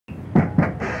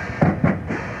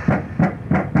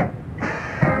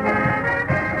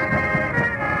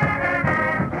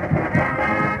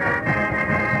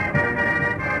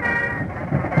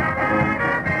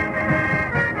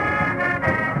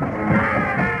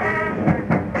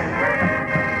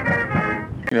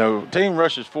You know, team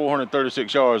rushes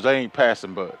 436 yards. They ain't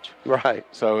passing much. Right.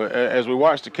 So as we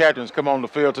watch the captains come on the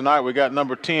field tonight, we got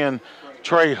number 10,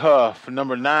 Trey Huff,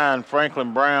 number 9,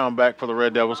 Franklin Brown back for the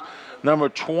Red Devils, number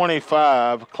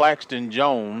 25, Claxton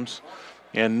Jones,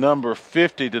 and number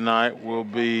 50 tonight will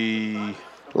be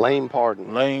Lane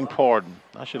Pardon. Lane Pardon.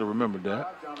 I should have remembered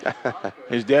that.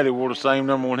 His daddy wore the same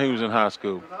number when he was in high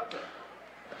school.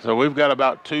 So we've got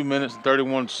about 2 minutes and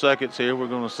 31 seconds here. We're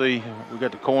going to see. We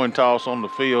got the coin toss on the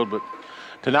field. But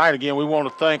tonight, again, we want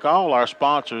to thank all our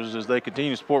sponsors as they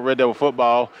continue to support Red Devil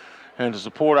football and to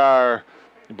support our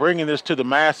bringing this to the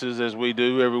masses as we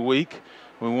do every week.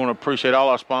 We want to appreciate all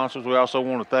our sponsors. We also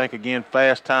want to thank, again,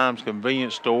 Fast Times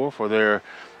Convenience Store for their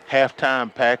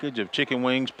halftime package of chicken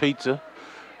wings, pizza.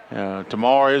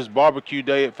 Tomorrow is barbecue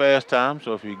day at Fast Time.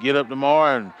 So if you get up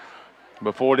tomorrow and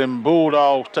before them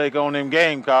Bulldogs take on them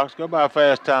Gamecocks, go by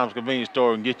Fast Times Convenience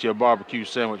Store and get you a barbecue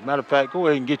sandwich. Matter of fact, go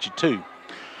ahead and get you 2.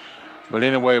 But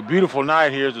anyway, a beautiful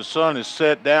night here as the sun is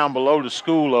set down below the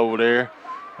school over there.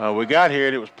 We got here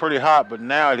and it was pretty hot, but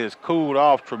now it has cooled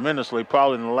off tremendously,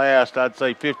 probably in the last, I'd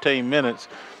say, 15 minutes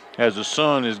as the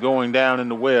sun is going down in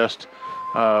the west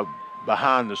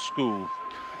behind the school.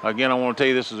 Again, I want to tell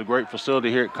you this is a great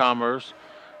facility here at Commerce.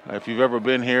 If you've ever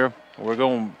been here, we're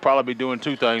going to probably be doing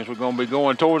 2 things. We're going to be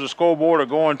going towards the scoreboard or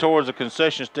going towards the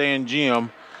concession stand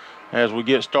gym as we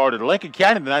get started. Lincoln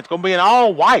County tonight's going to be in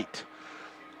all white.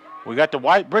 We got the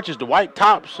white breeches, the white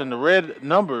tops, and the red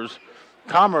numbers.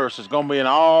 Commerce is going to be in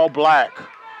all black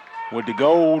with the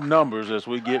gold numbers as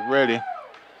we get ready.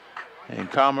 And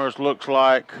Commerce looks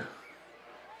like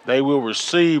they will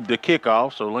receive the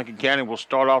kickoff. So Lincoln County will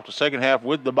start off the second half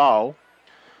with the ball.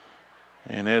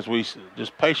 And as we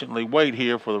just patiently wait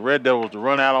here for the Red Devils to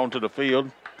run out onto the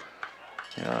field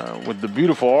with the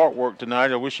beautiful artwork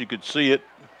tonight, I wish you could see it. It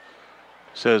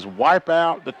says, "Wipe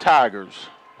out the Tigers."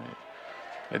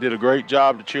 They did a great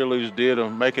job, the cheerleaders did,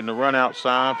 of making the run out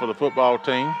sign for the football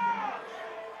team.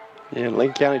 Yeah,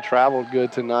 Lincoln County traveled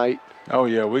good tonight. Oh,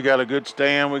 yeah, we got a good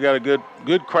stand. We got a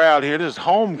good crowd here. This is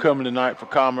homecoming tonight for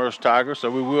Commerce Tigers,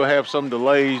 so we will have some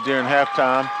delays during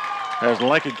halftime as the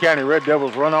Lincoln County Red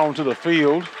Devils run on to the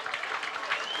field.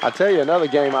 I tell you another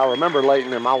game I remember,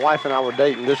 Leighton, and my wife and I were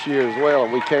dating this year as well,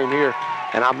 and we came here,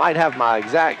 and I might have my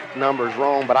exact numbers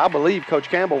wrong, but I believe Coach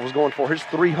Campbell was going for his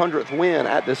 300th win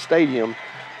at this stadium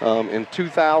in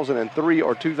 2003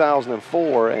 or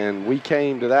 2004, and we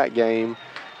came to that game,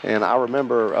 and I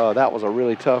remember that was a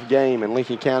really tough game, and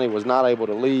Lincoln County was not able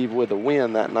to leave with a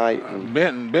win that night.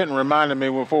 Benton reminded me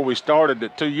before we started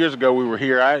that 2 years ago we were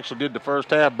here. I actually did the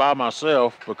first half by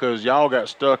myself because y'all got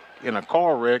stuck in a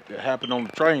car wreck that happened on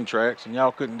the train tracks, and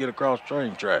y'all couldn't get across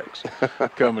train tracks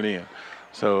coming in.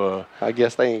 So I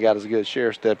guess they ain't got as good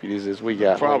sheriff's deputies as we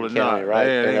got. Probably in Lincoln not. County,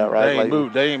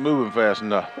 right? They ain't moving fast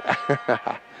enough.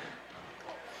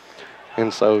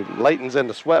 And so Leighton's in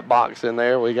the sweat box in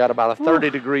there. We got about a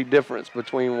 30-degree difference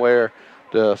between where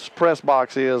the press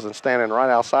box is and standing right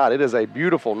outside. It is a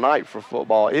beautiful night for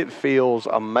football. It feels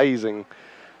amazing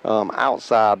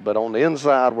outside, but on the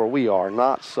inside where we are,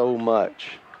 not so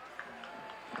much.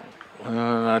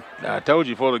 I told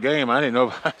you before the game, I didn't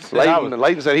know.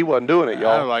 Leighton said he wasn't doing it,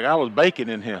 y'all. I was baking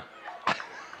in here.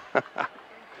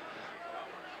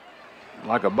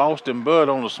 Like a Boston Bud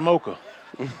on a smoker.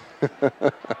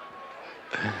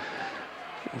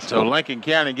 So Lincoln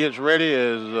County gets ready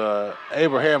as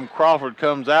Abraham Crawford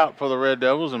comes out for the Red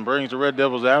Devils and brings the Red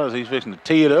Devils out as he's fixing to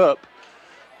tee it up.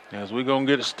 As we're going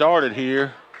to get it started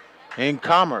here in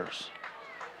Commerce.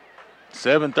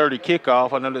 7:30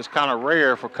 kickoff. I know that's kind of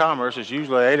rare for Commerce. It's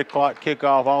usually an 8 o'clock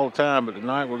kickoff all the time, but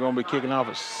tonight we're going to be kicking off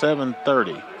at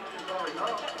 7:30.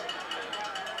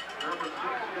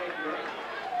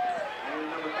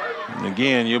 And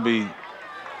again, you'll be,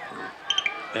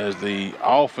 as the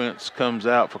offense comes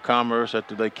out for Commerce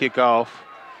after they kick off,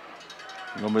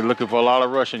 you're going to be looking for a lot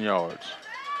of rushing yards.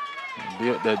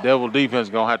 The Devil defense is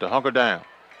going to have to hunker down.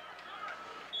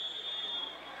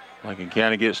 Lincoln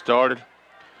County gets started.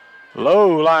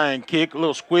 Low line kick, a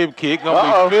little squib kick, going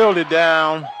to be fielded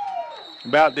down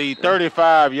about the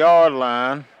 35-yard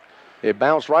line. It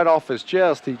bounced right off his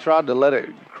chest. He tried to let it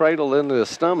cradle into his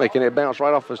stomach, and it bounced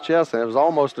right off his chest, and it was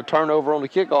almost a turnover on the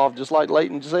kickoff, just like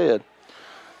Leighton said.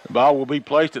 The ball will be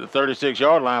placed at the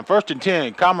 36-yard line. 1st and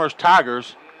 10, Commerce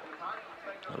Tigers.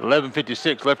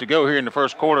 11:56 left to go here in the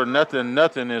first quarter.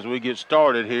 Nothing as we get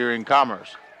started here in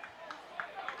Commerce.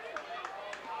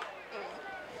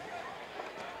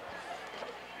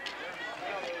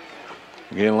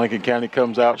 Again, Lincoln County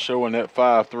comes out showing that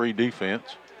 5-3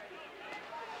 defense.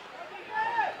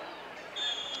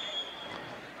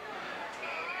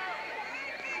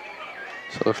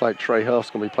 So it looks like Trey Huff's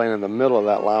going to be playing in the middle of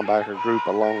that linebacker group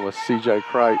along with C.J.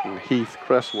 Cricht and Heath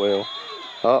Cresswell.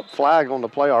 Flag on the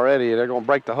play already. They're going to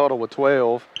break the huddle with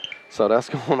 12. So that's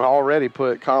going to already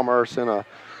put Commerce in a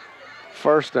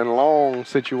first and long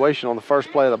situation on the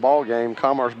first play of the ball game.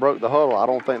 Commerce broke the huddle. I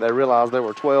don't think they realized there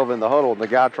were 12 in the huddle, and the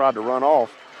guy tried to run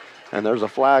off. And there's a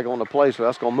flag on the play, so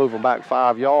that's going to move them back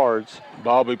 5 yards.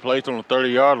 Ball be placed on the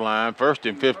 30-yard line, 1st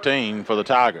and 15 for the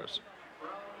Tigers.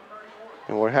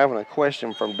 And we're having a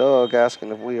question from Doug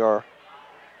asking if we are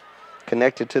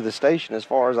connected to the station. As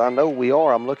far as I know, we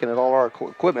are. I'm looking at all our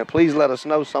equipment. Please let us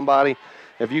know, somebody,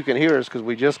 if you can hear us, because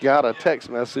we just got a text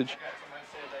message.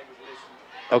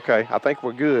 Okay, I think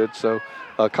we're good. So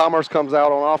Commerce comes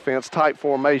out on offense, tight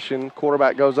formation.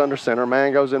 Quarterback goes under center.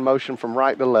 Man goes in motion from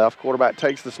right to left. Quarterback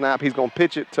takes the snap. He's going to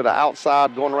pitch it to the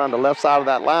outside, going around the left side of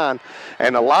that line.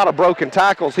 And a lot of broken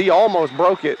tackles. He almost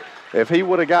broke it. If he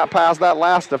would have got past that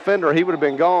last defender, he would have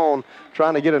been gone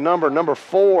trying to get a number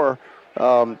 4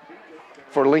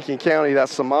 for Lincoln County.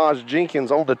 That's Samaj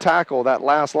Jenkins on the tackle, that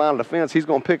last line of defense. He's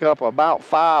going to pick up about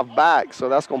 5 back, so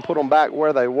that's going to put them back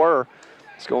where they were.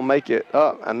 It's going to make it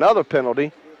another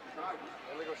penalty.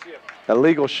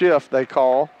 Illegal shift they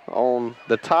call on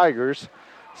the Tigers,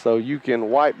 so you can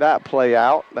wipe that play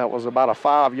out. That was about a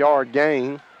 5-yard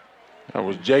gain. That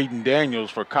was Jaden Daniels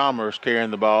for Commerce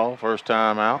carrying the ball, first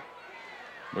time out.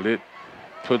 But it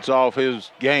puts off his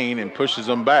gain and pushes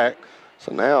them back.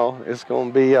 So now it's going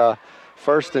to be a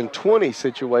 1st and 20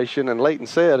 situation. And Leighton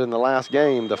said in the last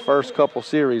game, the first couple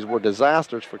series were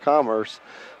disasters for Commerce.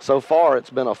 So far, it's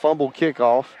been a fumble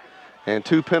kickoff and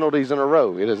 2 penalties in a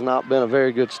row. It has not been a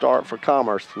very good start for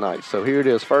Commerce tonight. So here it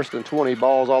is, 1st and 20,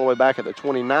 balls all the way back at the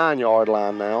 29-yard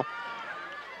line now.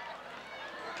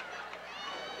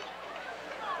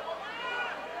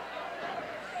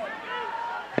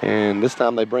 And this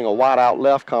time they bring a wide out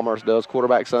left, Commerce does.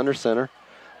 Quarterback's under center,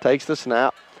 takes the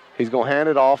snap. He's going to hand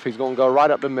it off. He's going to go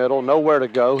right up the middle, nowhere to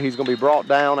go. He's going to be brought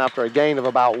down after a gain of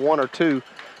about 1 or 2.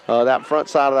 That front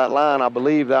side of that line, I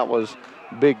believe that was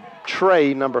big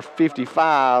Trey, number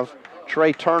 55,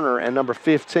 Trey Turner, and number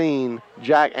 15,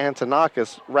 Jack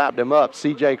Antonakis, wrapped him up.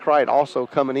 C.J. Cricht also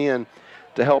coming in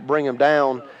to help bring him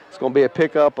down. It's going to be a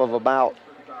pickup of about,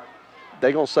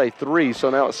 they're going to say 3,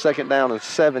 so now it's 2nd down and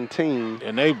 17.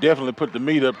 And they've definitely put the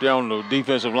meat up there on the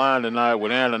defensive line tonight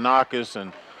with Antonakis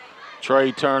and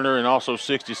Trey Turner and also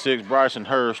 66, Bryson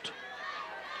Hurst.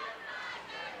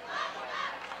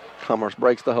 Commerce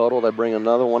breaks the huddle. They bring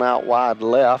another one out wide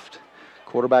left.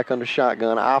 Quarterback under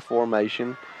shotgun, I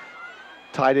formation.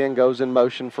 Tight end goes in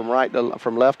motion from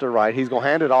left to right. He's going to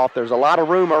hand it off. There's a lot of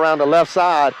room around the left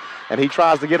side, and he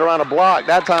tries to get around a block.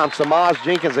 That time, Samaj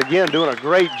Jenkins, again, doing a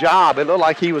great job. It looked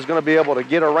like he was going to be able to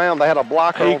get around. They had a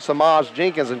blocker on Samaj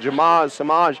Jenkins, and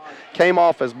Samaj came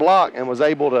off his block and was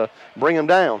able to bring him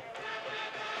down.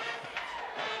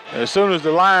 As soon as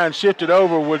the line shifted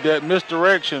over with that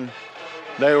misdirection,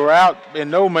 they were out in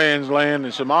no man's land,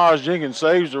 and Samaj Jenkins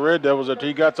saves the Red Devils after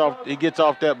he gets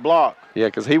off that block. Yeah,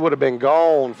 because he would have been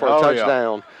gone for a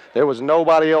touchdown. Yeah. There was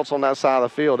nobody else on that side of the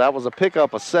field. That was a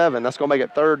pickup of 7. That's going to make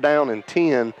it 3rd down and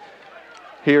 10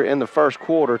 here in the first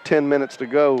quarter. 10 minutes to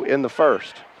go in the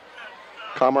first.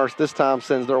 Commerce this time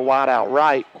sends their wide out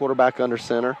right. Quarterback under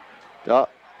center.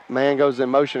 Man goes in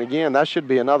motion again. That should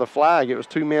be another flag. It was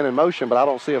 2 men in motion, but I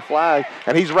don't see a flag.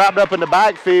 And he's wrapped up in the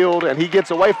backfield, and he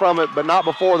gets away from it, but not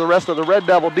before the rest of the Red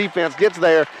Devil defense gets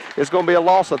there. It's going to be a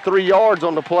loss of 3 yards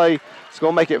on the play. It's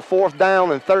going to make it 4th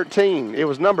down and 13. It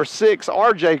was number 6,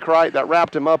 R.J. Cricht, that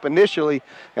wrapped him up initially,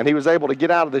 and he was able to get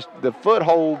out of the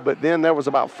foothold, but then there was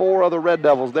about 4 other Red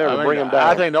Devils there to bring him down.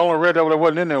 I think the only Red Devil that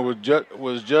wasn't in there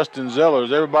was Justin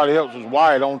Zellers. Everybody else was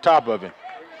wide on top of him.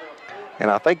 And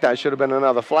I think that should have been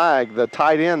another flag. The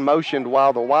tight end motioned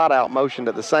while the wideout motioned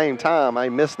at the same time. I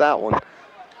missed that one.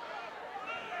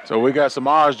 So we got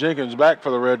Samaj Jenkins back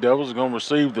for the Red Devils. He's going to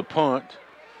receive the punt.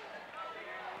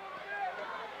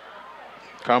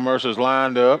 Commerce is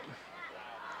lined up.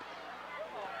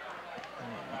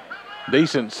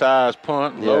 Decent size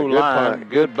punt, low line, punt,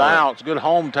 good bounce, good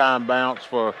home time bounce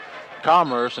for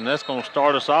Commerce, and that's going to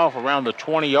start us off around the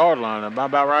 20-yard line,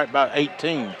 about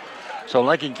 18. So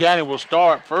Lincoln County will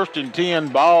start 1st and 10,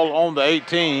 ball on the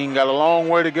 18. Got a long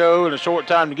way to go and a short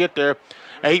time to get there.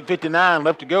 8:59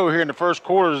 left to go here in the first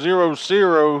quarter,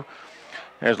 0-0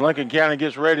 as Lincoln County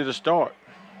gets ready to start.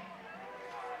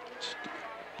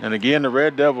 And again, the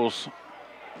Red Devils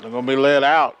are going to be led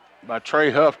out by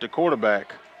Trey Huff, the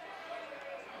quarterback,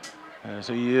 as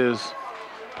he is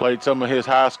played some of his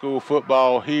high school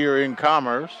football here in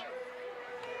Commerce.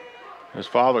 His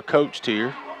father coached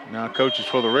here. Now coaches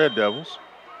for the Red Devils.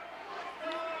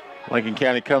 Lincoln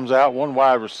County comes out, one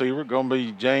wide receiver, going to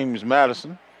be James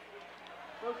Madison.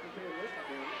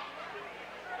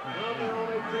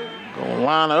 Going to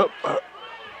line up.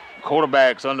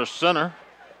 Quarterback's under center.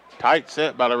 Tight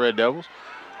set by the Red Devils.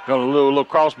 Going to do a little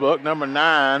crossbuck. Number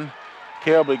 9,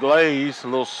 Kelby Glaze. A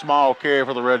little small carry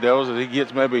for the Red Devils as he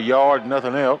gets maybe a yard,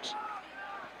 nothing else.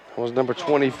 That was number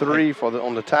 23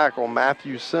 on the tackle,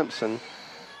 Matthew Simpson.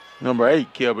 Number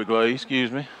 8, Kelby Glaze,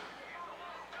 excuse me.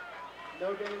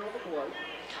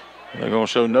 They're going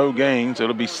to show no gains.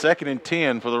 It'll be 2nd and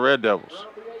 10 for the Red Devils.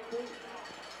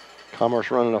 Commerce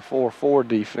running a 4-4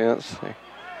 defense.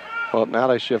 Well, now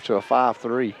they shift to a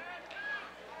 5-3.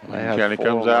 County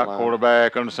comes out,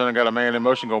 quarterback under center, got a man in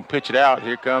motion, going to pitch it out.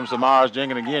 Here comes Samaj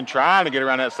Jenkins again, trying to get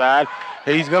around that side.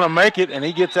 He's going to make it, and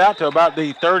he gets out to about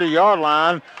the 30-yard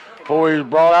line before he's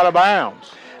brought out of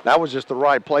bounds. That was just the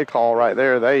right play call right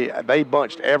there. They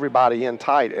bunched everybody in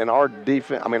tight, and our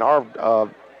defense, our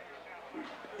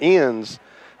ends,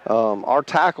 our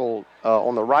tackle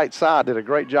on the right side did a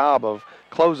great job of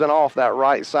closing off that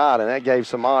right side, and that gave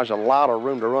Samaj a lot of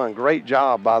room to run. Great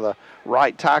job by the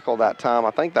right tackle that time.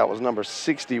 I think that was number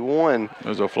 61.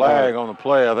 There's a flag on the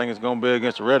play. I think it's going to be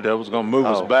against the Red Devils. It's going to move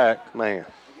us back. Man,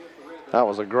 that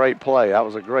was a great play. That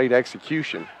was a great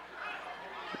execution.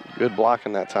 Good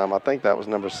blocking that time. I think that was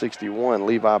number 61,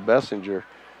 Levi Bessinger,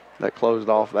 that closed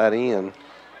off that end.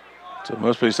 So it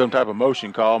must be some type of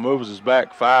motion call. Moves us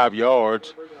back 5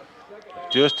 yards.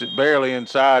 Just barely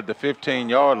inside the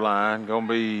 15-yard line. Going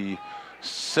to be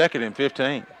 2nd and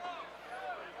 15.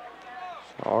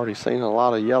 Already seen a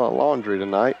lot of yellow laundry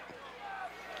tonight.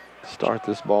 Start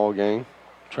this ball game.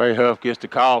 Trey Huff gets the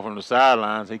call from the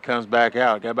sidelines. He comes back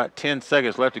out. Got about 10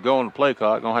 seconds left to go on the play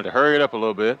clock. Going to have to hurry it up a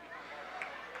little bit.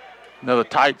 Another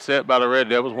tight set by the Red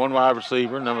Devils. One wide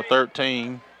receiver, number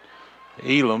 13,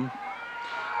 Elam.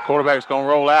 Quarterback's going to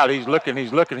roll out. He's looking.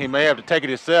 He may have to take it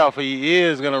himself. He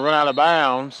is going to run out of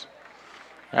bounds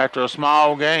after a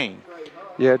small gain.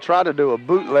 Yeah, tried to do a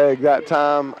bootleg that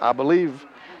time. I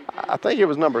think it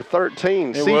was number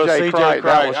 13, C.J. Cricht,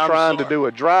 that was trying to do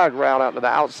a drag route out to the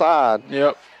outside.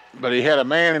 Yep, but he had a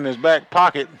man in his back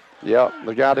pocket. Yep,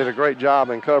 the guy did a great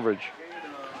job in coverage.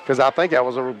 Because I think that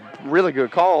was a really good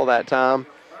call that time,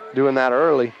 doing that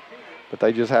early. But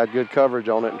they just had good coverage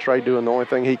on it, and Trey doing the only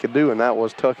thing he could do, and that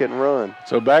was tuck it and run.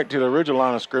 So back to the original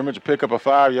line of scrimmage, pick up a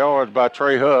 5 yards by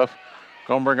Trey Huff.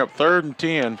 Going to bring up 3rd and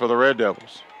 10 for the Red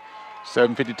Devils.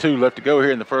 7:52 left to go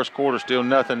here in the first quarter, still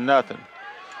nothing.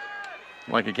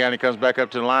 Lincoln County comes back up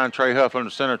to the line. Trey Huff under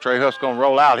center. Trey Huff's going to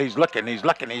roll out. He's looking. He's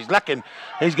got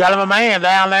him a man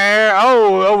down there.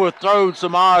 Oh, overthrown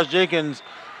Samaj Jenkins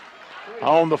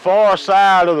on the far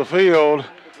side of the field.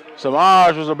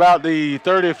 Samaj was about the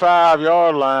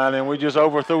 35-yard line, and we just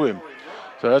overthrew him.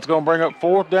 So that's going to bring up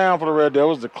 4th down for the Red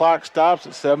Devils. The clock stops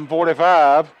at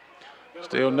 7:45.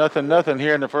 Still nothing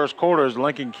here in the first quarter as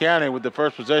Lincoln County, with the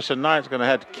first possession tonight, is going to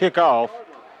have to kick off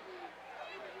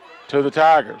to the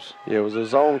Tigers. Yeah, it was a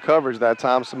zone coverage that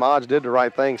time. Samaj did the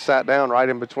right thing, sat down right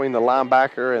in between the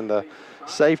linebacker and the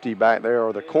safety back there,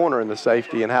 or the corner and the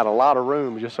safety, and had a lot of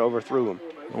room, just overthrew him.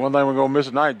 The one thing we're going to miss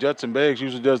tonight, Judson Beggs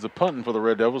usually does the punting for the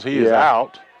Red Devils. He is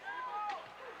out.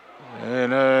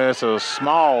 And it's a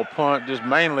small punt, just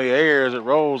mainly air as it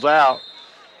rolls out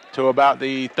to about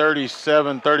the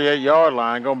 37, 38-yard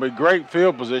line. Going to be great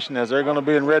field position as they're going to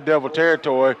be in Red Devil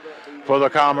territory for the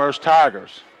Commerce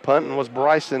Tigers. Punting was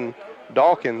Bryson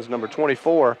Dawkins, number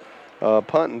 24,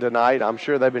 punting tonight. I'm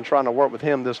sure they've been trying to work with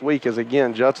him this week as,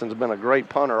 again, Judson's been a great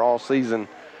punter all season.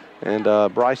 And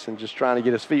Bryson just trying to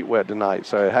get his feet wet tonight.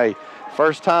 So, hey,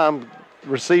 first time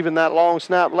receiving that long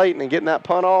snap late and getting that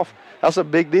punt off, that's a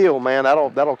big deal, man.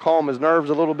 That'll calm his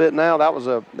nerves a little bit now. That was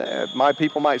my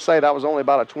people might say that was only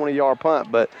about a 20-yard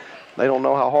punt, but they don't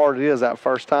know how hard it is that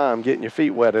first time getting your feet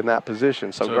wet in that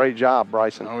position. So great job,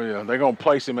 Bryson. Oh, yeah. They're going to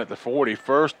place him at the 40,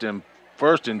 first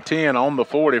and 10 on the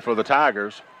 40 for the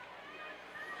Tigers.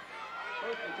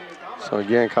 So,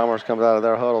 again, Commerce comes out of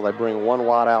their huddle. They bring one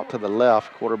wide out to the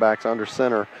left. Quarterback's under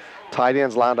center. Tight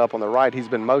end's lined up on the right. He's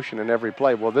been motioning every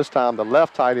play. Well, this time the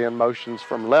left tight end motions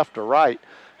from left to right.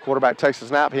 Quarterback takes the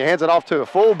snap. He hands it off to the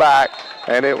fullback,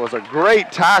 and it was a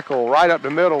great tackle right up the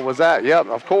middle. Was that? Yep,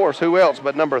 of course. Who else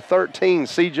but number 13,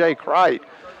 C.J. Cricht,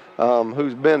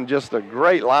 who's been just a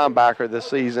great linebacker this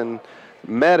season.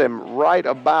 Met him right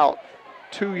about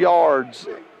 2 yards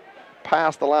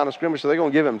past the line of scrimmage, so they're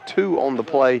going to give him 2 on the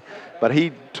play, but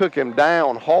he took him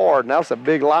down hard, and that's a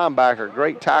big linebacker.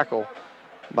 Great tackle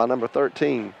by number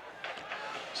 13.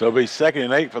 So it'll be 2nd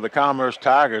and 8 for the Commerce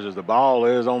Tigers as the ball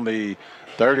is on the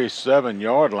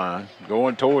 37-yard line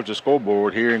going towards the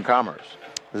scoreboard here in Commerce.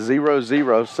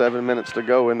 0-0, 7 minutes to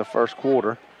go in the first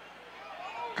quarter.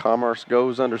 Commerce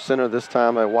goes under center this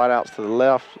time. They wide outs to the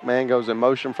left. Man goes in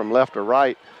motion from left to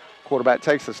right. Quarterback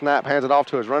takes the snap, hands it off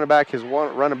to his running back. His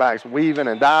running back's weaving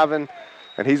and diving,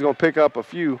 and he's going to pick up a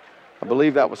few. I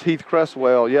believe that was Heath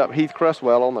Cresswell. Yep, Heath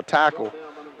Cresswell on the tackle.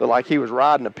 Looked like he was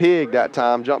riding a pig that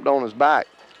time, jumped on his back,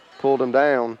 pulled him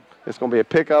down. It's going to be a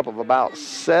pickup of about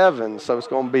 7, so it's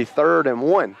going to be 3rd and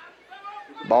 1.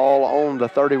 Ball on the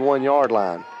 31-yard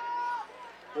line.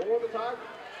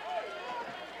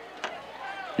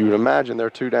 You would imagine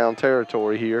they're 2-down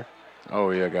territory here.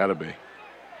 Oh, yeah, got to be.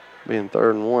 Being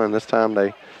 3rd and 1. This time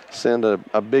they send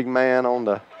a big man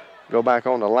go back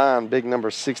on the line, big number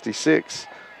 66.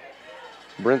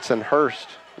 Brinson Hurst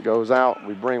goes out.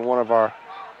 We bring one of our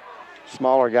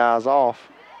smaller guys off.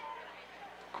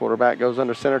 Quarterback goes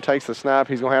under center, takes the snap.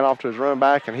 He's going to hand off to his running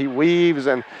back, and he weaves,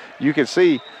 and you can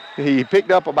see he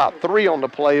picked up about 3 on the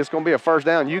play. It's going to be a 1st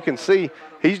down. You can see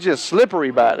he's just slippery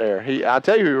back there. I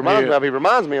tell you, he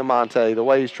reminds me of Monte, the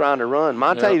way he's trying to run.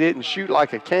 Monte didn't shoot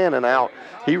like a cannon out.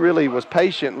 He really was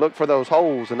patient, looked for those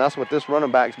holes, and that's what this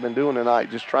running back's been doing tonight,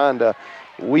 just trying to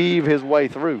weave his way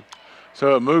through.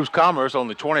 So it moves Commerce on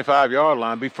the 25-yard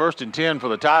line. Be 1st and 10 for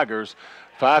the Tigers.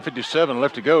 5:57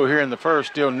 left to go here in the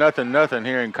first. Still nothing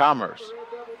here in Commerce.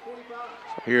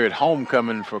 Here at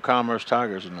homecoming for Commerce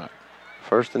Tigers tonight.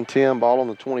 1st and 10, ball on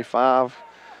the 25.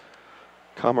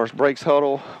 Commerce breaks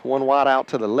huddle, one wide out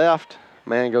to the left.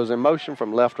 Man goes in motion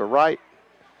from left to right.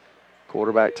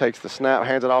 Quarterback takes the snap,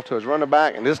 hands it off to his running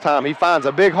back, and this time he finds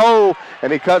a big hole,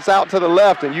 and he cuts out to the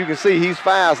left, and you can see he's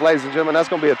fast, ladies and gentlemen. That's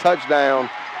going to be a touchdown.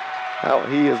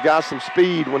 He has got some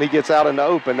speed when he gets out in the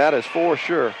open, that is for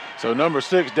sure. So number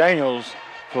 6, Daniels,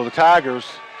 for the Tigers,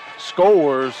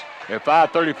 scores at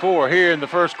 5:34 here in the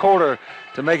first quarter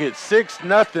to make it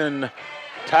 6-0.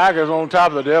 Tigers on top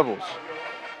of the Devils.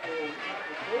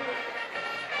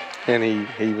 And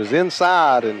he was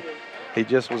inside, and he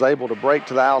just was able to break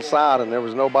to the outside, and there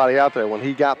was nobody out there. When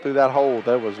he got through that hole,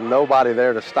 there was nobody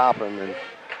there to stop him. And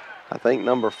I think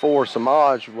number 4,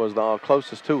 Samaj, was the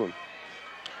closest to him.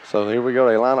 So here we go.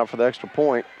 They line up for the extra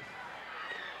point.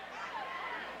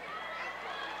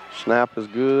 Snap is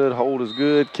good. Hold is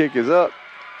good. Kick is up.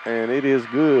 And it is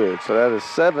good. So that is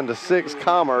 7-6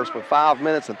 Commerce with 5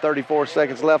 minutes and 34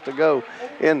 seconds left to go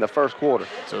in the first quarter.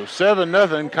 So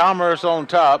 7-0 Commerce on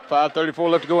top. 5:34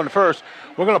 left to go in the first.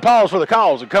 We're going to pause for the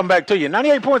calls and come back to you.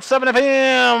 98.7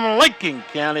 FM, Lincoln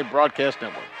County Broadcast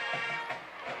Network.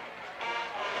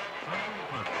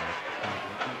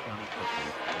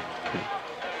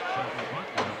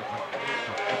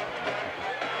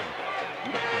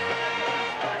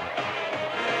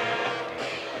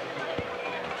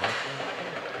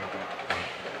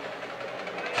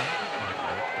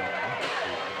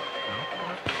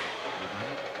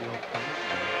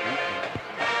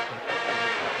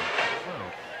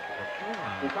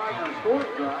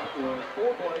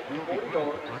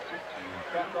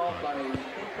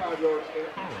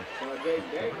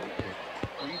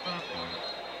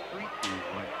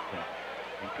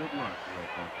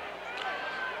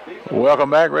 Welcome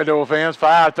back, Red Devil fans.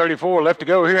 5:34 left to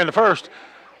go here in the first.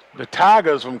 The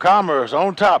Tigers from Commerce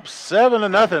on top,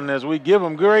 7-0 as we give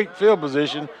them great field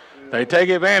position. They take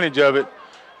advantage of it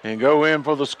and go in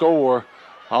for the score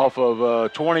off of a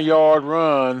 20-yard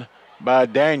run by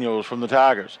Daniels from the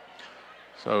Tigers.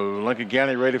 So Lincoln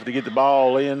County ready to get the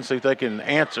ball in, see if they can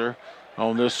answer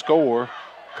on this score.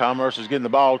 Commerce is getting the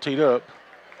ball teed up.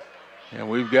 And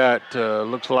we've got,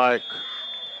 looks like,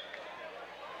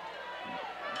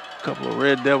 a couple of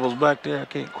Red Devils back there. I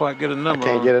can't quite get a number.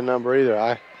 I can't get a number either.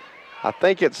 I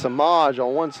think it's Samaj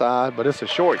on one side, but it's a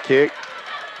short kick.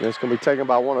 And it's going to be taken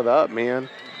by one of the up men.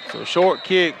 So short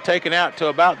kick taken out to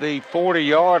about the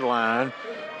 40-yard line.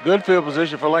 Good field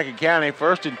position for Lincoln County.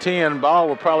 1st and 10. Ball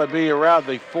will probably be around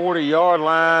the 40-yard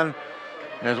line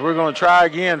as we're going to try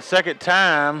again, second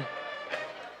time.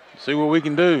 See what we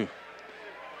can do.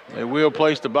 They will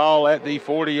place the ball at the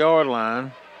 40-yard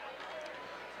line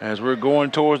as we're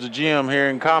going towards the gym here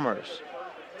in Commerce.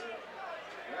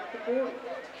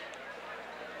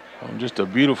 Just a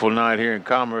beautiful night here in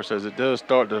Commerce as it does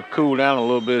start to cool down a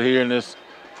little bit here in this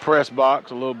press box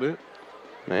a little bit.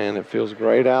 Man, it feels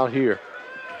great out here.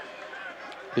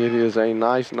 It is a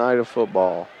nice night of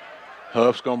football.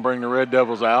 Huff's going to bring the Red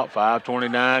Devils out.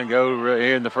 5:29 go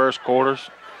here in the first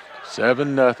quarters.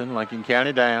 7-0, Lincoln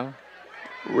County down.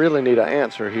 Really need an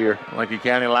answer here. Lincoln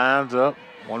County lines up.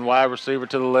 One wide receiver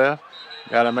to the left.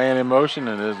 Got a man in motion,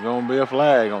 and there's going to be a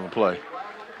flag on the play.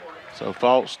 So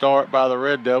false start by the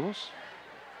Red Devils.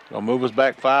 Going to move us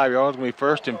back 5 yards. Going to be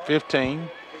 1st and 15.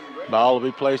 Ball will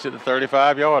be placed at the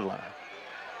 35-yard line.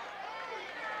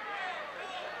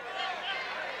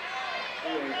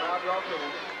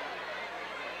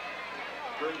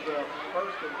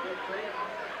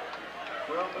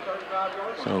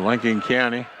 So Lincoln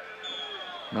County,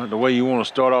 not the way you want to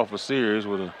start off a series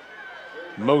with a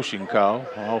motion call,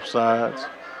 offsides.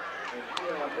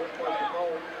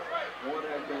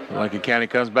 Lincoln County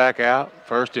comes back out,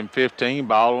 1st and 15,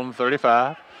 ball on the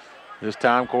 35. This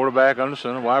time quarterback under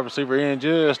center, wide receiver in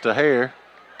just a hair.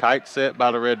 Tight set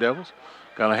by the Red Devils.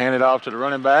 Gonna hand it off to the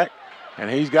running back, and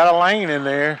he's got a lane in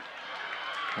there.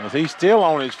 As he's still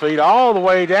on his feet all the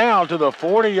way down to the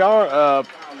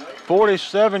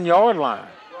 47-yard line.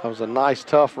 That was a nice,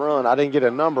 tough run. I didn't get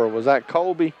a number. Was that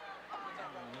Colby?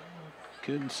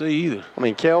 Couldn't see either. I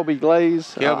mean, Kelby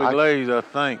Glaze. Kelby Glaze, I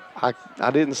think.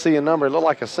 I didn't see a number. It looked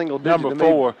like a single digit Number to me.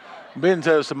 4. Been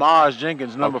to Samaj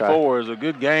Jenkins, number 4 is a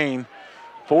good gain.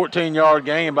 14-yard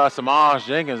gain by Samaj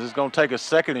Jenkins. It's going to take a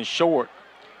 2nd and short.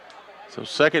 So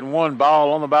 2nd and 1,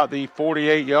 ball on about the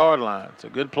 48-yard line. It's a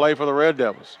good play for the Red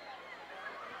Devils.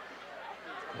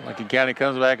 Lincoln County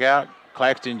comes back out.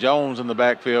 Claxton Jones in the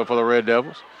backfield for the Red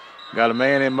Devils. Got a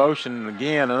man in motion.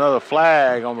 Again, another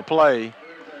flag on the play.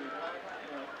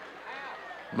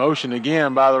 Motion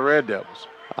again by the Red Devils.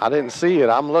 I didn't see it.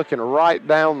 I'm looking right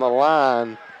down the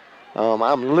line. I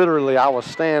was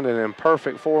standing in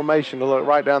perfect formation to look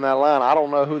right down that line. I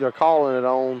don't know who they're calling it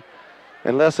on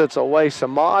unless it's a way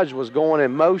Samaj was going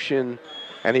in motion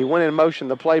and he went in motion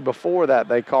the play before that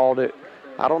they called it.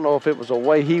 I don't know if it was a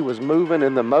way he was moving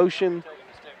in the motion.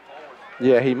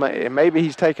 Yeah, maybe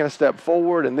he's taking a step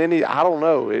forward and then I don't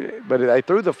know. But they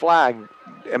threw the flag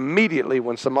immediately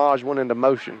when Samaj went into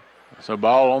motion. So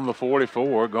ball on the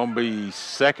 44, going to be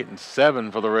 2nd and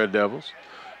 7 for the Red Devils.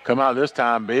 Come out this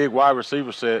time, big wide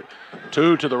receiver set.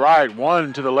 2 to the right,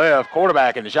 1 to the left.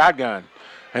 Quarterback in the shotgun.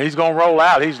 And he's going to roll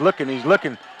out. He's looking. He's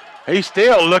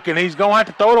still looking. He's going to have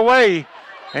to throw it away.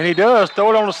 And he does throw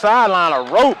it on the sideline, a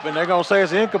rope, and they're going to say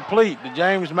it's incomplete to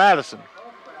James Madison.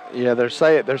 Yeah, they're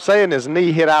saying his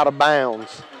knee hit out of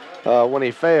bounds when he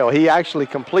fell. He actually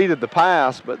completed the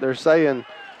pass, but they're saying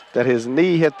that his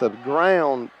knee hit the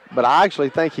ground. But I actually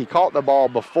think he caught the ball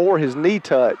before his knee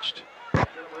touched.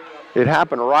 It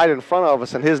happened right in front of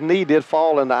us, and his knee did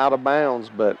fall into out of bounds,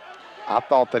 but I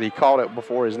thought that he caught it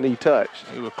before his knee touched.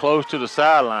 He was close to the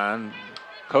sideline.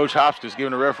 Coach Hopkins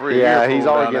giving the referee Yeah, he's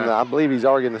arguing. I believe he's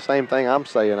arguing the same thing I'm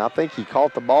saying. I think he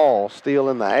caught the ball still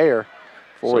in the air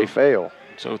before he fell.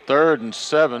 So 3rd and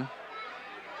 7.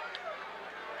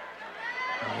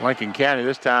 Lincoln County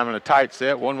this time in a tight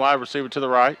set. 1 wide receiver to the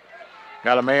right.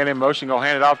 Got a man in motion, going to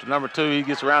hand it off to number 2. He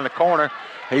gets around the corner.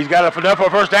 He's got enough for a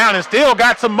first down and still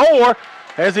got some more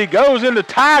as he goes into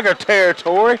Tiger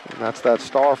territory. And that's that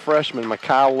star freshman,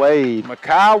 Makai Wade.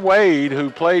 Makai Wade, who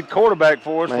played quarterback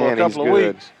for us for a couple of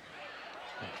weeks.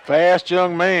 Fast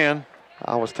young man.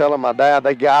 I was telling my dad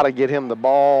they got to get him the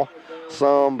ball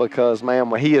some because,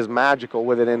 man, he is magical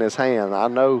with it in his hand. I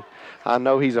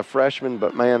know he's a freshman,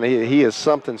 but, man, he is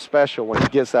something special when he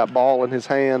gets that ball in his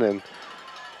hand, and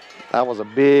that was a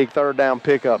big 3rd down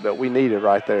pickup that we needed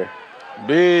right there.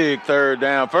 Big 3rd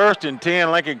down. 1st and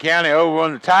 10, Lincoln County over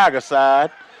on the Tiger side.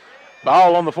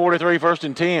 Ball on the 43, 1st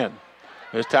and 10.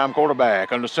 This time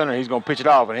quarterback under center. He's going to pitch it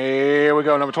off, and here we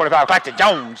go. Number 25, Claxton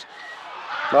Jones.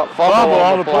 Fumble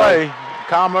on the play.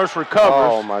 Commerce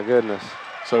recovers. Oh, my goodness.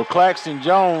 So Claxton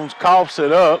Jones coughs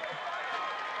it up.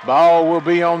 Ball will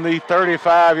be on the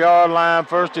 35-yard line.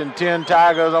 1st and 10,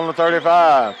 Tigers on the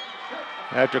 35.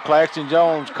 After Claxton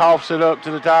Jones coughs it up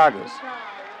to the Tigers.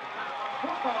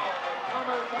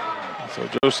 So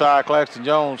Josiah Claxton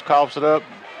Jones coughs it up.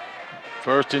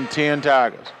 1st and 10,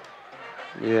 Tigers.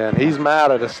 Yeah, and he's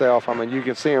mad at himself. I mean, you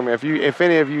can see him. If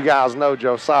any of you guys know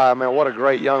Josiah, man, what a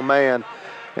great young man.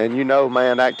 And you know,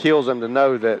 man, that kills him to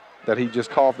know that he just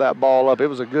coughed that ball up. It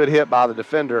was a good hit by the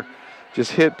defender.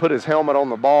 Just put his helmet on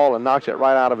the ball and knocked it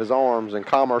right out of his arms. And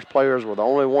Commerce players were the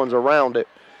only ones around it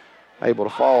able to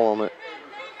fall on it.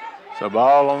 So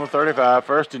ball on the 35,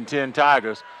 1st and 10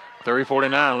 Tigers.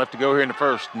 3:49 left to go here in the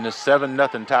first, and the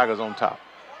 7-0 Tigers on top.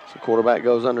 So quarterback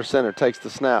goes under center, takes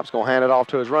the snaps, going to hand it off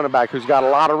to his running back, who's got a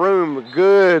lot of room.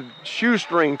 Good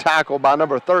shoestring tackle by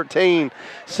number 13,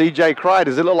 C.J.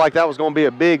 Crites. It looked like that was going to be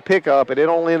a big pickup, and it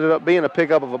only ended up being a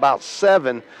pickup of about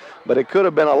 7, but it could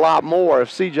have been a lot more if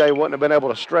C.J. wouldn't have been able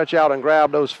to stretch out and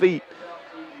grab those feet.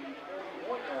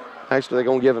 Actually, they're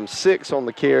going to give him 6 on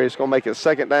the carry. It's going to make it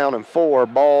 2nd down and 4,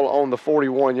 ball on the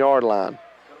 41-yard line.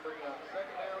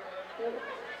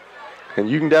 And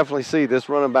you can definitely see this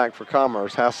running back for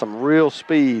Commerce has some real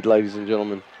speed, ladies and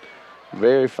gentlemen.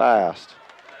 Very fast.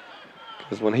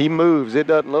 Because when he moves, it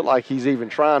doesn't look like he's even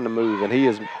trying to move, and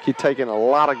he's taking a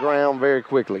lot of ground very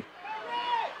quickly.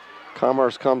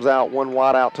 Commerce comes out, one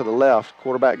wide out to the left.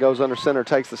 Quarterback goes under center,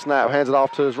 takes the snap, hands it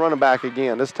off to his running back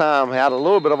again. This time he had a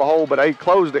little bit of a hole, but he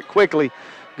closed it quickly.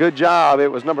 Good job. It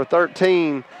was number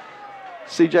 13,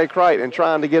 C.J. Crichton,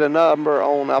 trying to get a number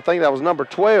on, I think that was number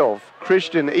 12,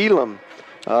 Christian Elam.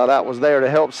 That was there to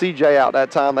help C.J. out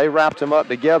that time. They wrapped him up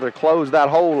together, closed that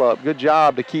hole up. Good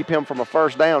job to keep him from a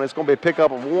first down. It's going to be a pickup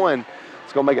of 1.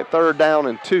 It's going to make it 3rd down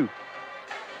and 2.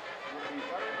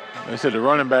 They said the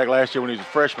running back last year when he was a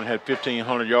freshman had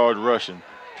 1,500 yards rushing.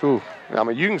 Ooh. I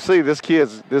mean, you can see this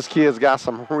kid's got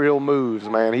some real moves,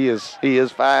 man. He is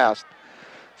fast.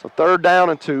 So 3rd down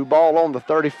and 2, ball on the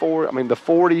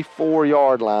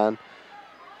 44-yard line.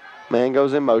 Man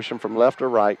goes in motion from left to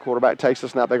right. Quarterback takes the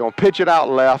snap. They're going to pitch it out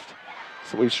left.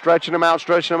 So we're stretching them out.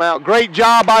 Great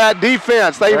job by that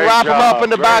defense. They wrap him up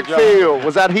in the backfield.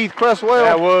 Was that Heath Cresswell?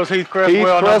 That was Heath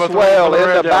Cresswell. Heath Cresswell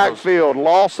in the backfield.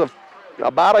 Loss of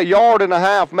about 1.5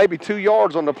 yards, maybe 2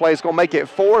 yards on the play. It's going to make it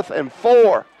 4th and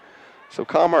 4. So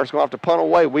Commerce is going to have to punt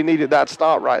away. We needed that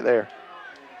stop right there.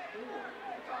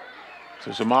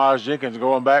 So Samaj Jenkins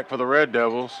going back for the Red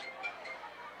Devils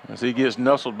as he gets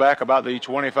nestled back about the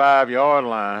 25-yard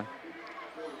line.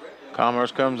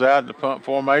 Commerce comes out in the punt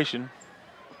formation.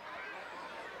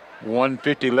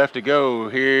 1:50 left to go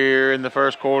here in the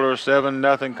first quarter.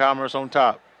 7-0 Commerce on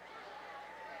top.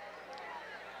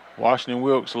 Washington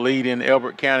Wilkes lead in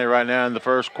Elbert County right now in the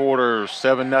first quarter,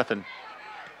 7-0.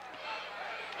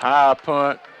 High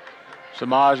punt.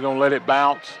 Samaj going to let it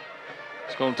bounce.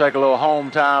 It's going to take a little home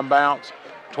time bounce.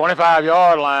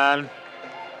 25-yard line.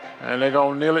 And they're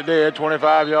going to kneel it dead.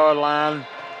 25-yard line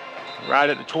right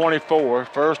at the 24.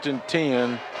 1st and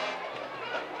 10,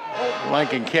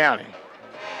 Lincoln County.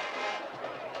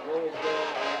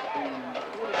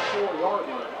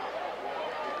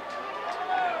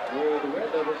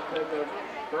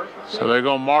 So they're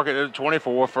going to mark it at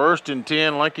 24. 1st and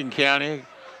 10, Lincoln County.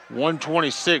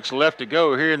 1:26 left to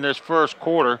go here in this first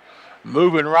quarter.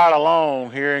 Moving right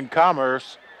along here in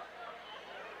Commerce.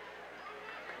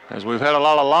 As we've had a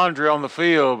lot of laundry on the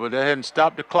field, but they hadn't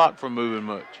stopped the clock from moving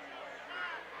much.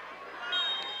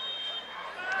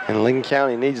 And Lincoln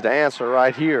County needs to answer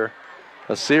right here.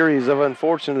 A series of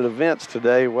unfortunate events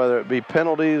today, whether it be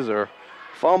penalties or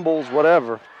fumbles,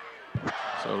 whatever.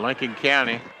 So Lincoln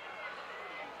County,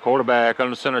 quarterback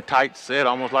under center, tight set,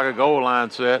 almost like a goal line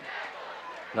set.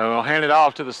 They'll hand it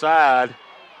off to the side,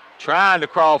 trying to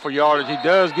crawl for yardage. He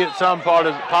does get some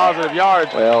positive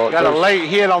yardage. Well, got a late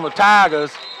hit on the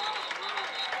Tigers.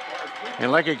 And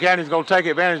Lincoln County's going to take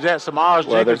advantage of that. Samaj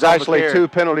Jenkins. Well, there's actually 2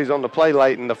 penalties on the play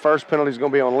late, and the first penalty is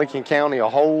going to be on Lincoln County, a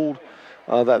hold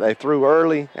that they threw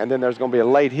early, and then there's going to be a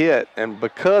late hit. And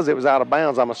because it was out of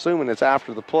bounds, I'm assuming it's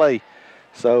after the play.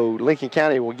 So Lincoln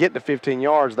County will get to 15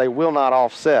 yards. They will not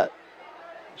offset.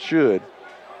 Should.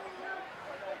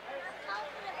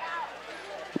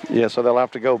 Yeah, so they'll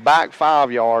have to go back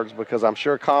 5 yards because I'm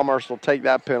sure Commerce will take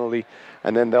that penalty,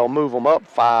 and then they'll move them up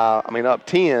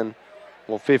 10.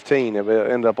 Well, 15. It will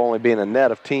end up only being a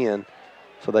net of 10.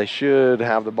 So they should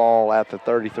have the ball at the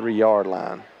 33-yard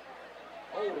line.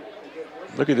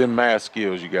 Look at them math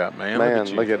skills you got, man.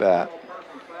 Look at that.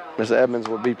 Miss Edmonds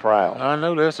would be proud. I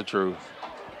know that's the truth.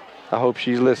 I hope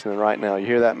she's listening right now. You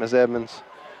hear that, Miss Edmonds?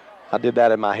 I did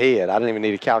that in my head. I didn't even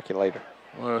need a calculator.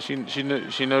 Well, she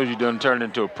knows you done turned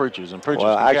into a preacher's, and preachers.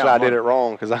 Well, actually, I did it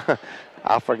wrong because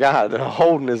I forgot that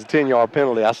holding is a 10-yard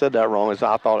penalty. I said that wrong. So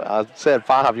I said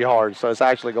 5 yards, so it's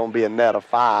actually going to be a net of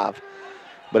 5.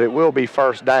 But it will be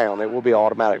first down. It will be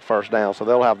automatic first down. So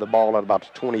they'll have the ball at about the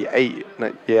 28.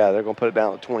 Yeah, they're going to put it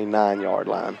down at the 29-yard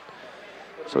line.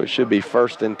 So it should be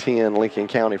 1st and 10 Lincoln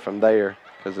County from there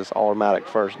because it's automatic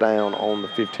first down on the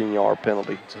 15-yard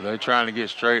penalty. So they're trying to get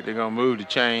straight. They're going to move the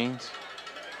chains.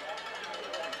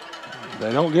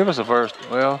 They don't give us a first.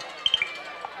 Well,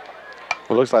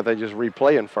 it looks like they just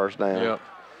replaying first down. Yep.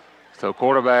 So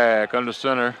quarterback under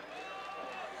center.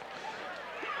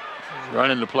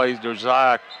 Running the plays,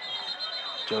 Josiah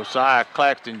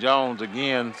Claxton Jones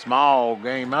again. Small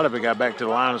game. Might have got back to the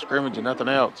line of scrimmage and nothing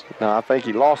else. No, I think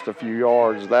he lost a few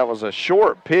yards. That was a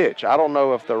short pitch. I don't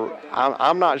know if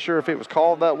I'm not sure if it was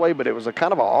called that way, but it was a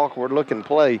kind of an awkward looking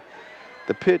play.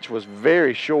 The pitch was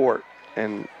very short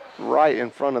and right in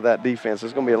front of that defense.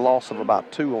 It's going to be a loss of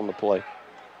about 2 on the play.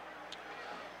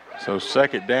 So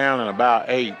 2nd down and about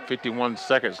 8. 51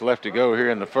 seconds left to go here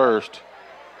in the first.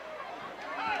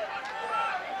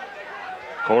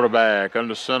 Quarterback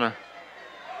under center.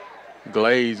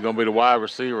 Glaze going to be the wide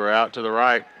receiver out to the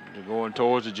right. They're going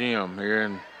towards the gym here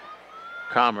in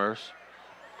Commerce.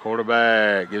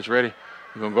 Quarterback gets ready.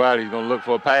 He's going to go out. He's going to look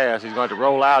for a pass. He's going to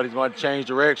roll out. He's going to change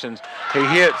directions. He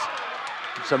hits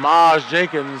Samaj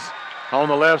Jenkins on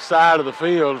the left side of the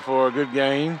field for a good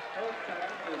gain.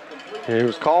 It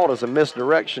was called as a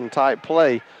misdirection type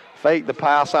play. Fake the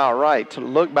pass out right to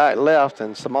look back left,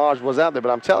 and Samaj was out there.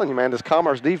 But I'm telling you, man, this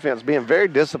Commerce defense being very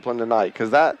disciplined tonight, because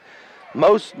that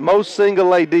most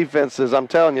single A defenses, I'm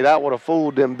telling you, that would have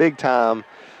fooled them big time.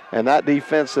 And that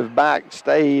defensive back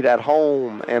stayed at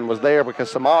home and was there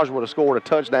because Samaj would have scored a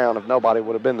touchdown if nobody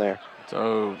would have been there.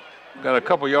 So got a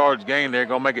couple yards gained there.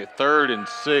 Going to make it 3rd and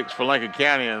 6 for Lincoln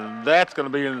County, and that's going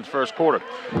to be in the first quarter.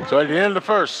 So at the end of the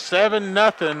first,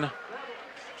 7-0.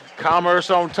 Commerce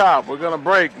on top. We're going to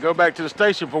break and go back to the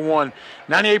station for one.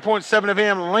 98.7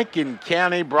 FM, Lincoln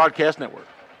County Broadcast Network.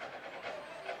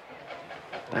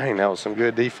 Dang, that was some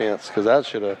good defense, because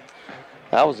that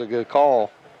was a good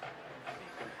call.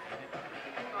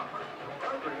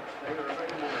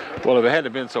 Well, if it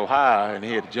hadn't been so high and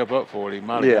he had to jump up for it, he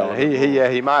might have.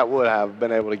 He might would have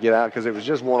been able to get out, because it was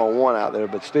just one-on-one out there.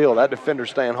 But still, that defender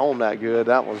staying home that good,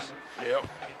 that was. Yep.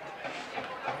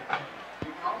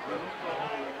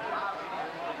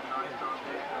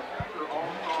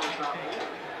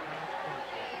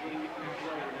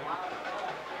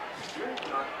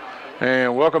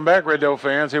 And welcome back, Red Devil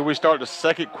fans. Here we start the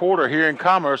second quarter here in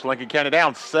Commerce. Lincoln County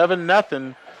down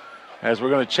 7-0. As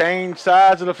we're going to change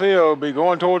sides of the field, be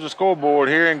going towards the scoreboard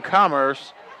here in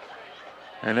Commerce.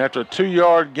 And after a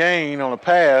 2-yard gain on a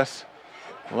pass,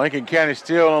 Lincoln County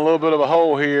still in a little bit of a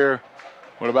hole here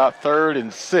with about 3rd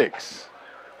and 6.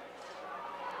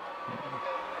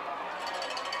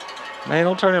 Man,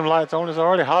 don't turn them lights on. It's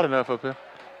already hot enough up here.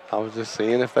 I was just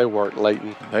seeing if they work,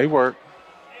 Layton. They work.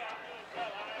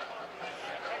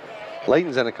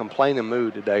 Layton's in a complaining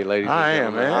mood today, ladies and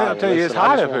gentlemen. I am, man. I'll tell you, it's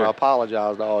hot up here. I just want to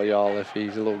apologize to all y'all if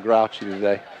he's a little grouchy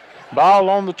today. Ball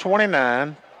on the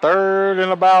 29, 3rd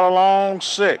and about a long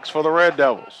 6 for the Red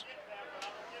Devils.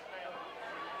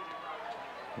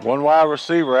 One wide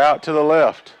receiver out to the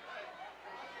left.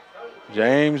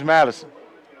 James Madison.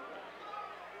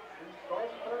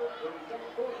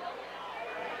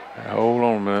 Now, hold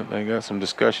on a minute. They got some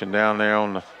discussion down there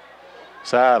on the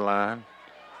sideline.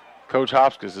 Coach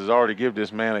Hopkins has already given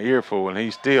this man an earful, and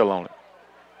he's still on it.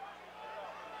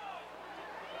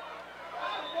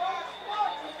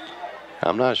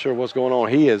 I'm not sure what's going on.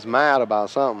 He is mad about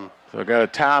something. So got a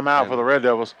timeout for the Red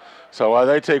Devils. So while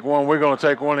they take one, we're going to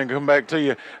take one and come back to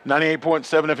you.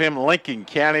 98.7 FM, Lincoln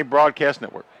County Broadcast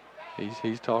Network.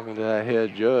 He's talking to that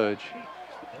head judge.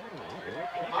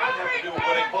 I have to do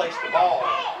when they place the ball.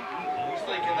 He's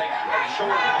thinking they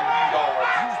shorten a few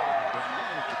yards.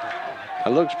 It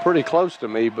looks pretty close to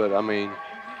me, but I mean.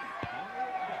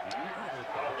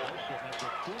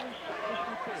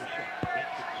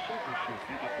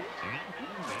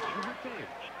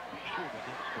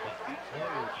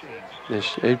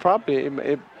 It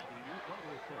probably.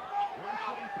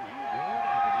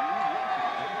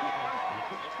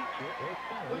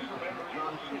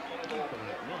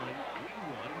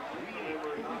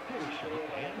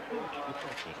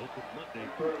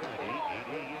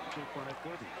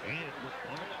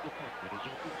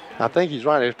 I think he's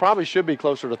right. It probably should be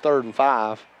closer to 3rd and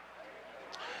 5.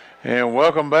 And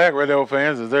welcome back, Red Devil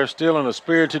fans, as they're still in a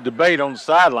spirited debate on the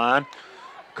sideline.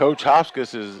 Coach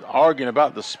Hopkins is arguing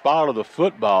about the spot of the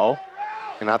football.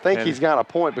 And I think he's got a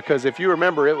point, because if you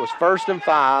remember, it was 1st and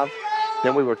 5.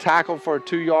 Then we were tackled for a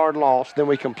 2-yard loss. Then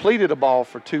we completed a ball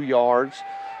for 2 yards.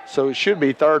 So it should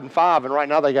be 3rd and 5. And right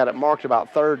now they got it marked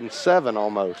about 3rd and 7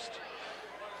 almost.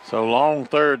 So long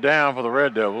 3rd down for the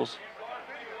Red Devils.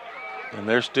 And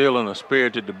they're still in a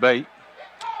spirited debate.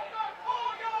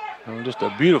 And just a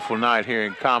beautiful night here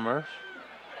in Commerce.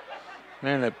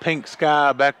 Man, that pink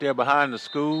sky back there behind the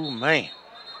school, man,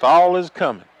 fall is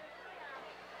coming.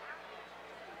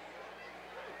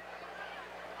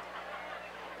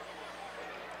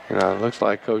 You know, it looks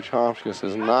like Coach Hopkins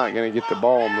is not going to get the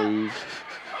ball moved,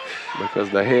 because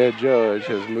the head judge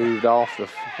has moved out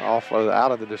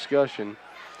of the discussion.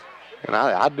 And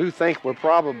I do think we're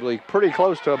probably pretty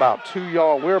close to about 2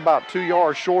 yards. We're about 2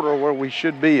 yards shorter where we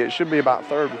should be. It should be about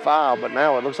 3rd and 5, but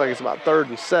now it looks like it's about 3rd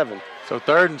and 7. So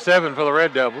 3rd and 7 for the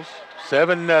Red Devils.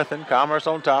 7-0. Commerce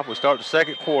on top. We start the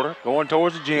second quarter, going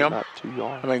towards the gym. About 2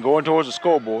 yards. Going towards the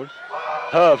scoreboard.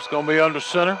 Huff's going to be under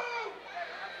center.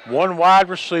 One wide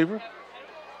receiver.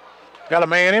 Got a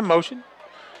man in motion.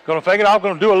 Going to fake it off.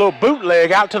 Going to do a little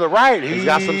bootleg out to the right. He's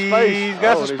got some space. He's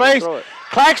got some space.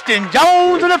 Claxton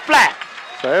Jones in the flat.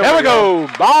 There we go.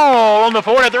 Ball on the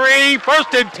 43.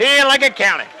 1st and 10, Lincoln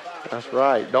County. That's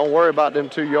right. Don't worry about them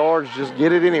 2 yards. Just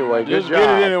get it anyway. Good job. Just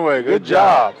get it anyway. Good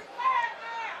job.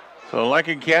 So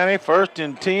Lincoln County, 1st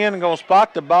and 10, going to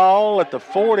spot the ball at the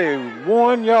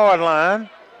 41-yard line.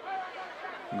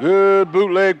 Good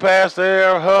bootleg pass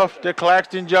there, Huff to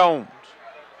Claxton Jones.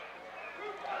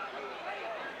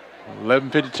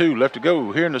 11:52 left to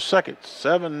go here in the second.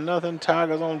 7-0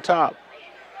 Tigers on top.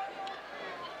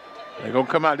 They're going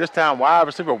to come out this time wide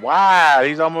receiver wide.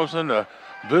 He's almost in the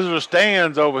visitor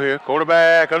stands over here.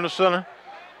 Quarterback under center.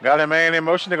 Got a man in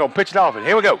motion. They're going to pitch it off. And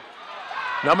here we go.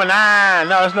 Number 9.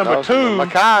 No, it's number 2.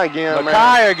 Mackay again.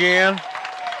 Mackay again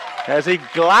as he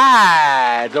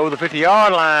glides over the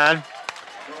 50-yard line.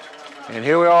 And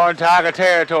here we are in Tiger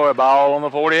territory. Ball on the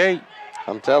 48.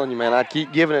 I'm telling you, man, I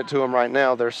keep giving it to him right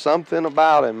now. There's something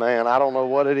about him, man. I don't know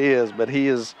what it is, but he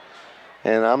is,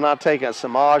 and I'm not taking it.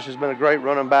 Samaj has been a great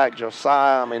running back.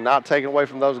 Josiah, I mean, not taking away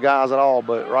from those guys at all,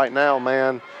 but right now,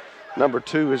 man, number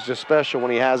 2 is just special when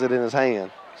he has it in his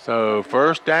hand. So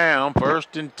first down,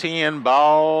 1st and 10,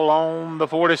 ball on the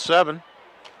 47.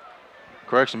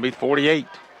 Correction, be 48.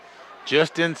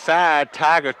 Just inside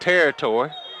Tiger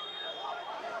territory.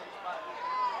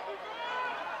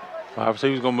 Wide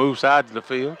receiver's going to move sides of the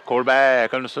field.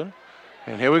 Quarterback under center.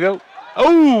 And here we go.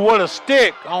 Oh, what a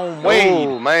stick on Wade.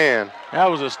 Oh, man. That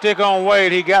was a stick on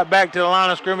Wade. He got back to the line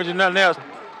of scrimmage and nothing else.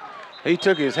 He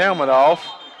took his helmet off.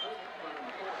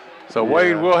 So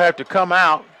Wade will have to come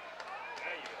out.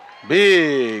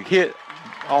 Big hit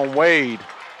on Wade.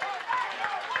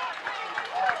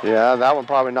 Yeah, that one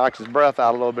probably knocked his breath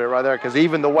out a little bit right there because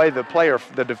even the way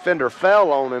the defender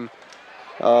fell on him,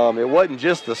 it wasn't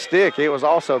just the stick, it was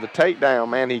also the takedown,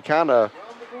 man. He kind of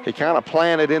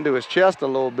planted into his chest a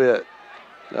little bit.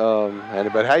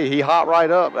 But hey, he hopped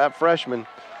right up, that freshman.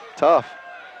 Tough.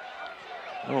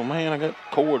 Oh man, I got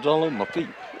cords all over my feet.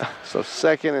 So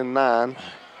 2nd and 9.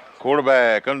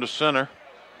 Quarterback under center.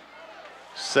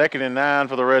 2nd and 9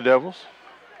 for the Red Devils.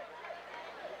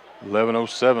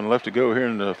 11:07 left to go here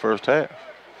in the first half.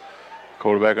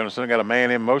 Quarterback under center, got a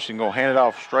man in motion, going to hand it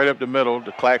off straight up the middle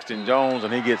to Claxton Jones,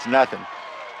 and he gets nothing.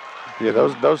 Yeah,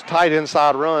 those tight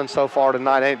inside runs so far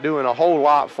tonight ain't doing a whole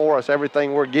lot for us.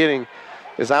 Everything we're getting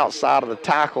is outside of the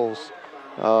tackles.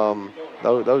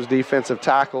 Those defensive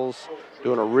tackles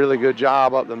doing a really good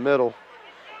job up the middle,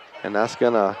 and that's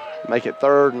going to make it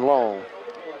 3rd and long.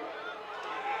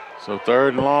 So 3rd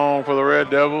and long for the Red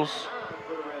Devils.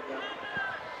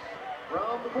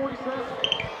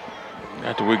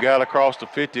 After we got across the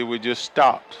 50, we just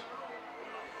stopped.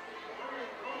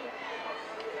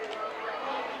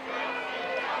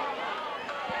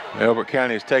 Elbert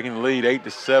County is taking the lead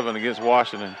 8-7 against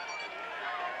Washington.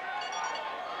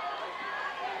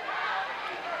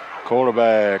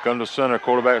 Quarterback under center.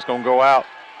 Quarterback's going to go out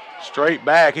straight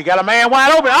back. He got a man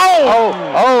wide open.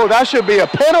 Oh, that should be a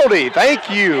penalty. Thank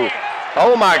you.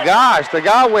 Oh, my gosh. The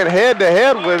guy went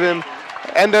head-to-head with him.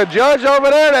 And the judge over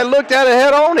there that looked at it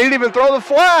head on, he didn't even throw the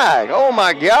flag. Oh,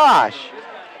 my gosh.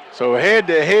 So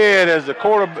head-to-head as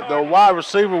the wide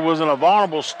receiver was in a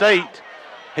vulnerable state.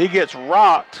 He gets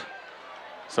rocked.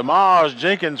 Samaj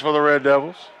Jenkins for the Red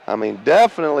Devils. I mean,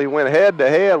 definitely went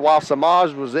head-to-head while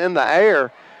Samaj was in the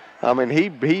air. I mean,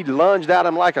 he lunged at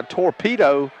him like a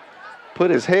torpedo,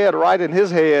 put his head right in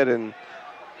his head, and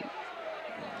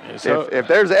if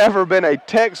there's ever been a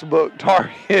textbook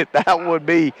target, that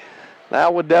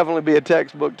would definitely be a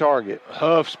textbook target.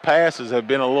 Huff's passes have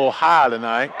been a little high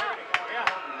tonight,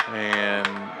 and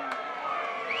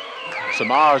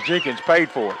Samaj Jenkins paid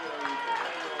for it.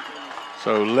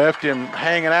 So left him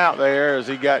hanging out there as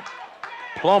he got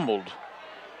plummeled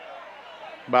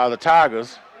by the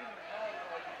Tigers.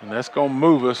 And that's going to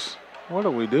move us. What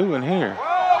are we doing here?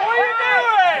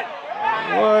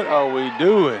 What are we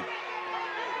doing?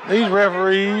 These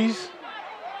referees.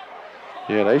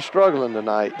 Yeah, they struggling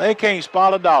tonight. They can't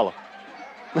spot a dollar.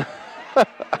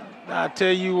 I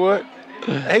tell you what,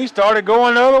 he started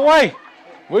going the other way.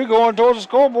 We're going towards the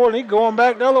scoreboard, and he's going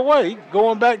back the other way. He's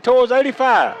going back towards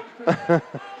 85.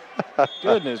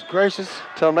 Goodness gracious.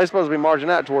 Tell them they're supposed to be marching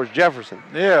out towards Jefferson.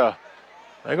 Yeah.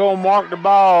 They're going to mark the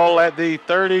ball at the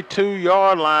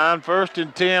 32-yard line, 1st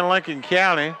and 10, Lincoln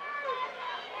County.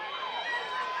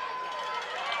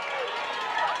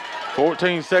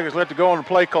 14 seconds left to go on the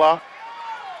play clock.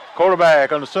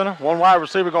 Quarterback on the center. One wide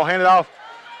receiver going to hand it off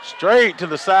straight to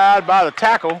the side by the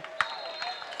tackle.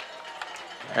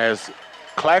 As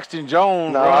Claxton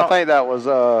Jones. No, I think that was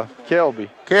Kelby.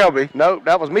 Kelby. Nope,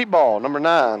 that was Meatball, number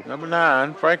 9. Number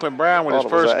 9, Franklin Brown with his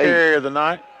first carry of the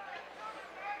night.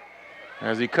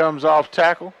 As he comes off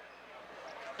tackle,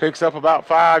 picks up about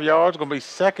 5 yards. Going to be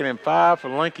 2nd and 5 for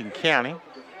Lincoln County.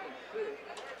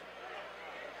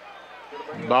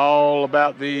 Ball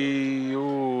about the,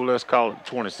 let's call it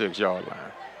 26-yard line.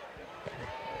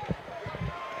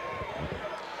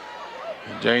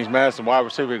 And James Madison, wide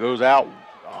receiver, goes out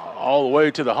all the way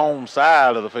to the home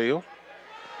side of the field.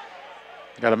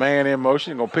 Got a man in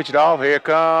motion. Going to pitch it off. Here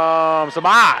comes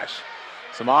Samaj.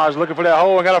 Samaj looking for that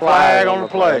hole and got a flag on the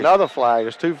play. Another flag.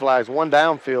 There's 2 flags. One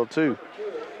downfield, too.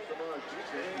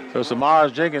 So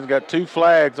Samaj Jenkins got 2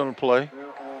 flags on the play.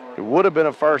 It would have been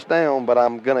a first down, but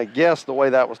I'm going to guess the way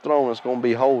that was thrown, it's going to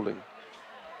be holding.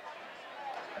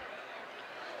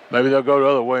 Maybe they'll go the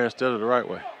other way instead of the right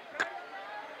way.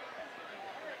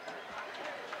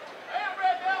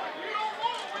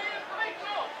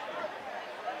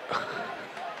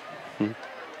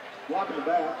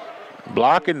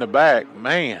 Blocking the back,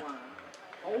 man.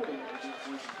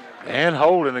 And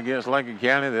holding against Lincoln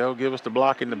County. They'll give us the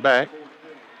block in the back.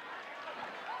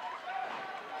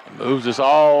 Moves us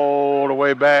all the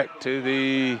way back to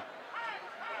the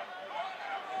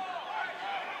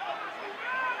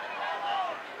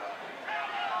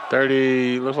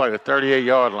looks like the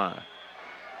 38-yard line.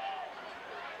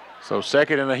 So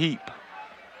second in a heap.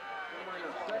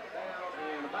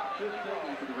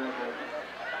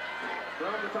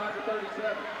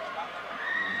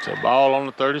 It's a ball on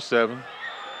the 37.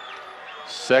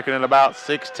 Second and about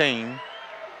 16.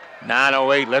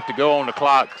 9:08 left to go on the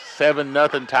clock.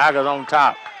 7-0 Tigers on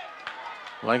top.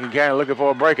 Lincoln County looking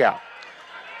for a breakout.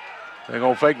 They're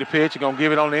going to fake the pitch. They're going to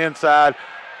give it on the inside.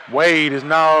 Wade he's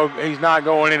not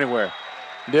going anywhere.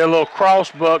 Did a little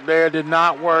cross buck there, did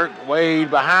not work.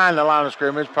 Wade behind the line of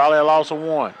scrimmage, probably a loss of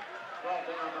 1.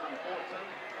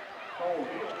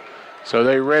 So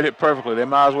they read it perfectly. They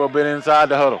might as well have been inside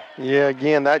the huddle. Yeah,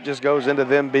 again, that just goes into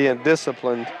them being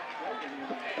disciplined.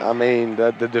 I mean,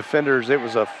 the defenders, it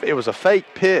was a fake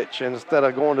pitch. Instead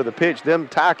of going to the pitch, them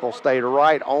tackles stayed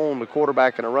right on the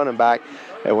quarterback and the running back.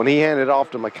 And when he handed it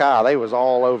off to Mackay, they was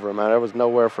all over him, man. There was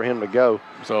nowhere for him to go.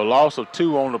 So a loss of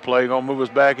 2 on the play, going to move us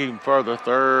back even further.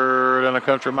 3rd and a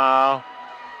country mile.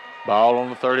 Ball on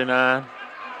the 39.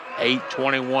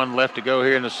 8:21 left to go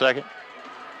here in the second.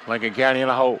 Lincoln County in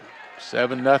a hole.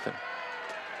 7-0.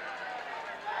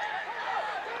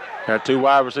 Got 2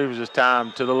 wide receivers this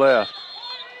time to the left.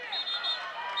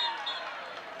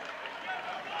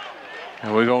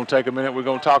 And we're going to take a minute. We're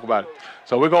going to talk about it.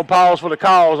 So we're going to pause for the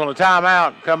calls on the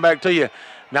timeout and come back to you.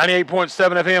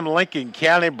 98.7 FM, Lincoln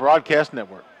County Broadcast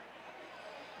Network.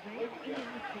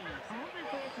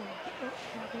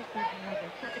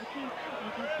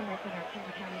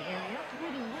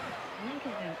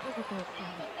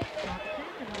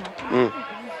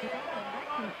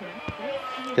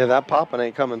 Yeah, that popping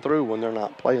ain't coming through when they're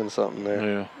not playing something there.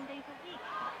 Yeah.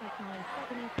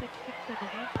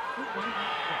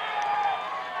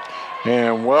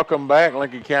 And welcome back,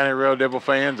 Lincoln County Red Devil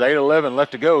fans. 8:11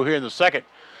 left to go here in the second.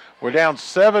 We're down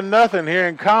 7-0 here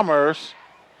in Commerce.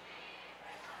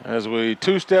 As we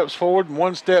 2 steps forward and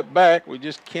 1 step back, we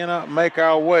just cannot make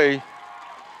our way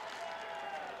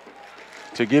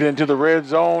to get into the red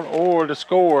zone or to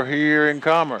score here in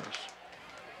Commerce.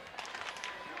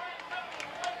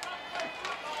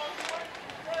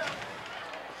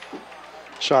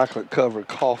 Chocolate covered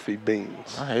coffee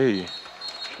beans. I hear you.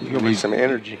 You're gonna be some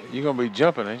energy. You're gonna be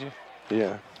jumping, ain't you?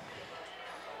 Yeah.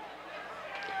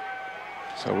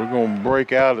 So we're gonna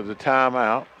break out of the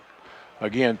timeout.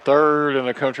 Again, 3rd and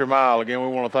a country mile. Again, we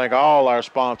want to thank all our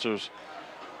sponsors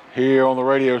here on the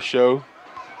radio show.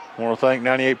 I want to thank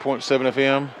 98.7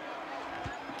 FM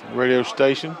radio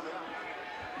station.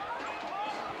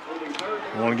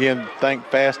 I want to again thank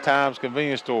Fast Times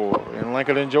Convenience Store in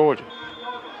Lincoln, Georgia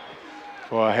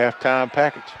for a halftime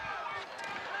package.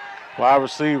 Wide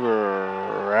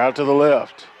receiver out to the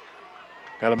left.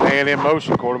 Got a man in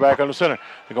motion, quarterback on the center.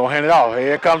 They're going to hand it off.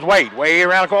 Here comes Wade. Way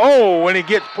around the corner. Oh, when he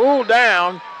gets pulled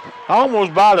down,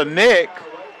 almost by the neck.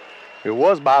 It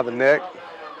was by the neck.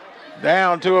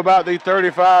 Down to about the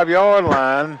 35-yard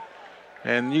line.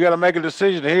 And you got to make a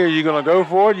decision here. You're going to go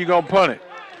for it, you're going to punt it.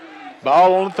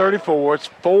 Ball on the 34. It's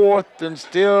 4th and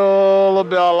still a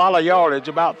lot of yardage,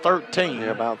 about 13. Yeah,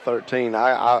 about 13.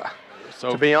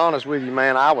 So to be honest with you,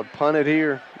 man, I would punt it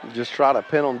here. Just try to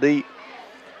pin them deep.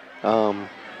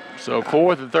 So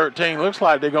 4th and 13. Looks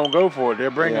like they're going to go for it. They're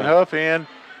bringing Huff in.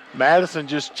 Madison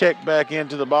just checked back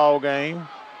into the ball game.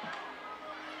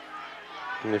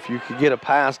 And if you could get a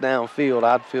pass downfield,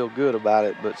 I'd feel good about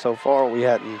it. But so far, we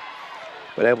hadn't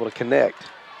been able to connect.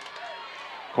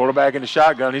 Quarterback in the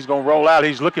shotgun. He's going to roll out.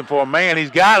 He's looking for a man.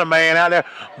 He's got a man out there.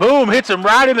 Boom, hits him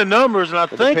right in the numbers, and I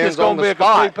think it's going to be a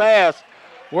complete pass.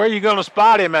 Where are you going to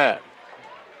spot him at?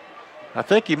 I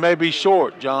think he may be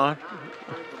short, John.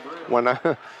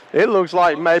 It looks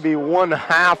like maybe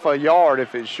 1/2 a yard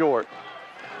if it's short.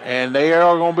 And they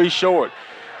are going to be short.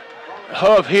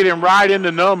 Huff hit him right in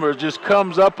the numbers, just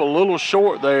comes up a little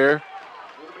short there.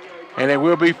 And it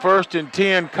will be 1st and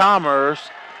 10 Commerce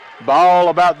Ball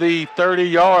about the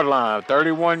 30-yard line,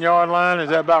 31-yard line. Is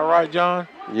that about right, John?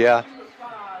 Yeah.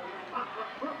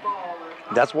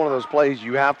 That's one of those plays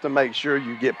you have to make sure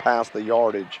you get past the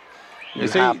yardage.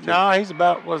 Is he? No, he's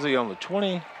about, was he on the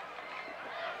 20?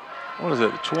 What is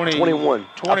it, 20? 21.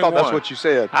 I thought that's what you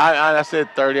said. I said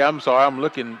 30. I'm sorry. I'm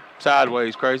looking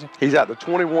sideways crazy. He's at the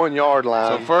 21-yard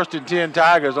line. So 1st and 10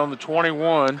 Tigers on the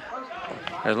 21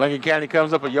 as Lincoln County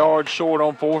comes up a yard short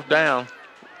on 4th down.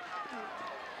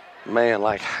 Man,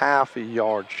 like half a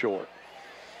yard short.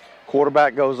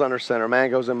 Quarterback goes under center. Man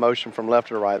goes in motion from left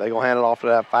to right. They're going to hand it off to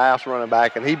that fast running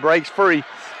back, and he breaks free.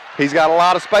 He's got a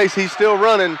lot of space. He's still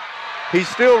running.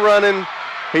 He's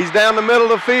down the middle of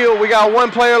the field. We got one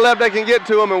player left that can get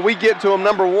to him, and we get to him.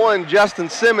 Number 1, Justin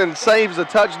Simmons saves a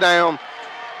touchdown.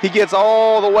 He gets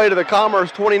all the way to the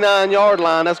Commerce 29-yard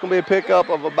line. That's going to be a pickup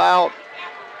of about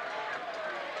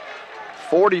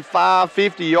 45,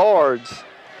 50 yards.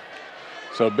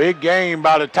 So big game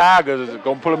by the Tigers. Is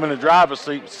going to put them in the driver's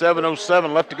seat.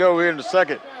 7:07 left to go here in the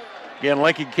second. Again,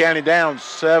 Lincoln County down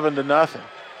 7-0.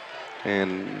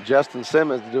 And Justin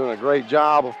Simmons doing a great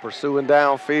job of pursuing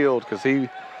downfield because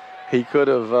he could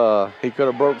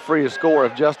have broke free to score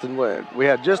if Justin went. We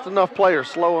had just enough players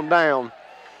slow him down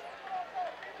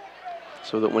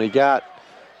so that when he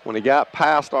got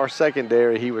past our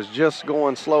secondary, he was just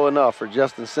going slow enough for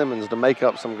Justin Simmons to make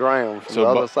up some ground from the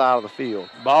other side of the field.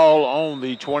 Ball on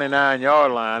the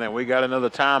 29-yard line, and we got another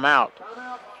timeout.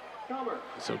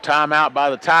 So timeout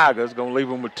by the Tigers, going to leave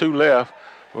them with 2 left.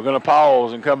 We're going to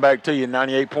pause and come back to you.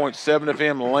 98.7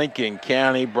 FM, Lincoln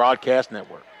County Broadcast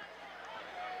Network.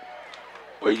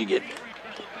 Where you get?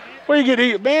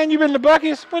 Man, you been to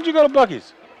Buc-ee's? When'd you go to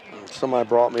Buc-ee's? Somebody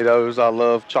brought me those. I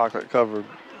love chocolate-covered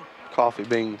coffee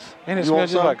beans. And it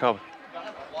smells just like coffee.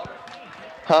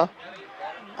 Huh?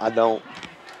 I don't.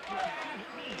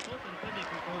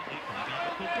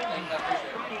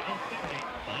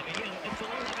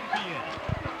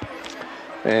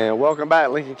 And welcome back,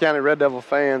 Lincoln County Red Devil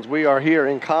fans. We are here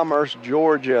in Commerce,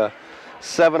 Georgia.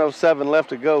 7:07 left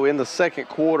to go in the second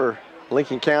quarter.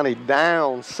 Lincoln County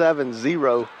down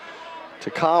 7-0 to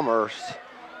Commerce.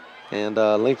 And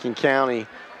Lincoln County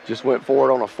just went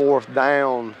forward on a 4th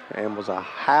down and was a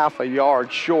half a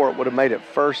yard short. Would have made it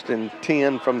 1st and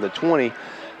 10 from the 20.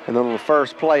 And then on the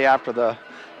first play after the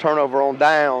turnover on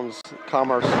downs,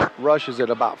 Commerce rushes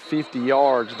it about 50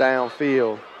 yards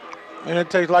downfield. And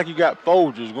it tastes like you got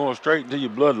Folgers going straight into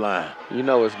your bloodline. You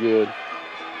know it's good.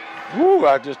 Woo,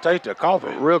 I just tasted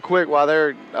coffee. Real quick, while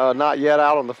they're not yet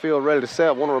out on the field ready to set,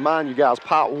 I want to remind you guys,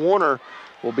 Pop Warner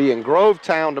will be in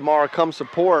Grovetown tomorrow. Come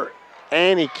support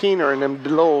Annie Keener and them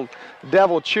little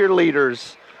devil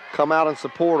cheerleaders. Come out and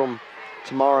support them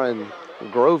tomorrow in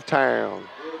Grovetown.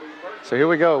 So here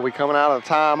we go. We coming out of the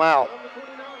timeout.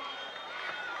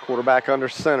 Quarterback under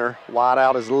center. Wide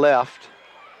out is left.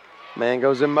 Man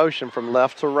goes in motion from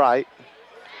left to right.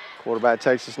 Quarterback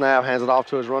takes the snap, hands it off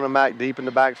to his running back deep in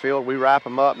the backfield. We wrap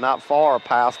him up not far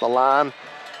past the line.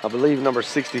 I believe number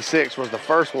 66 was the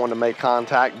first one to make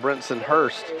contact, Brinson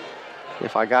Hurst.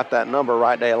 If I got that number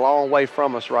right, they're a long way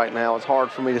from us right now. It's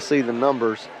hard for me to see the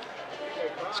numbers.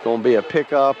 It's going to be a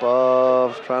pickup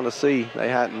of, trying to see, they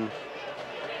hadn't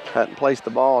placed the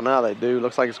ball. Now they do.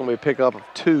 Looks like it's going to be a pickup of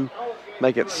 2.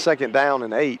 Make it 2nd down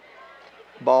and 8.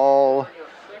 Ball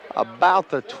about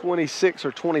the 26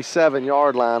 or 27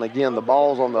 yard line. Again, the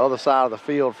ball's on the other side of the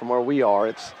field from where we are.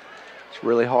 It's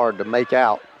really hard to make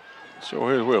out. So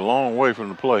we're a long way from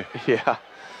the play. Yeah.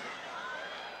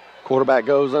 Quarterback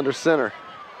goes under center.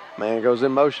 Man goes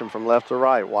in motion from left to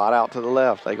right, wide out to the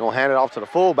left. They're going to hand it off to the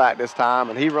fullback this time,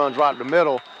 and he runs right in the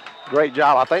middle. Great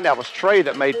job. I think that was Trey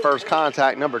that made first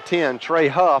contact, number 10, Trey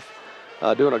Huff,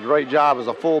 doing a great job as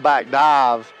a fullback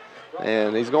dive.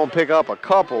 And he's going to pick up a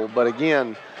couple, but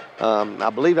again, I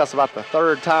believe that's about the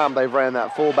 3rd time they've ran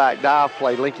that fullback dive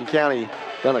play. Lincoln County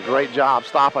done a great job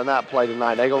stopping that play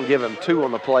tonight. They're going to give him 2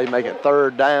 on the play, make it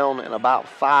 3rd down and about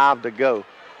 5 to go.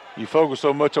 You focus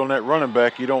so much on that running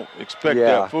back, you don't expect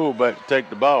that fullback to take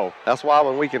the ball. That's why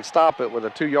when we can stop it with a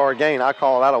 2-yard gain, I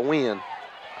call that a win.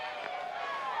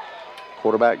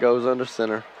 Quarterback goes under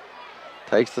center,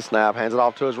 takes the snap, hands it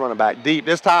off to his running back deep.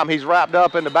 This time he's wrapped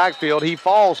up in the backfield. He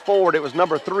falls forward. It was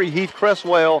number 3, Heath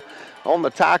Cresswell, on the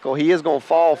tackle. He is going to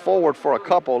fall forward for a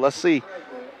couple. Let's see.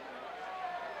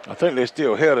 I think they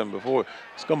still hit him before.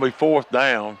 It's going to be 4th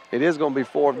down. It is going to be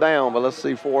 4th down, but let's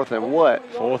see 4th and what?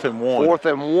 4th and 1. 4th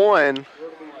and 1.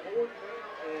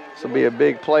 This will be a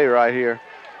big play right here.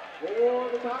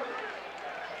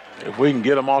 If we can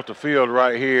get them off the field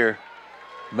right here,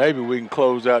 maybe we can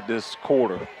close out this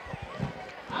quarter.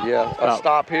 Yeah, a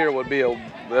stop here would be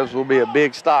a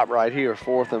big stop right here,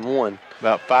 4th and 1.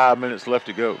 About 5 minutes left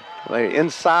to go. They're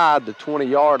inside the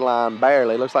 20-yard line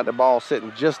barely. Looks like the ball's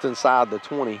sitting just inside the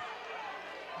 20.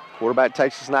 Quarterback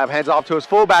takes the snap, hands off to his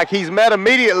fullback. He's met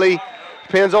immediately.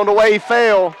 Depends on the way he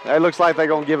fell. It looks like they're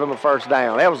going to give him a first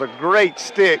down. That was a great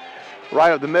stick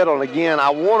right up the middle. And again, I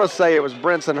want to say it was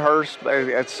Bensonhurst.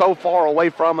 It's so far away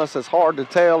from us, it's hard to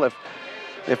tell.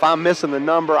 If I'm missing the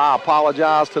number, I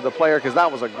apologize to the player because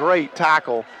that was a great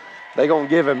tackle. They're going to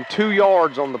give him 2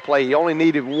 yards on the play. He only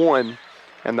needed 1.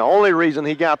 And the only reason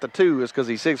he got the 2 is because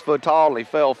he's 6 foot tall and he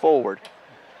fell forward.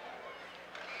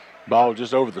 Ball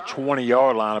just over the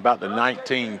 20-yard line, about the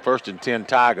 19, 1st and 10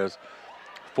 Tigers.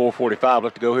 4:45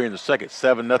 left to go here in the second.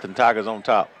 7-0 Tigers on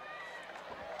top.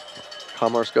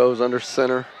 Commerce goes under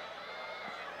center.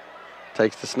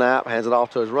 Takes the snap, hands it off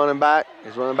to his running back.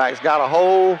 His running back's got a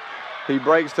hole. He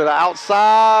breaks to the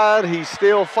outside. He's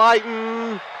still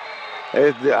fighting.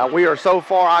 We are so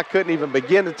far, I couldn't even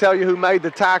begin to tell you who made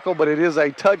the tackle, but it is a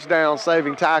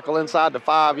touchdown-saving tackle inside the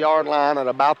 5-yard line at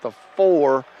about the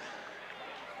 4.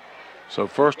 So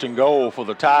 1st and goal for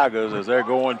the Tigers as they're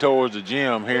going towards the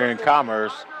gym here in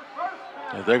Commerce.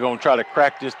 As they're going to try to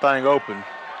crack this thing open.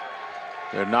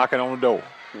 They're knocking on the door.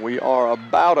 We are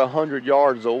about 100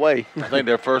 yards away. I think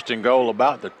they're 1st and goal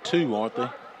about the 2, aren't they?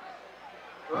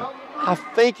 I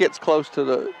think it's close to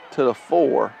the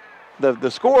 4.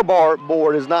 The scoreboard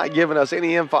board is not giving us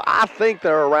any info. I think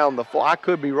they're around the 4. I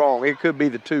could be wrong. It could be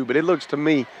the 2, but it looks to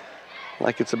me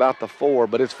like it's about the 4.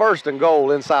 But it's 1st and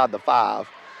goal inside the 5.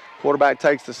 Quarterback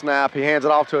takes the snap. He hands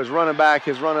it off to his running back.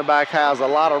 His running back has a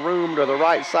lot of room to the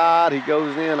right side. He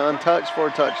goes in untouched for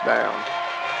a touchdown.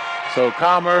 So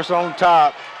Commerce on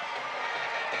top.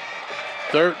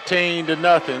 13-0.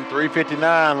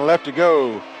 3:59 left to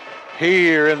go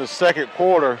here in the second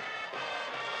quarter.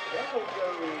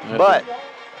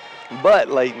 But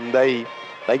Leighton, they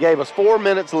gave us 4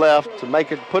 minutes left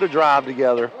to put a drive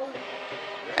together.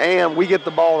 And we get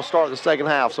the ball to start the second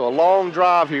half. So a long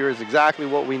drive here is exactly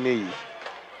what we need.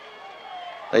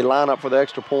 They line up for the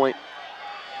extra point.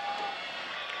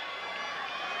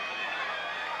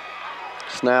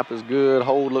 Snap is good.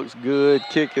 Hold looks good.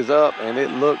 Kick is up, and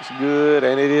it looks good,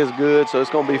 and it is good. So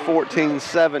it's going to be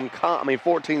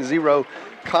 14-0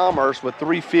 Commerce with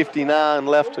 3:59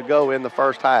 left to go in the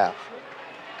first half.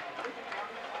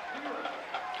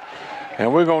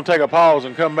 And we're going to take a pause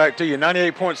and come back to you.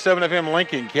 98.7 FM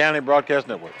Lincoln County Broadcast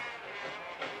Network.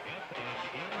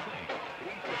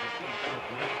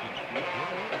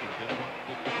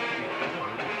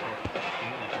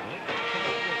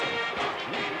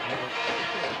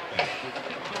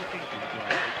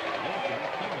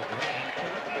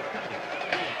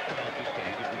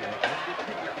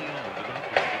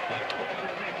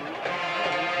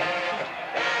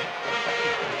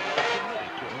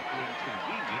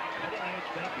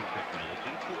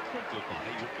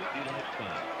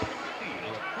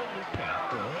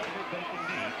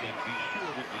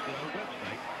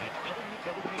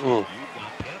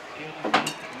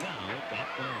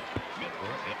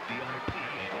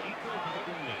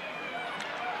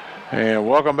 And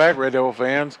welcome back, Red Devil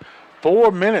fans.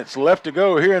 4 minutes left to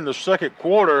go here in the second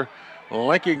quarter.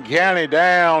 Lincoln County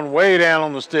down, way down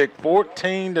on the stick,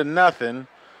 14-0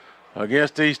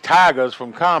 against these Tigers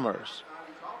from Commerce.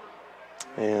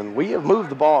 And we have moved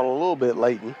the ball a little bit,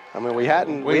 Leighton. I mean, we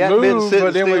hadn't been sitting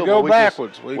but then still, we go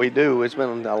backwards. We do. It's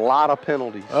been a lot of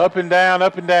penalties. Up and down,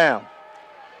 up and down.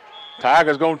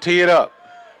 Tigers going to tee it up.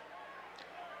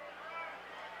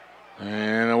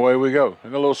 And away we go. A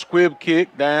little squib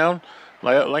kick down.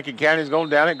 Lincoln County's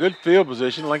going down it. Good field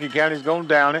position. Lincoln County's going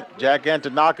down it. Jack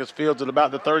Antonakis fields at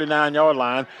about the 39-yard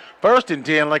line. 1st and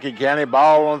 10, Lincoln County,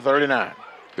 ball on 39.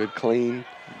 Good clean.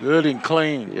 Good and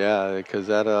clean. Yeah, because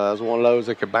that was one of those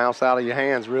that could bounce out of your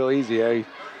hands real easy.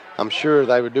 I'm sure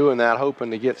they were doing that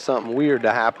hoping to get something weird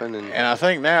to happen. And I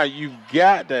think now you've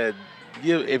got to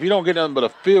if you don't get nothing but a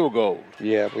field goal.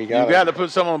 Yeah, you got to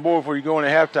put something on the board before you go into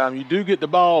halftime. You do get the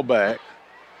ball back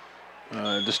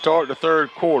to start the third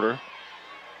quarter,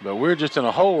 but we're just in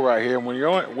a hole right here. When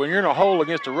you're in a hole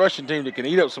against a rushing team that can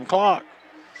eat up some clock,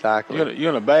 exactly,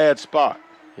 you're in a bad spot.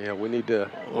 Yeah, we need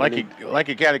to.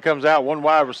 Lincoln County comes out, one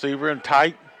wide receiver and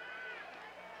tight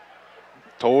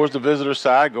towards the visitor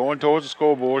side, going towards the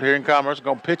scoreboard here in Commerce.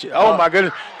 Going to pitch it. Oh, my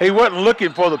goodness. He wasn't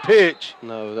looking for the pitch.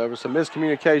 No, there was some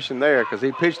miscommunication there because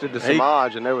he pitched it to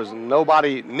Samaj, and there was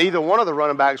nobody, neither one of the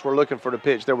running backs were looking for the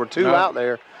pitch. There were two out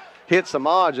there, hit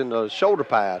Samaj in the shoulder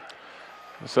pad.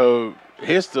 So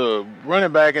hits the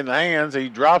running back in the hands. He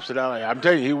drops it out. I'm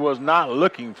telling you, he was not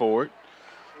looking for it.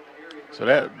 So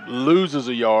that loses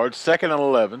a yard. 2nd and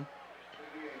 11.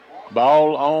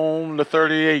 Ball on the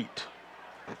 38.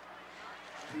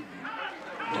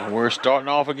 And we're starting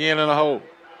off again in a hole.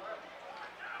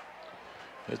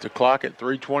 It's the clock at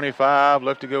 3:25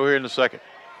 left to go here in the second.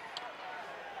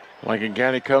 Lincoln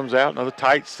County comes out. Another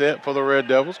tight set for the Red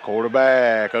Devils.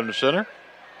 Quarterback under center.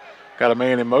 Got a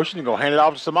man in motion. He's going to hand it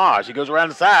off to Samaj. He goes around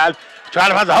the side, trying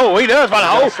to find the hole. He does find a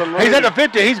hole. He's at the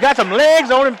 50. He's got some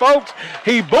legs on him, folks.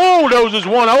 He bulldozes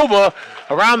one over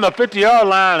around the 50-yard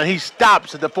line, and he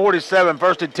stops at the 47,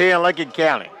 1st and 10, Lincoln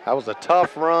County. That was a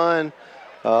tough run.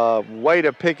 Way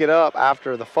to pick it up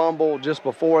after the fumble just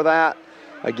before that.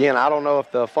 Again, I don't know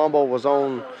if the fumble was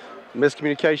on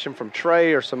miscommunication from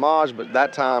Trey or Samaj, but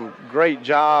that time, great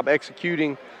job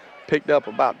executing. Picked up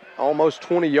about almost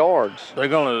 20 yards. They're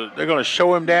gonna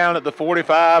show him down at the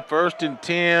 45, 1st and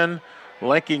 10,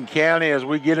 Lincoln County. As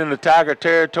we get into Tiger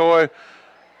territory,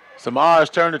 Samaj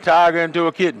turned the Tiger into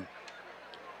a kitten.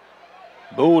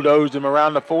 Bulldozed him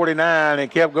around the 49 and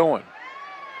kept going.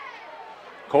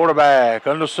 Quarterback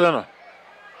under center.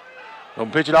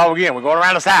 Gonna pitch it off again. We're going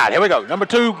around the side. Here we go. Number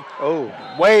 2. Oh,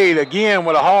 Wade again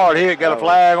with a hard hit. Got a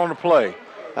flag on the play.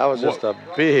 that was just a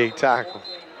big tackle.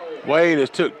 Wade has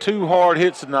took 2 hard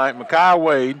hits tonight. Makai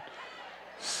Wade,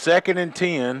 2nd and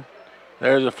 10.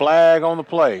 There's a flag on the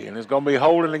play, and it's going to be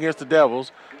holding against the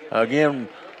Devils. Again,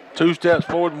 2 steps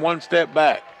forward and 1 step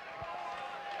back.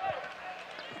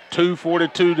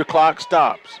 2:42, the clock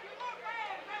stops.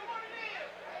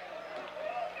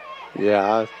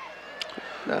 Yeah,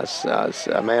 that's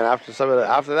man.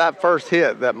 After that first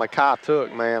hit that Makai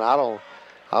took, man, I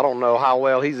don't know how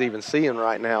well he's even seeing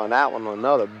right now. And that one,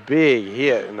 another big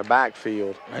hit in the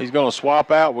backfield. He's going to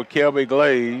swap out with Kelby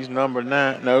Glaze, number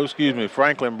 9. No, excuse me,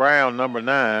 Franklin Brown, number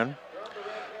 9.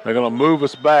 They're going to move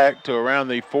us back to around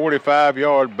the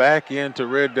 45-yard back into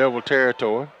Red Devil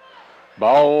territory.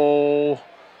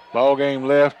 Ball game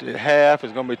left at half.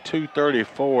 It's going to be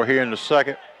 2:34 here in the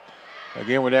second.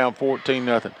 Again, we're down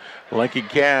 14-0. Lincoln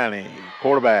County,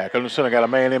 quarterback under center, got a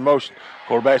man in motion.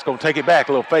 Quarterback's going to take it back,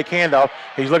 a little fake handoff.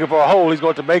 He's looking for a hole. He's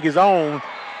going to make his own.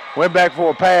 Went back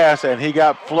for a pass, and he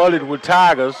got flooded with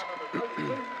Tigers.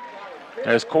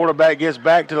 As quarterback gets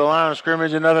back to the line of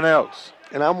scrimmage and nothing else.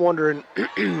 And I'm wondering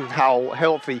how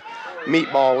healthy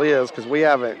Meatball is, because we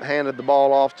haven't handed the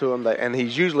ball off to him, and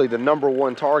he's usually the number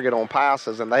 1 target on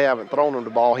passes, and they haven't thrown him the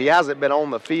ball. He hasn't been on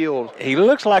the field. He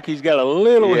looks like he's got a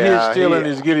little hit still in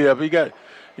his giddy up. He got,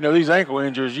 these ankle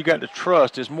injuries, you got to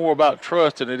trust. It's more about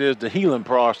trust than it is the healing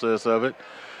process of it.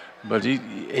 But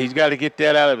he's got to get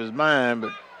that out of his mind,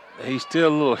 but he's still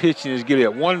a little hitchy in his giddy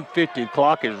up. 150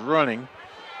 clock is running.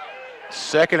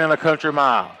 2nd and a country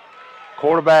mile.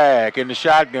 Quarterback in the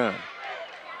shotgun.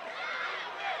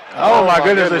 Oh, my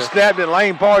goodness, they snapped it.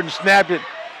 Lane Pardon snapped it,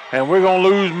 and we're going to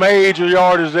lose major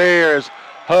yardage there as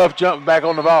Huff jumped back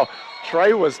on the ball.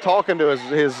 Trey was talking to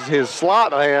his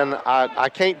slot man. I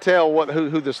can't tell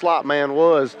who the slot man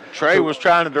was. Trey was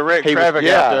trying to direct traffic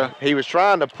out there. He was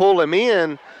trying to pull him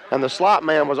in, and the slot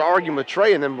man was arguing with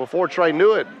Trey, and then before Trey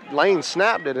knew it, Lane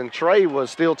snapped it, and Trey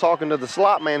was still talking to the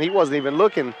slot man. He wasn't even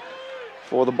looking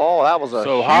for the ball. That was a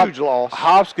huge loss.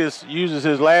 Hopkins uses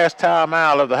his last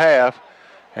timeout of the half.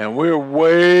 And we're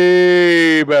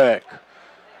way back.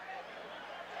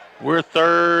 We're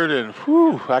 3rd,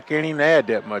 and I can't even add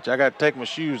that much. I got to take my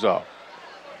shoes off.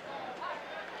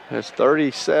 It's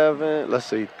 37, let's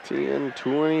see, 10,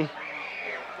 20,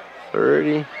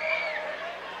 30,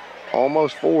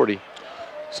 almost 40.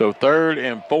 So 3rd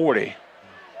and 40.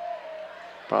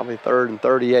 Probably 3rd and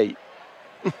 38.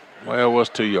 Well, it was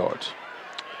 2 yards.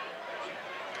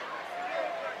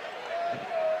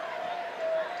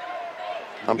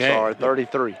 I'm sorry,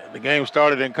 33. The game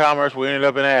started in Commerce. We ended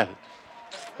up in Athens.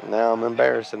 Now I'm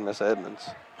embarrassing Miss Edmonds.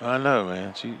 I know,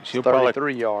 man. She'll 33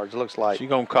 probably, yards, looks like. She's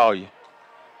going to call you.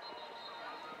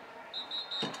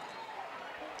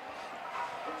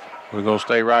 We're going to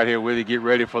stay right here with you. Get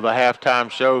ready for the halftime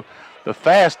show. The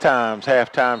Fast Times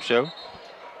halftime show.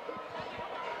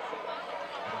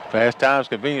 Fast Times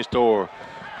convenience store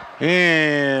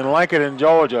in Lincoln,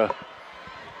 Georgia.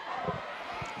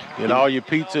 Get all your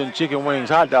pizza and chicken wings,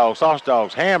 hot dogs, sausage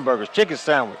dogs, hamburgers, chicken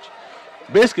sandwich,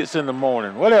 biscuits in the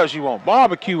morning. What else you want?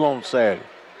 Barbecue on Saturday.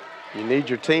 You need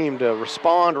your team to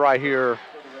respond right here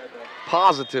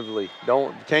positively.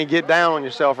 Can't get down on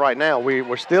yourself right now.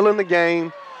 We're still in the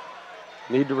game.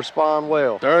 Need to respond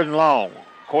well. 3rd and long.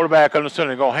 Quarterback under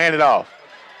center, going to hand it off.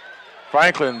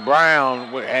 Franklin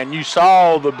Brown, and you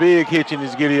saw the big hitch in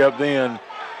his giddy up then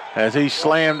as he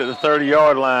slammed at the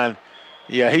 30-yard line.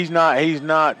 Yeah, he's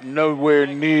not nowhere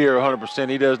near 100%.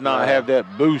 He does not have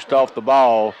that boost off the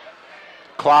ball.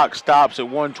 Clock stops at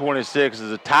 1:26 as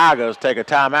the Tigers take a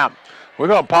timeout. We're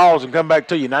going to pause and come back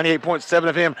to you.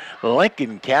 98.7 FM,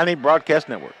 Lincoln County Broadcast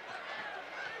Network.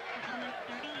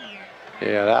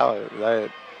 Yeah,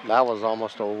 that was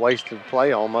almost a wasted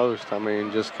play almost. I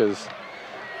mean, just because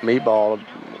Meatball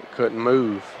couldn't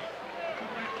move.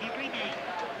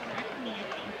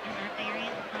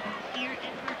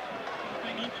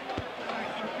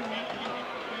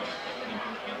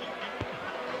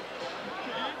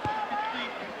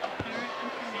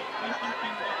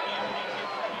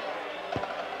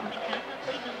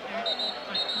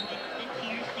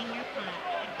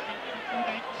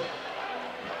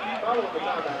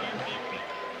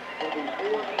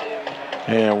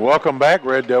 And welcome back,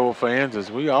 Red Devil fans,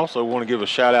 as we also want to give a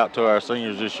shout out to our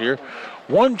seniors this year.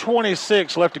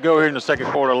 1:26 left to go here in the second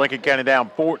quarter. Lincoln County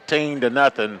down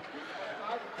 14-0.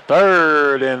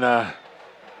 Third and,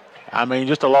 I mean,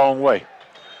 just a long way.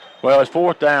 Well, it's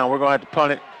fourth down. We're going to have to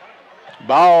punt it.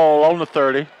 Ball on the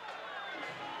 30.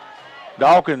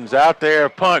 Dawkins out there,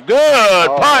 punt.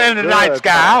 Good punt in the night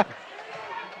sky.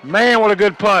 Man, what a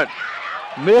good punt.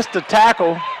 Missed the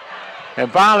tackle. And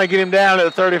finally get him down to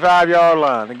the 35-yard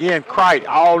line. Again, Crite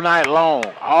all night long,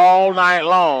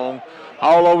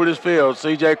 all over this field.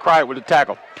 C.J. Crite with the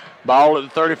tackle. Ball at the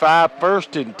 35,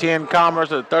 first and 10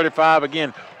 Commerce at the 35.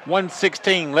 Again,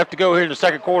 1:16 left to go here in the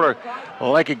second quarter.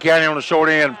 Lincoln County on the short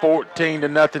end,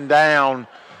 14-0 down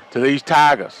to these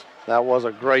Tigers. That was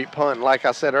a great punt. Like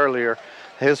I said earlier,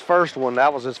 his first one,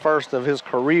 that was his first of his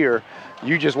career.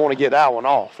 You just want to get that one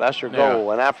off. That's your goal.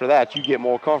 Yeah. And after that, you get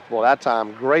more comfortable. That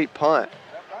time, great punt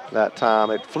that time.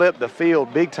 It flipped the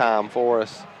field big time for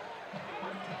us.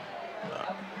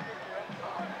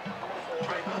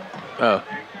 So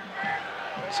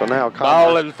now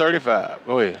ball at the 35.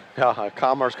 Go ahead.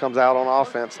 Commerce comes out on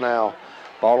offense now.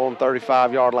 Ball on the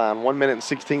 35-yard line. 1 minute and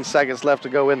 16 seconds left to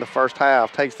go in the first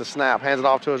half. Takes the snap, hands it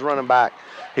off to his running back.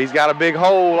 He's got a big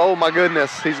hole. Oh, my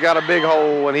goodness. He's got a big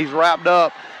hole, and he's wrapped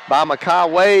up by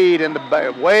Makai Wade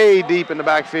way deep in the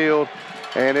backfield.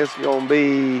 And it's going to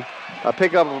be a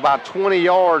pickup of about 20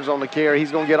 yards on the carry.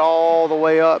 He's going to get all the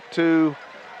way up to,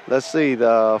 let's see,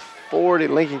 the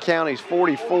Lincoln County's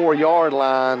 44-yard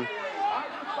line.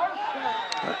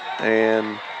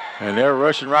 And they're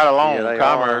rushing right along. Yeah,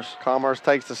 Commerce. Commerce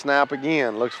takes the snap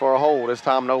again, looks for a hole. This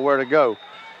time nowhere to go.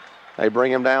 They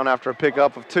bring him down after a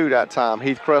pickup of 2 that time.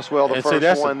 Heath Cresswell, the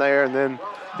first one there, and then.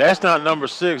 That's not number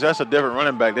 6. That's a different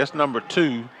running back. That's number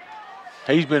 2.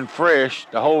 He's been fresh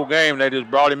the whole game. They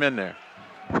just brought him in there.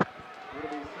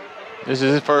 This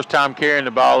is his first time carrying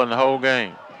the ball in the whole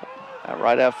game.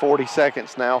 Right at 40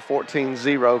 seconds now,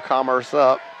 14-0. Commerce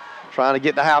up. Trying to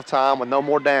get to halftime with no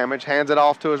more damage. Hands it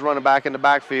off to his running back in the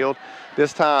backfield.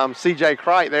 This time, C.J.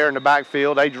 Crite there in the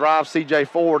backfield. They drive C.J.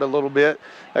 forward a little bit.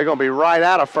 They're going to be right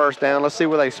out of first down. Let's see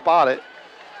where they spot it.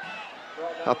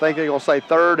 I think they're going to say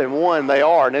 3rd and 1. They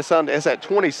are, and it's at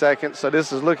 20 seconds, so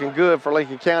this is looking good for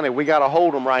Lincoln County. We got to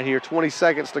hold them right here. 20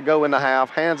 seconds to go in the half.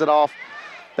 Hands it off.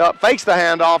 Fakes the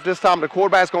handoff. This time the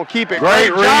quarterback's going to keep it. Great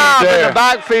job there in the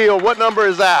backfield. What number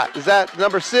is that? Is that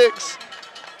number 6?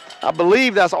 I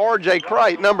believe that's R.J.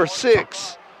 Crite, number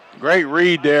 6. Great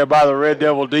read there by the Red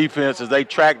Devil defense as they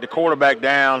track the quarterback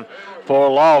down for a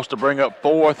loss to bring up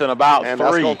 4th and about 3. And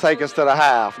that's going to take us to the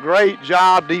half. Great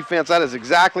job, defense. That is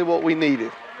exactly what we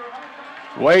needed.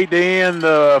 Wait to end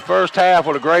the first half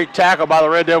with a great tackle by the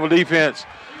Red Devil defense.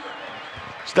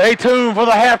 Stay tuned for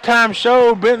the halftime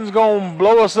show. Benton's going to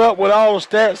blow us up with all the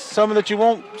stats, some that you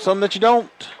want, some that you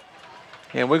don't.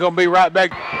 And we're going to be right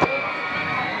back.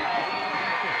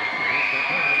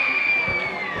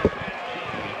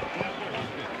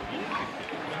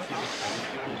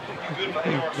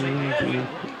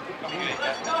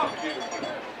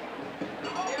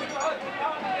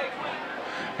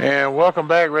 And welcome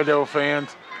back, Red Devil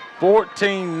fans.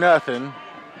 14-0.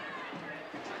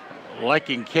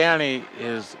 Lincoln County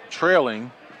is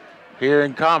trailing here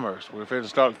in Commerce. We're going to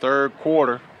start the third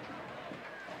quarter.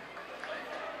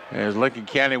 As Lincoln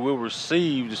County will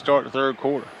receive to start the third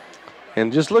quarter.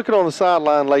 And just looking on the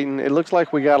sideline, Leighton, it looks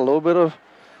like we got a little bit of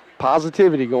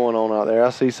positivity going on out there.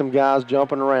 I see some guys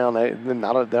jumping around.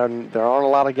 There aren't a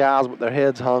lot of guys with their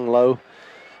heads hung low.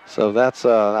 So that's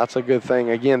a good thing.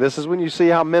 Again, this is when you see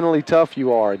how mentally tough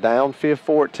you are. Down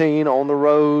 14 on the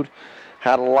road.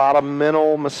 Had a lot of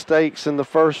mental mistakes in the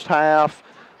first half.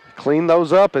 Clean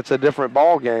those up, it's a different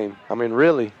ball game. I mean,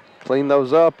 really, clean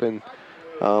those up. And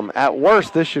at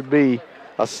worst, this should be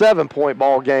a 7-point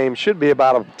ball game. Should be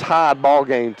about a tied ball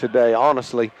game today,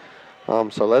 honestly.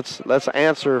 So let's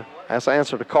answer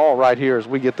the call right here as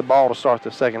we get the ball to start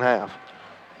the second half.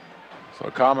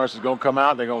 So Commerce is going to come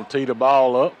out. They're going to tee the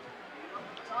ball up.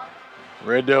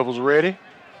 Red Devils ready.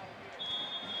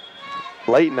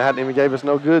 Layton hadn't even gave us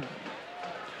no good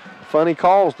funny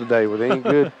calls today with any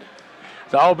good.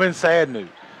 It's all been sad news.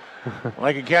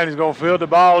 Lincoln County's going to field the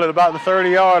ball at about the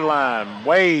 30-yard line.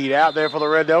 Wade out there for the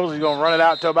Red Devils. He's going to run it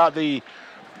out to about the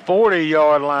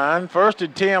 40-yard line. 1st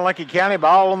and 10, Lincoln County,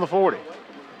 ball on the 40.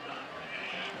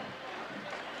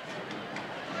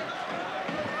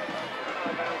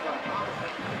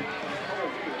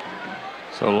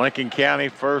 So Lincoln County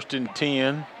 1st and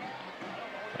 10.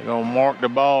 They're going to mark the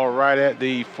ball right at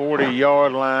the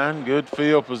 40-yard line. Good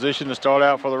field position to start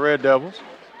out for the Red Devils.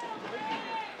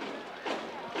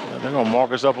 And they're going to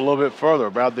mark us up a little bit further,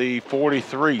 about the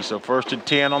 43. So 1st and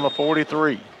 10 on the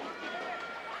 43.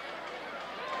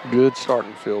 Good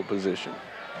starting field position.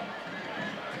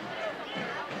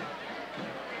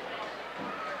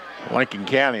 Lincoln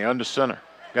County under center.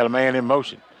 Got a man in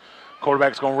motion.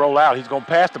 Quarterback's going to roll out. He's going to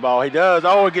pass the ball. He does.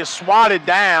 Oh, it gets swatted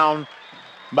down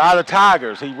by the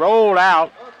Tigers. He rolled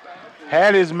out,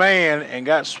 had his man, and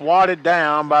got swatted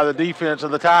down by the defense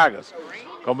of the Tigers.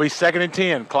 Going to be 2nd and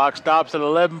 10. Clock stops at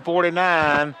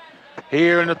 11:49.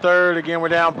 Here in the third, again, we're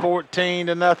down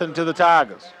 14-0 to the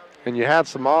Tigers. And you had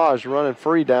Samaj running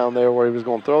free down there where he was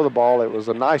going to throw the ball. It was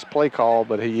a nice play call,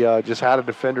 but he just had a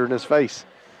defender in his face.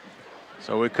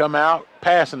 So we come out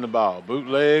passing the ball.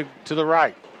 Bootleg to the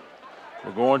right.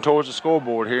 We're going towards the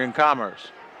scoreboard here in Commerce.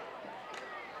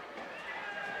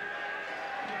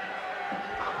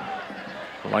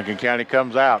 Lincoln County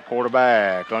comes out.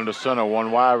 Quarterback under center.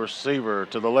 One wide receiver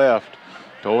to the left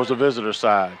towards the visitor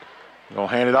side. We're going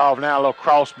to hand it off now. A little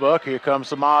cross buck. Here comes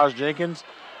Samaj Jenkins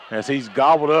as he's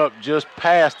gobbled up just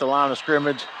past the line of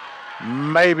scrimmage.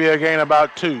 Maybe a gain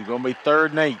about 2. Going to be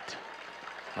 3rd and 8.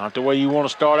 Not the way you want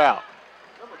to start out.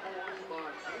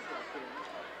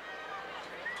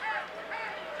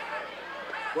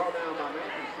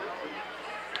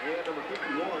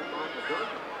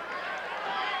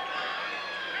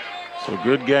 So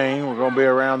good gain. We're going to be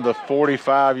around the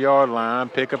 45-yard line.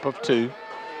 Pickup of 2.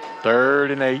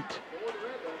 3rd and 8.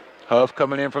 Huff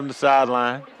coming in from the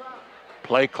sideline.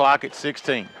 Play clock at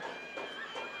 16.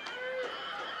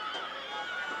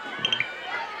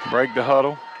 Break the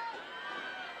huddle.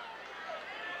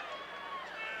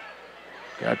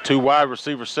 Got 2 wide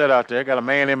receivers set out there. Got a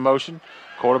man in motion.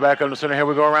 Quarterback under center. Here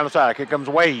we go around the side. Here comes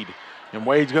Wade. And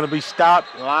Wade's going to be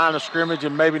stopped. Line of scrimmage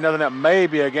and maybe nothing that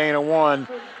maybe a gain of 1.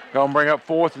 Going to bring up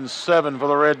 4th and 7 for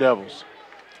the Red Devils.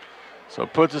 So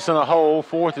it puts us in a hole.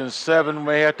 4th and 7.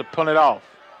 We have to punt it off.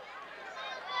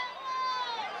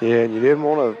 Yeah, and you didn't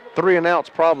want to 3 and out's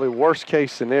probably worst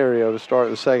case scenario to start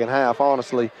the second half.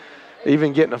 Honestly,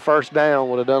 even getting a first down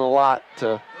would have done a lot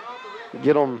to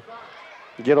get them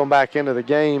back into the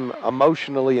game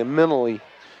emotionally and mentally.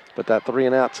 But that 3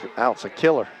 and out's a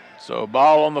killer. So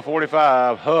ball on the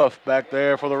 45. Huff back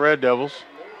there for the Red Devils.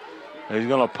 He's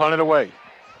going to punt it away.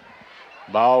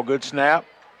 Ball, good snap.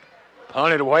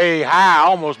 Punted away high,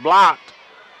 almost blocked.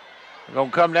 They're going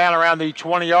to come down around the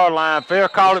 20-yard line. Fair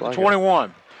call at the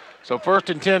 21. So 1st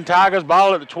and 10 Tigers,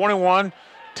 ball at the 21.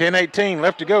 10-18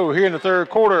 left to go here in the third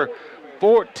quarter.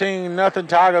 14-0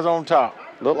 Tigers on top.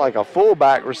 Looked like a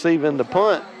fullback receiving the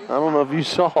punt. I don't know if you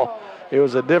saw. It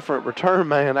was a different return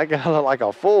man. That guy looked like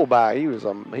a fullback. He was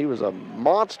a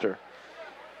monster.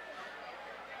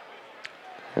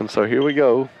 And so here we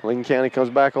go. Lincoln County comes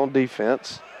back on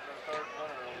defense.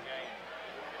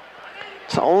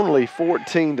 It's only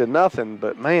 14-0,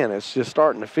 but man, it's just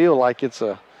starting to feel like it's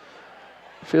a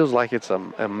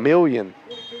million.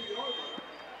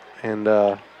 And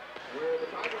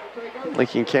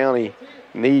Lincoln County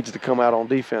needs to come out on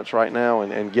defense right now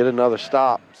and get another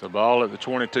stop. So ball at the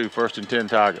 22, 1st and 10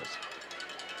 Tigers.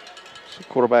 So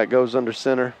quarterback goes under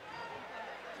center,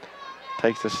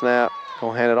 takes the snap.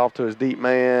 Gonna hand it off to his deep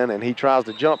man, and he tries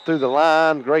to jump through the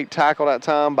line. Great tackle that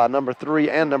time by number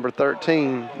 3 and number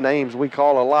 13. Names we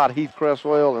call a lot, Heath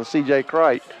Cresswell and C.J.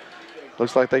 Crite.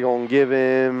 Looks like they're gonna give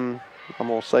him, I'm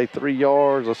gonna say 3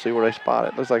 yards. Let's see where they spot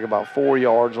it. Looks like about 4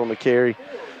 yards on the carry.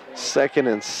 2nd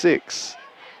and 6.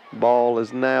 Ball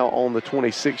is now on the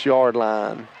 26-yard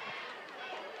line.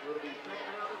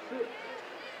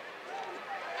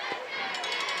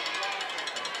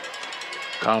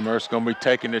 Commerce going to be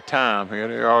taking their time here.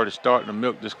 They're already starting to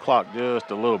milk this clock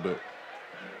just a little bit.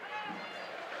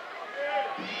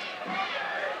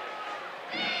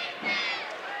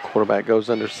 Quarterback goes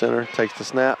under center, takes the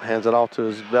snap, hands it off to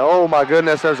his, oh my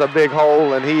goodness, there's a big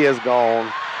hole and he is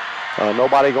gone.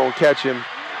 Nobody going to catch him.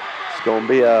 It's going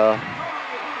to be a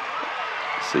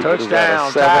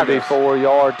touchdown,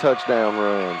 74-yard touchdown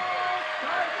run.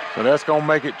 So that's going to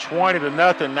make it 20-0,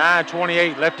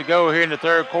 9:28 left to go here in the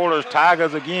third quarter.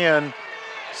 Tigers again,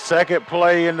 second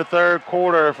play in the third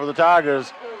quarter for the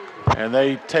Tigers. And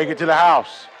they take it to the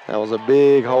house. That was a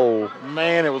big hole.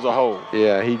 Man, it was a hole.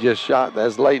 Yeah, he just shot,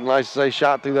 as Leighton likes to say,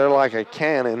 shot through there like a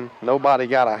cannon. Nobody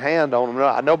got a hand on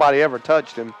him. Nobody ever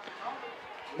touched him.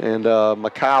 And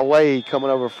Makai Wade coming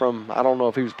over from, I don't know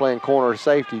if he was playing corner or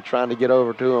safety, trying to get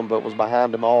over to him, but was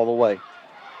behind him all the way.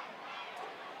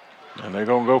 And they're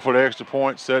going to go for the extra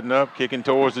point, setting up, kicking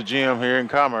towards the gym here in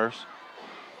Commerce.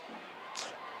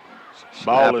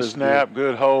 Ball is snapped,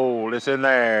 good hold. It's in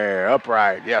there,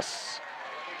 upright, yes.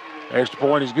 Extra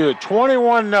point is good.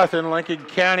 21-0, Lincoln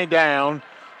County down.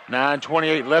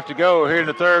 9:28 left to go here in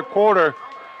the third quarter.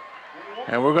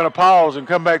 And we're going to pause and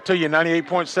come back to you.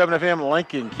 98.7 FM,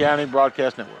 Lincoln County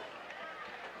Broadcast Network.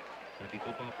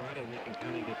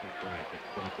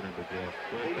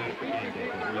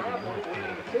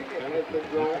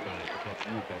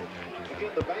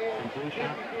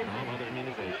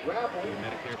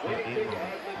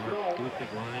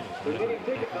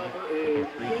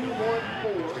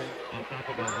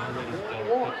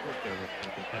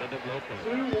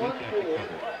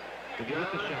 So give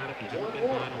us a shot if you've never been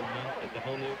blind or one. It's a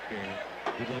whole new experience.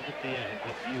 We'd love to see it and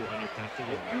help you on your path to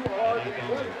winning. And as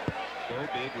always, go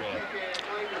Big Red.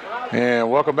 And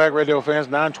welcome back, Red Devil fans.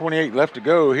 9:28 left to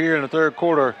go here in the third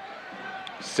quarter.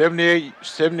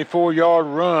 74-yard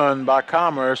run by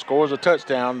Commerce scores a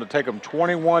touchdown to take them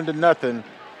 21-0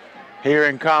 here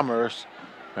in Commerce,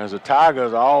 as the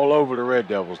Tigers are all over the Red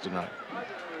Devils tonight.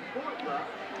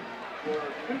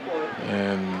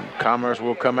 And Commerce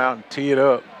will come out and tee it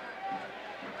up.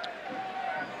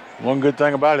 One good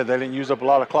thing about it, they didn't use up a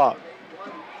lot of clock.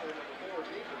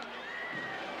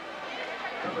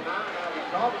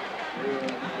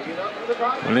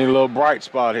 We need a little bright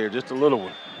spot here, just a little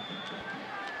one.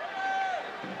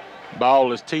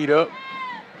 Ball is teed up.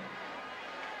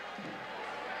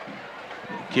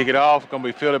 Kick it off, going to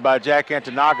be fielded by Jack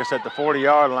Antonakis at the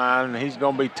 40-yard line, and he's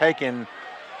going to be taking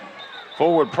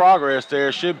forward progress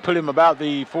there. Should put him about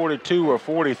the 42 or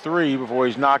 43 before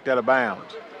he's knocked out of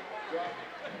bounds.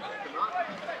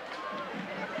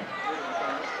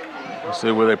 Let's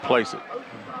see where they place it.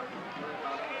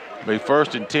 Be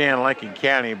 1st and 10, Lincoln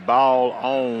County, ball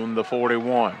on the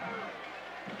 41.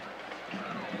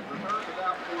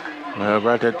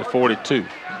 Right at the 42.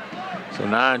 So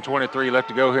 9:23 left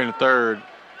to go here in the third.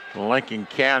 Lincoln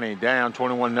County down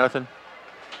 21-0.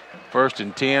 1st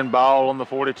and 10, ball on the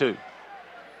 42.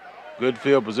 Good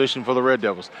field position for the Red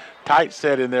Devils. Tight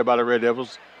set in there by the Red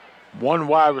Devils. One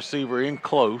wide receiver in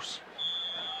close.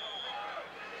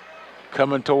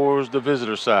 Coming towards the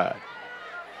visitor side.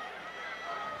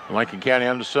 Lincoln County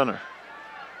under center.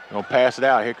 Gonna pass it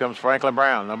out. Here comes Franklin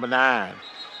Brown, number 9.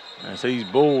 As he's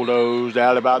bulldozed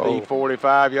out about the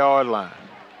 45-yard line.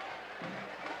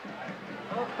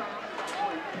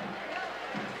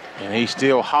 And he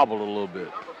still hobbled a little bit.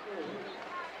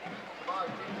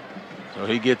 So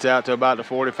he gets out to about the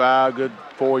 45. Good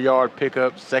 4-yard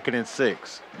pickup, 2nd and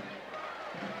 6.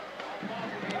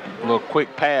 A little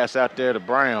quick pass out there to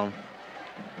Brown.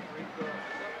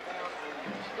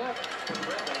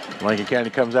 Lincoln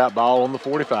County comes out, ball on the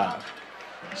 45.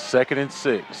 2nd and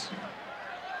 6.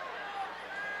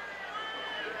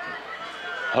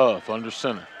 Huff under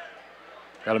center.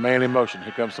 Got a man in motion.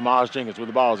 Here comes Samaj Jenkins with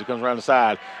the ball as he comes around the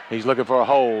side. He's looking for a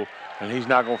hole, and he's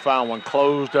not going to find one.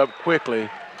 Closed up quickly.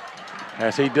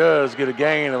 As he does get a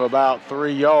gain of about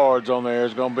 3 yards on there.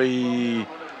 It's going to be,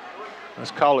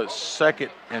 let's call it 2nd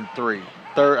and 3.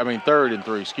 3rd and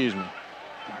 3, excuse me.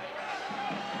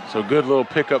 So good little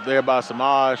pickup there by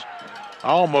Samaj,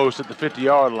 almost at the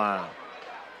 50-yard line.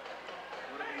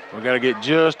 We've got to get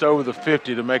just over the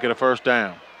 50 to make it a first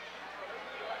down.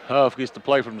 Huff gets to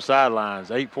play from the sidelines.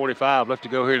 8:45 left to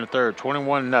go here in the third.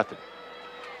 21-0.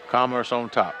 Commerce on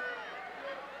top.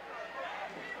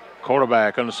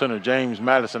 Quarterback under center, James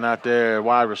Madison out there,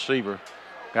 wide receiver.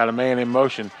 Got a man in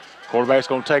motion. Quarterback's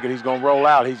going to take it. He's going to roll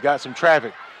out. He's got some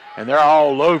traffic, and they're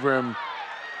all over him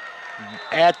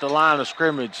at the line of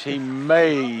scrimmage. He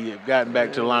may have gotten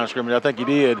back to the line of scrimmage. I think he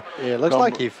did. Yeah, it looks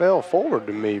like he fell forward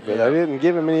to me, but I didn't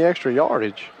give him any extra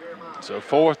yardage. So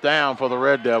 4th down for the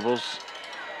Red Devils.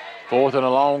 4th and a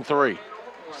long 3.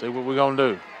 See what we're going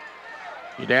to do.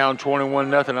 You're down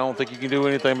 21-0. I don't think you can do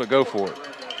anything but go for it.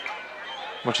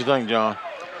 What you think, John?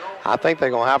 I think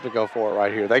they're going to have to go for it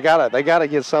right here. They gotta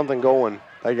get something going.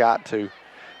 They got to.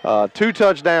 2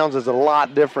 touchdowns is a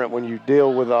lot different when you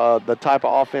deal with the type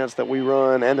of offense that we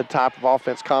run and the type of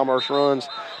offense Commerce runs.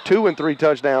 2 and 3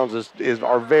 touchdowns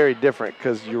are very different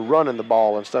because you're running the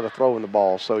ball instead of throwing the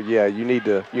ball. So yeah, you need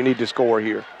to score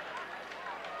here.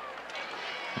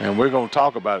 And we're going to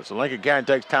talk about it. So Lincoln County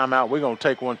takes timeout. We're going to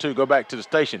take one too. Go back to the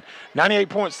station.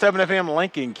 98.7 FM,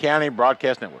 Lincoln County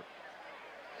Broadcast Network.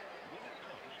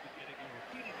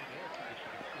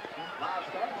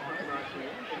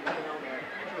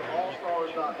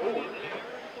 All-Stars.org.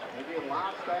 Again,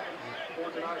 live stats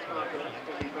for tonight's contest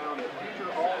can be found at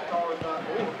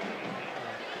futureallstars.org.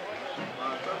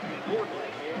 By searching Gordon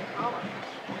and Collins.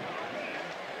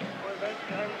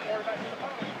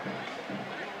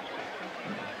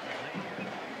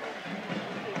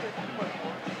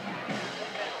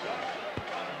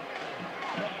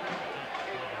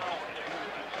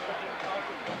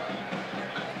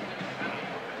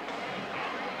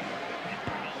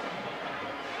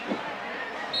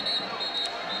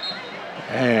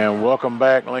 And welcome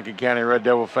back, Lincoln County Red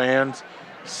Devil fans.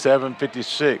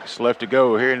 7:56 left to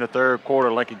go here in the third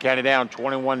quarter. Lincoln County down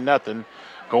 21-0.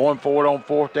 Going forward on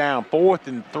fourth down. 4th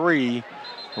and 3.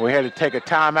 We had to take a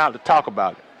timeout to talk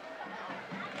about it.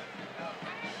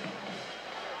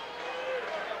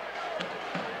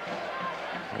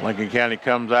 Lincoln County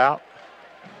comes out.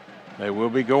 They will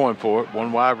be going for it.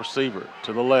 One wide receiver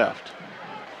to the left.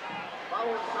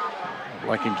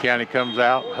 Lincoln County comes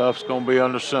out. Huff's going to be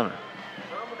under center.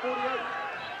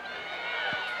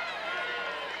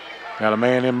 Got a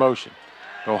man in motion.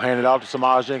 Go hand it off to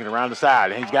Samaj Jenkins around the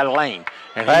side. And he's got a lane.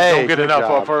 And he's going to get enough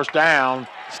for a first down.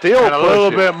 Still and a little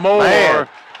bit more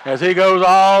as he goes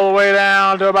all the way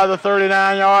down to about the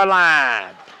 39-yard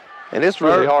line. And it's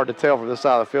really hard to tell from this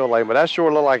side of the field lane, but that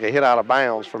sure looked like a hit out of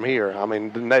bounds from here. I mean,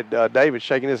 David's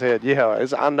shaking his head. Yeah,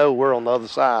 I know we're on the other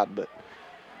side, but.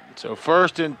 So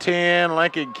 1st and 10,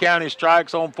 Lincoln County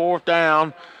strikes on fourth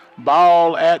down.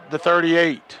 Ball at the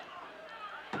 38.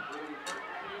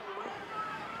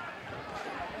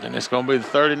 And it's going to be the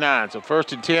 39. So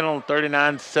 1st and 10 on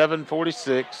 39,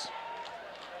 7:46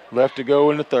 left to go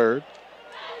in the third.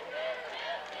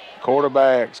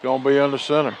 Quarterback's going to be under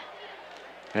center.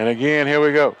 And again, here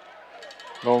we go.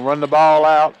 Going to run the ball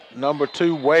out. Number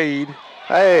 2, Wade.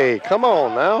 Hey, come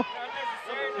on now.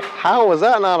 How was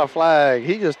that not a flag?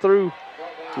 He just threw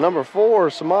number 4,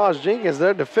 Samaj Jenkins.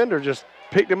 Their defender just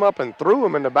picked him up and threw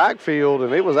him in the backfield,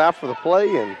 and it was after the play.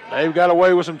 And they've got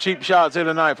away with some cheap shots here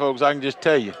tonight, folks. I can just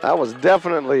tell you. That was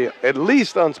definitely at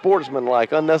least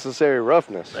unsportsmanlike, unnecessary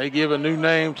roughness. They give a new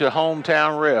name to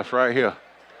hometown refs right here.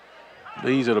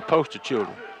 These are the poster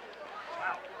children.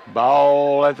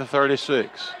 Ball at the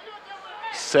 36.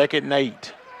 2nd and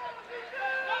 8.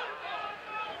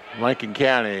 Lincoln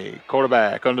County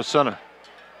quarterback under center.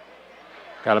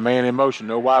 Got a man in motion,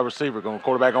 no wide receiver.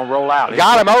 Quarterback gonna roll out.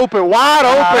 Got him open, wide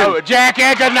open. Jack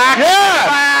Antonakis.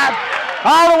 Yes.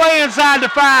 All the way inside the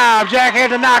 5. Jack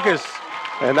Antonakis.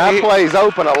 And that play's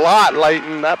open a lot,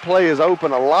 Leighton. That play is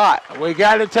open a lot. We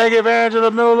got to take advantage of the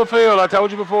middle of the field. I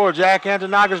told you before, Jack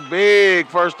Antonakis, big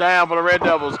first down for the Red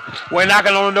Devils. We're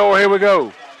knocking on the door. Here we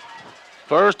go.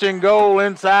 1st and goal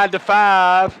inside the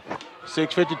 5.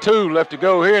 6:52 left to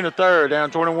go here in the third. Down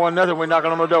 21-0. We're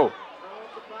knocking on the door.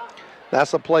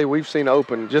 That's a play we've seen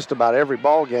open just about every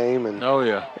ball game. And oh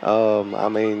yeah. I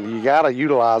mean, you got to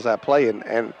utilize that play.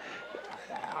 And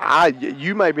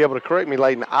you may be able to correct me,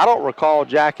 Leighton. I don't recall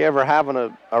Jack ever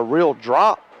having a real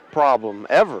drop problem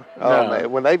ever. No.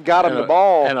 When they've got him the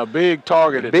ball. And a big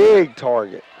target. Big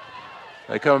target.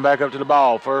 They coming back up to the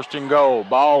ball. 1st and goal.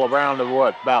 Ball around the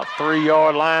about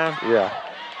 3-yard line. Yeah.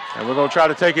 And we're going to try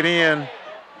to take it in.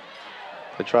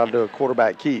 They try to do a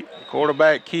quarterback keep.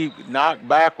 Quarterback keep, knocked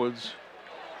backwards.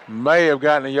 May have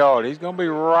gotten a yard. He's going to be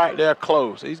right there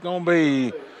close. He's going to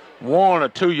be 1 or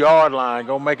 2 yard line.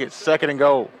 Going to make it 2nd and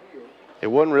goal. It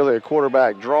wasn't really a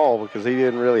quarterback draw because he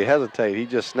didn't really hesitate. He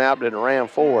just snapped it and ran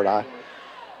forward. I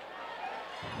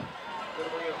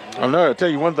know. I'll tell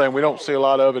you one thing, we don't see a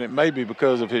lot of it. It may be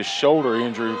because of his shoulder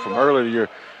injury from earlier in the year.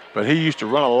 But he used to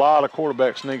run a lot of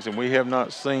quarterback sneaks, and we have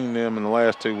not seen them in the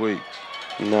last 2 weeks.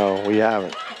 No, we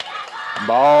haven't.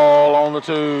 Ball on the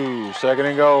 2, 2nd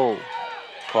and goal.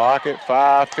 Clock at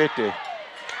 5:50.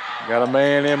 Got a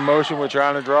man in motion. We're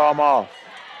trying to draw him off.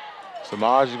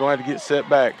 Samaj is going to have to get set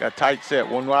back. A tight set,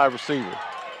 1 wide receiver.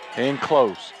 In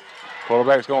close.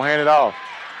 Quarterback's going to hand it off.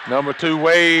 Number 2,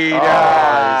 Wade. He's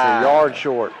a yard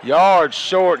short. Yard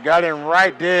short. Got him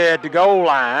right there at the goal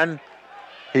line.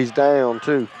 He's down,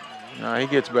 too. No, he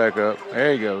gets back up.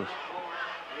 There he goes.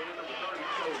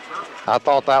 I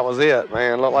thought that was it,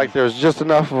 man. Looked like there was just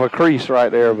enough of a crease right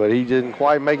there, but he didn't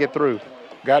quite make it through.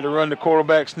 Got to run the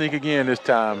quarterback sneak again this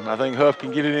time. I think Huff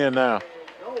can get it in now.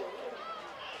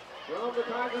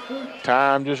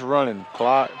 Time just running.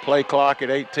 Play clock at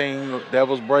 18.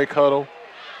 Devils break huddle.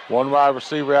 1 wide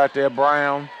receiver out there,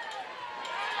 Brown.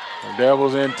 The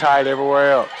Devils in tight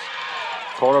everywhere else.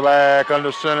 Quarterback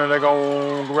under center. They're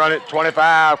going to run it.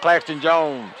 25, Claxton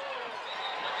Jones.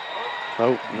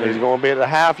 Oh, he's going to be at the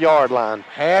half-yard line.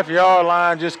 Half-yard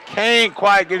line, just can't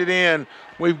quite get it in.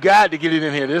 We've got to get it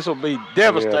in here. This will be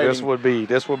devastating. Yeah, this would be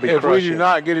If we crushing. do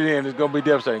not get it in, it's going to be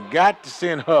devastating. Got to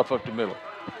send Huff up the middle.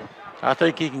 I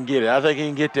think he can get it. I think he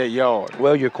can get that yard.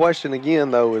 Well, your question again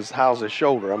though is how's his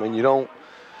shoulder? I mean, you don't.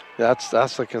 That's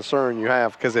the concern you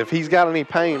have, because if he's got any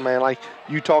pain, man, like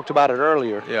you talked about it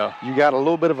earlier, Yeah. you got a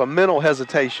little bit of a mental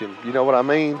hesitation. You know what I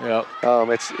mean? Yep.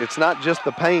 It's not just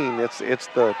the pain; it's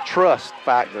the trust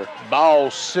factor. Ball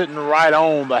sitting right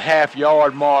on the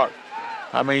half-yard mark.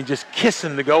 I mean, just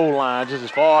kissing the goal line just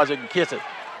as far as it can kiss it.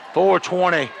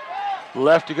 4:20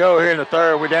 left to go here in the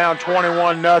third. We're down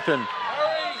 21-0.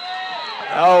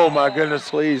 Oh, my goodness.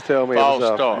 Please tell me False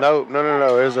it's start. no.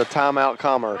 It was a timeout,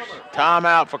 Commerce.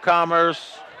 Timeout for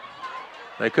Commerce.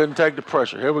 They couldn't take the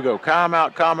pressure. Here we go.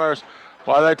 Timeout, Commerce.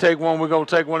 While they take one, we're going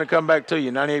to take one and come back to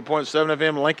you. 98.7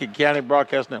 FM, Lincoln County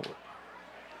Broadcast Network.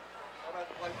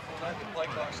 The play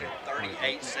clock said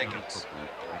 38 seconds.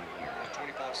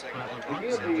 25 second play clock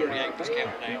said 38 was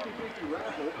counting down.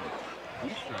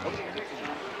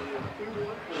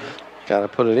 Got to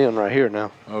put it in right here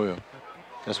now. Oh, yeah.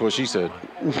 That's what she said.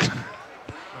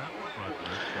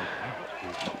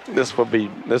 This would be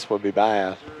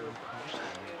bad.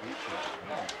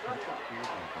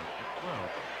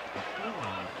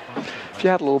 If you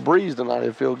had a little breeze tonight,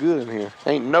 it'd feel good in here.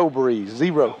 Ain't no breeze.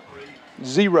 Zero.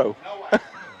 Zero.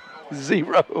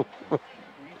 Zero.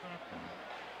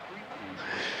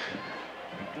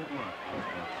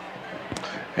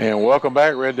 And welcome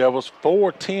back, Red Devils.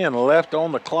 4:10 left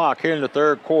on the clock here in the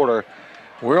third quarter.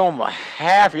 We're on the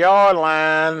half-yard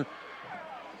line,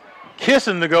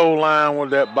 kissing the goal line with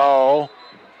that ball,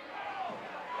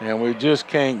 and we just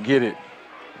can't get it.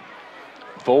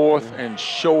 Fourth and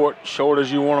short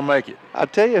as you want to make it. I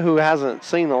tell you who hasn't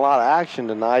seen a lot of action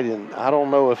tonight, and I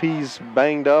don't know if he's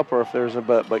banged up or if there's a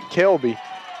but Colby.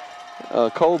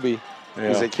 Yeah.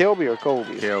 Is it Kelby or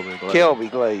Colby? Kelby Glaze. Kelby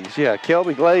Glaze. Yeah,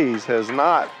 Kelby Glaze has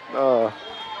not.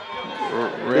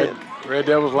 Red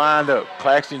Devils lined up.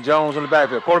 Claxton Jones in the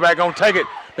backfield. Quarterback gonna take it.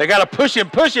 They gotta push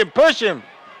him. Touchdown.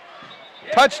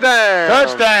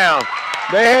 Touchdown.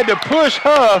 They had to push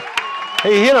Huff.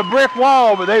 He hit a brick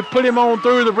wall, but they put him on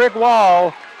through the brick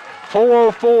wall.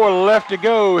 4:04 left to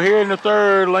go here in the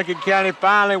third. Lincoln County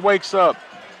finally wakes up.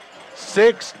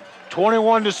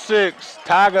 21-6.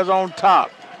 Tigers on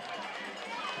top.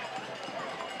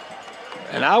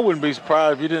 And I wouldn't be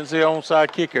surprised if you didn't see an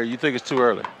onside kick here. You think it's too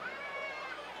early?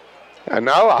 I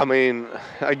know. I mean,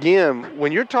 again,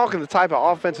 when you're talking the type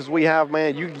of offenses we have,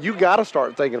 man, you got to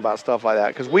start thinking about stuff like that,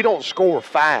 because we don't score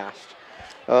fast,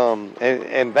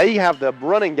 and they have the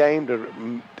running game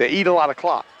to eat a lot of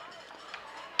clock.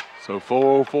 So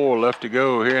 4:04 left to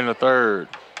go here in the third.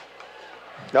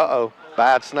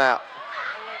 Bad snap.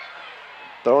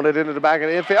 Throwing it into the back of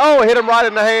the infield. Oh, hit him right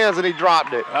in the hands, and he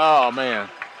dropped it. Oh, man.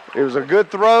 It was a good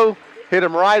throw. Hit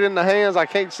him right in the hands. I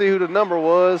can't see who the number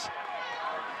was.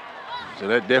 So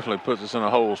that definitely puts us in a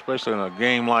hole, especially in a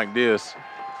game like this.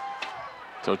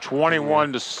 So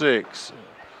 21-6.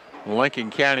 Lincoln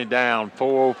County down.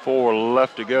 4:04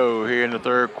 left to go here in the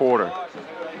third quarter.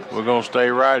 We're going to stay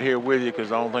right here with you,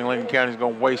 because I don't think Lincoln County's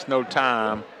going to waste no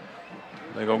time.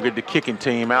 They're going to get the kicking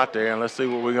team out there, and let's see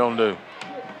what we're going to do.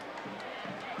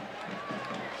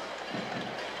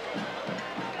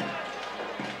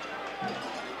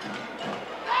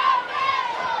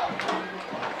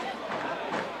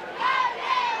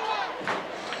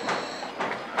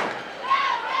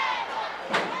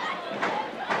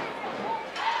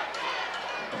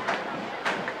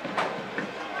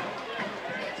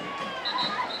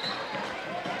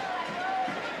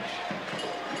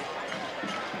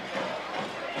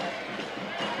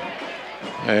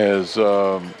 As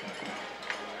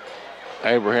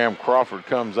Abraham Crawford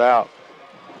comes out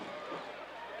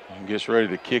and gets ready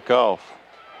to kick off.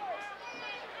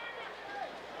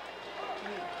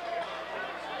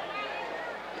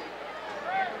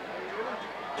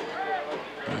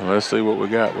 And let's see what we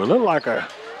got. We look like I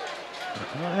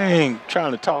ain't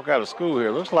trying to talk out of school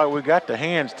here. Looks like we got the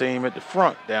hands team at the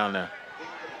front down there.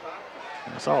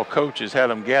 I saw coaches had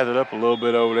them gathered up a little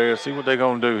bit over there. See what they're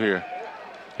going to do here.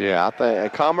 Yeah, I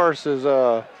think Commerce is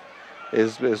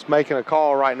making a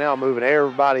call right now, moving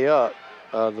everybody up.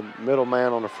 The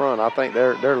middleman on the front. I think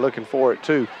they're looking for it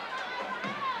too.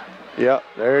 Yep,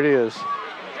 there it is.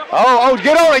 Oh,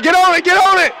 get on it!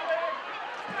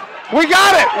 We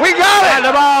got it! Got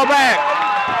the ball back.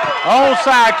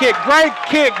 Onside kick. Great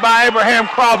kick by Abraham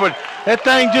Crawford. That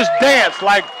thing just danced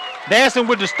like Dancing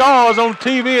with the Stars on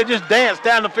TV. It just danced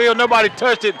down the field. Nobody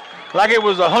touched it like it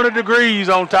was 100 degrees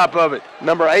on top of it.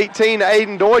 Number 18,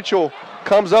 Aiden Deutschel,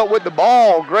 comes up with the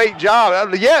ball. Great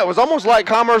job. Yeah, it was almost like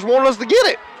Commerce wanted us to get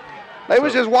it. They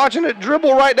was just watching it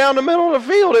dribble right down the middle of the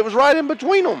field. It was right in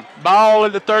between them. Ball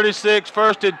at the 36,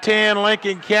 1st and 10,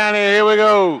 Lincoln County. Here we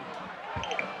go.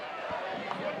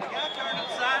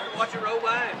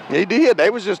 He did. They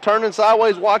was just turning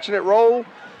sideways, watching it roll,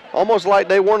 almost like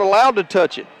they weren't allowed to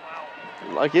touch it.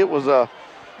 Like it was a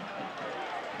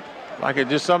Like it's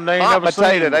just something they ain't hot never seen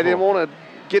potato. They before. didn't want to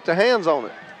get their hands on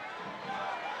it.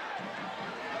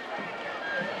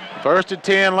 1st and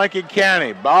 10, Lincoln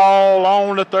County. Ball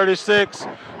on the 36.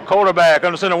 Quarterback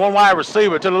under center, one wide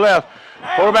receiver to the left.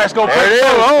 Quarterback's going to There pick it is.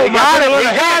 Oh, He got it. He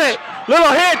got it.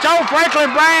 Little hitch on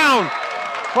Franklin Brown.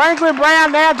 Franklin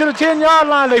Brown down to the 10-yard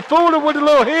line. They fooled him with a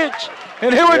little hitch.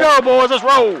 And here we go, boys. Let's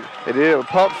roll. It did a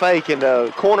pump fake, and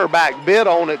the cornerback bit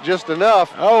on it just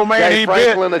enough. Oh, man, Gave he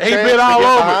Franklin bit. a He chance bit to all get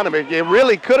over. behind him. It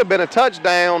really could have been a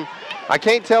touchdown. I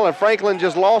can't tell if Franklin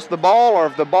just lost the ball or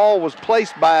if the ball was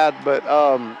placed bad, but,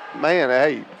 man,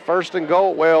 hey, 1st and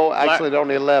goal. Well, actually, they're on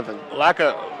the 11. Like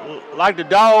the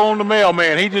dog on the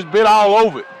mailman. He just bit all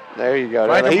over it. There you go.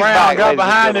 Franklin He's Brown back, got ladies and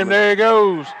behind him. gentlemen. There he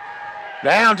goes.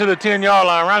 Down to the 10-yard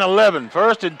line, around 11.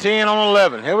 1st and 10 on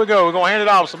 11. Here we go. We're going to hand it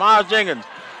off. Samaj Jenkins.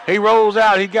 He rolls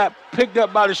out. He got picked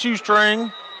up by the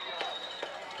shoestring.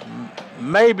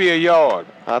 Maybe a yard.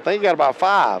 I think he got about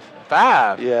 5.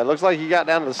 5. Yeah, it looks like he got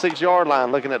down to the 6-yard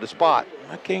line looking at the spot.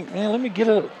 I can't, man, let me get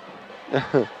up.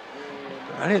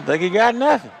 I didn't think he got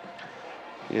nothing.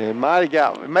 Yeah, he might have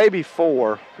got maybe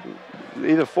 4.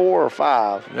 Either 4 or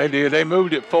 5. They did. They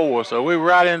moved it 4, so we were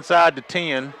right inside the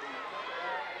 10.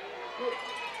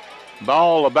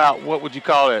 Ball about, what would you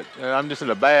call it? I'm just at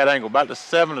a bad angle, about the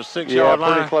 7 or 6 Yeah, yard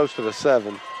pretty line. close to the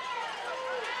 7.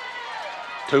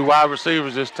 2 wide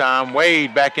receivers this time.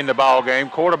 Wade back in the ball game.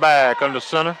 Quarterback under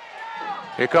center.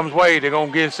 Here comes Wade. They're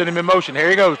going to send him in motion. Here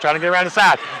he goes, trying to get around the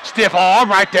side. Stiff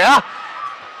arm right there.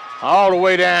 All the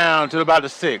way down to about the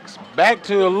 6. Back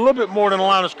to a little bit more than the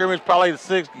line of scrimmage, probably the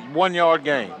 6, 1-yard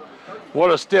gain.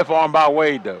 What a stiff arm by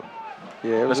Wade, though.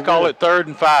 Yeah, Let's call it 3rd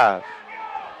and 5.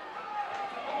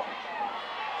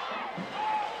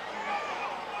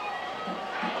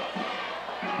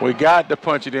 We got to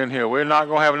punch it in here. We're not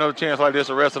going to have another chance like this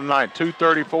the rest of the night.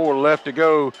 2:34 left to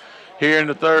go here in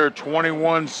the third,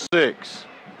 21-6.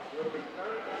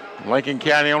 Lincoln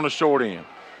County on the short end.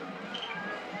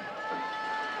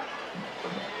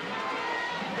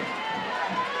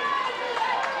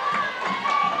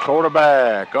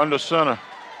 Quarterback under center.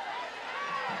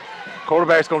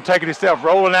 Quarterback's going to take it himself,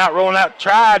 rolling out,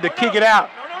 tried to kick it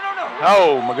out.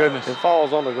 Oh, my goodness. It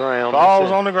falls on the ground.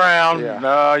 Falls on the ground. Yeah.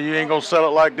 No, you ain't going to sell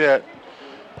it like that.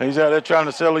 He's out there trying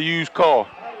to sell a used car.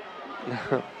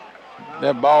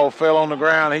 That ball fell on the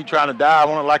ground. He trying to dive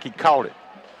on it like he caught it.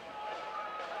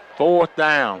 4th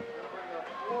down.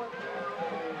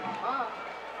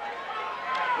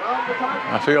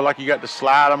 I feel like you got to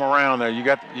slide them around there. You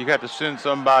got to send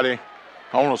somebody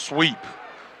on a sweep.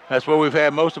 That's where we've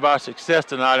had most of our success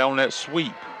tonight, on that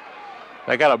sweep.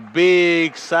 They got a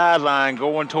big sideline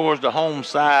going towards the home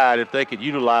side if they could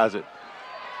utilize it.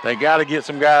 They got to get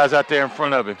some guys out there in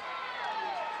front of him.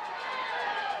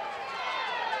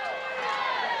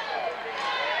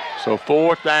 So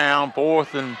 4th down,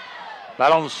 4th and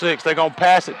right on the 6. They're going to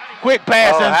pass it. Quick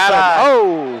pass inside.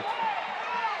 Oh.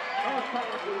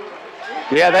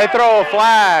 Yeah, they throw a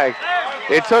flag.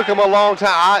 It took him a long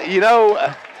time. They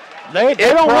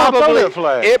don't want to throw that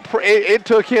flag. It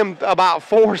took him about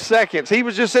 4 seconds. He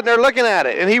was just sitting there looking at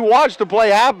it, and he watched the play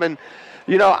happen.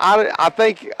 I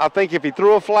think if he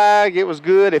threw a flag, it was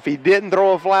good. If he didn't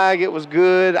throw a flag, it was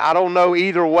good. I don't know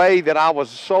either way that I was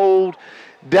sold.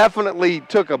 Definitely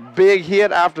took a big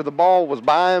hit after the ball was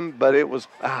by him, but it was,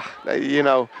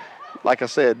 like I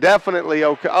said, definitely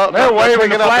okay. They're waving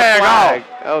the flag off.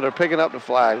 Oh, they're picking up the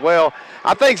flag. Well,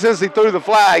 I think since he threw the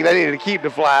flag, they needed to keep the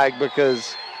flag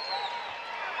because,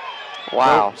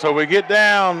 wow. So we get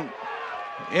down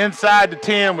inside the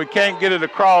 10. We can't get it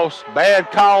across.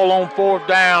 Bad call on 4th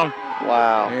down.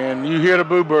 Wow. And you hear the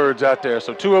Boo Birds out there.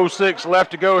 So 2:06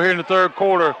 left to go here in the third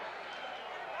quarter.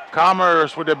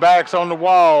 Commerce with their backs on the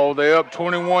wall. They're up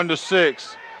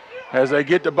 21-6 as they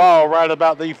get the ball right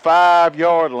about the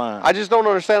 5-yard line. I just don't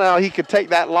understand how he could take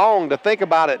that long to think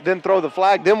about it, then throw the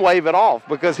flag, then wave it off,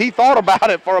 because he thought about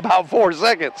it for about 4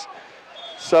 seconds.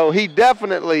 So he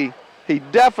definitely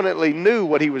knew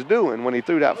what he was doing when he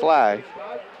threw that flag.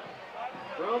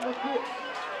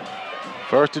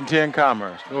 1st and 10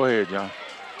 Commerce. Go ahead, John.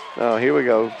 Oh, here we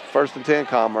go. 1st and 10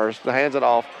 Commerce. Hands it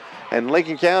off. And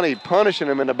Lincoln County punishing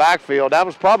him in the backfield. That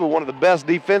was probably one of the best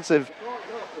defensive,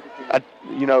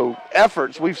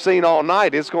 efforts we've seen all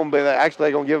night. It's going to be actually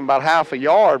they're going to give him about half a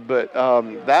yard, but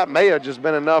that may have just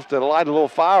been enough to light a little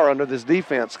fire under this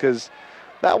defense because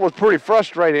that was pretty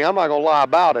frustrating. I'm not gonna lie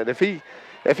about it. If he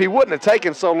wouldn't have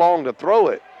taken so long to throw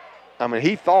it, I mean,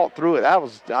 he thought through it.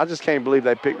 I just can't believe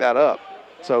they picked that up.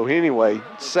 So anyway,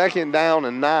 2nd down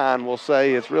and 9. We'll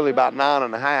say it's really about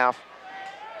 9.5.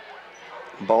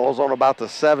 Ball's on about the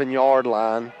 7-yard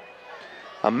line.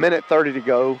 1:30 to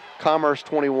go. Commerce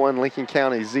 21, Lincoln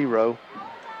County 0.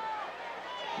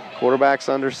 Quarterback's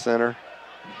under center.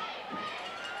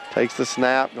 Takes the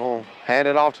snap, gonna hand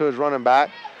it off to his running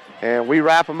back. And we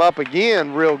wrap him up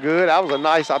again real good. That was a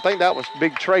nice, I think that was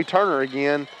big Trey Turner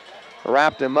again.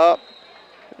 Wrapped him up.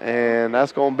 And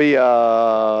that's gonna be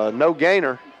a no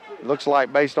gainer. Looks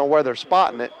like based on where they're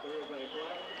spotting it.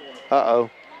 Uh-oh.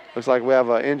 Looks like we have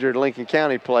an injured Lincoln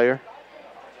County player.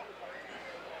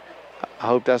 I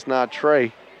hope that's not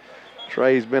Trey.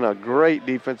 Trey's been a great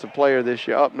defensive player this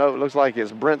year. Oh, no, it looks like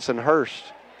it's Brinson Hurst.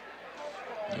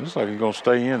 It looks like he's going to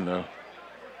stay in, though.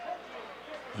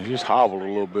 He just hobbled a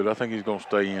little bit. I think he's going to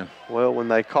stay in. Well, when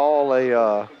they call a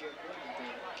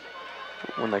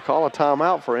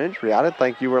timeout for injury, I didn't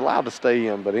think you were allowed to stay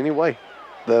in. But anyway,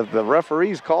 the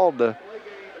referees called the.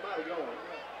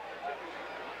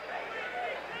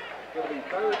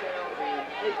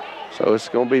 So it's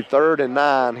going to be 3rd and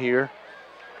 9 here.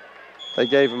 They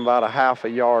gave him about a half a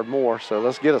yard more. So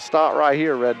let's get a stop right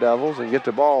here, Red Devils, and get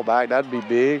the ball back. That'd be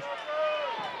big.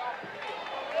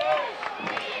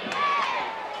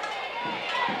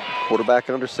 Quarterback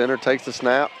under center, takes the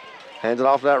snap, hands it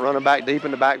off to that running back deep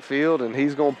in the backfield, and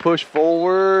he's going to push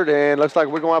forward, and looks like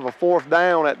we're going to have a 4th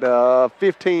down at the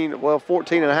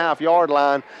 14.5 yard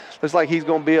line. Looks like he's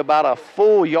going to be about a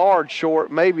full yard short,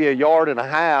 maybe a yard and a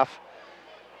half.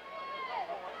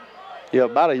 Yeah,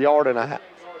 about a yard and a half.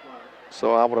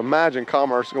 So I would imagine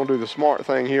Commerce is going to do the smart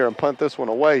thing here and punt this one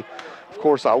away. Of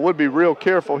course, I would be real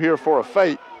careful here for a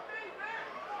fake.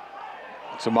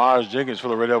 Samaj Jenkins for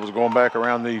the Red Devils going back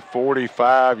around the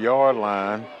 45-yard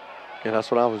line. Yeah,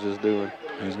 that's what I was just doing.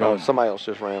 He's going. Somebody else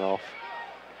just ran off.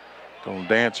 Going to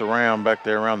dance around back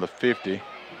there around the 50.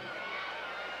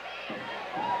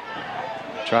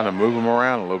 Trying to move him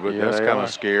around a little bit. Yeah, That's kind of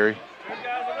scary.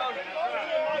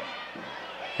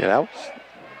 Yeah, that was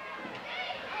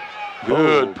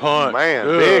good punt. Man,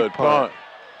 good big punt.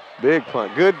 Big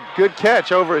punt. Good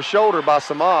catch over his shoulder by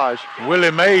Samaj.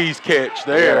 Willie Mays catch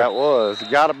there. Yeah, that was. He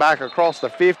got it back across the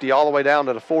 50 all the way down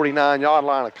to the 49-yard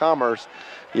line of Commerce.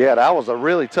 Yeah, that was a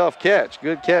really tough catch.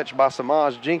 Good catch by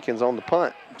Samaj Jenkins on the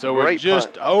punt. So we're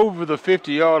just over the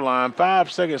 50-yard line.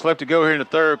 5 seconds left to go here in the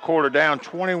 3rd quarter. Down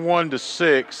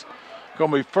 21-6. Going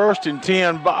to be 1st and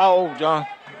 10. Oh, John.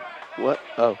 What?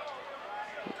 Oh.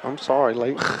 I'm sorry,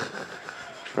 Leighton.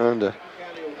 Trying to.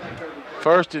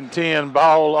 1st and 10,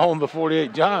 ball on the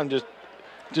 48. John just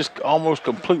almost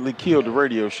completely killed the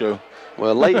radio show.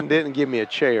 Well, Leighton didn't give me a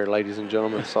chair, ladies and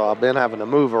gentlemen, so I've been having to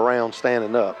move around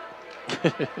standing up.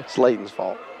 It's Leighton's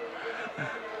fault.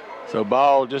 So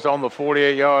ball just on the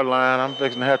 48-yard line. I'm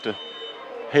fixing to have to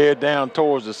head down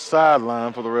towards the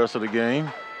sideline for the rest of the game.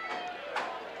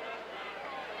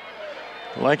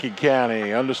 Lincoln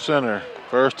County under center.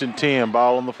 1st and 10,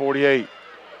 ball on the 48.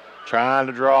 Trying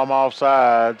to draw them off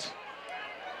sides.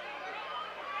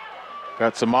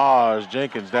 Got Samaj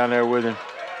Jenkins down there with him.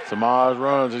 Samaj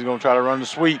runs. He's going to try to run the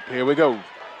sweep. Here we go.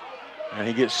 And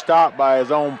he gets stopped by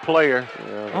his own player.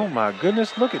 Yeah. Oh, my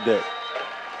goodness. Look at that.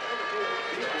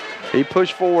 He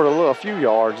pushed forward a few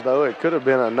yards, though. It could have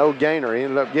been a no-gainer. He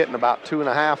ended up getting about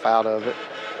 2.5 out of it.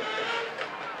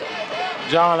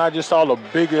 John, I just saw the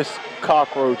biggest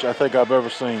cockroach I think I've ever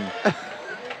seen.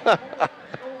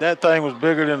 That thing was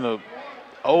bigger than the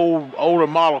older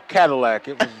model Cadillac.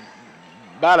 It was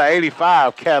about an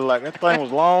 85 Cadillac. That thing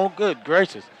was long. Good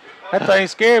gracious. That thing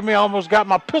scared me. I almost got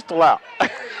my pistol out.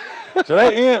 So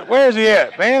where's he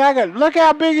at? Man, look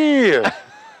how big he is.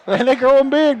 Man, they growing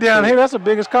big down here. That's the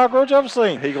biggest cockroach I've ever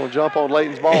seen. He gonna jump on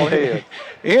Leighton's bald head.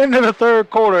 Into the 3rd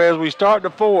quarter as we start the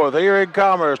 4th. Here in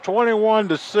Commerce,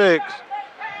 21-6.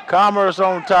 Commerce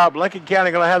on top. Lincoln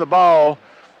County gonna have the ball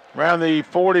around the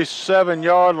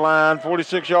 47-yard line,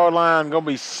 46-yard line. Gonna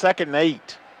be 2nd and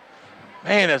 8.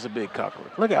 Man, that's a big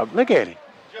cockroach. Look at him.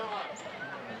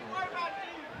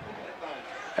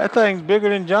 That thing's bigger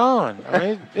than John. I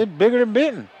mean, it's bigger than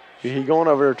Benton. He going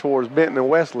over there towards Benton and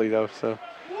Wesley, though, so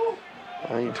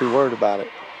I ain't too worried about it.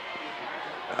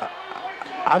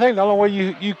 I think the only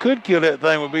way you could kill that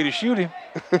thing would be to shoot him.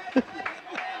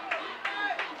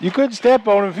 You couldn't step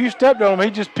on him. If you stepped on him,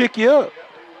 he'd just pick you up.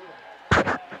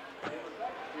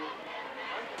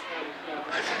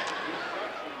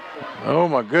 Oh,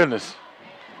 my goodness.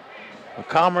 The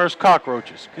Commerce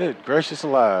cockroaches. Good gracious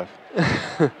alive.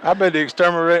 I bet the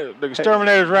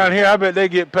exterminators around here, I bet they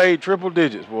get paid triple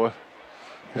digits, boy.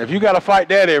 If you got to fight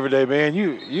that every day, man,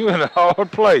 you in a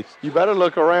hard place. You better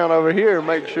look around over here and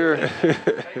make sure.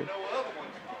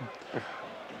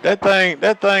 That thing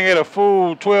had a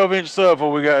full 12-inch sub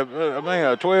before we got. I mean,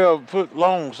 a 12-foot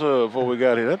long sub before we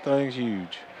got here. That thing's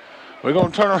huge. We're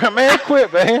gonna turn around, man.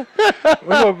 Quit, man.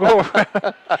 We're gonna go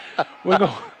around.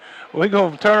 We're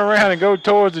gonna turn around and go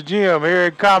towards the gym here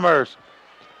in Commerce.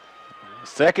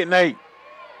 2nd and 8.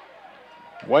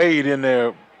 Wade in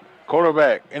there,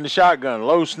 quarterback in the shotgun,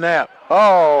 low snap,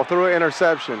 Oh, threw an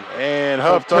interception. and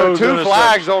Huff throws Two interception.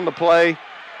 flags on the play.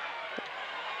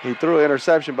 He threw an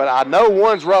interception, but I know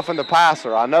one's roughing the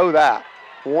passer. I know that.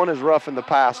 One is roughing the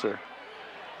passer.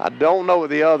 I don't know what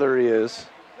the other is.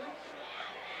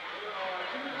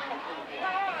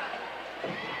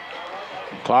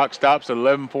 Clock stops at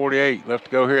 11:48. Left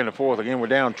to go here in the 4th. Again, we're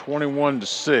down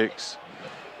 21-6.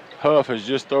 Huff has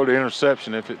just thrown the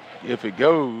interception. If it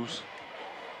goes,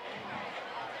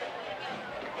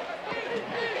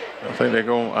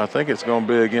 I think it's gonna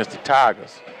be against the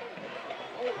Tigers.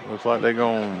 Looks like they're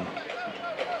gonna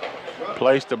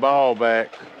place the ball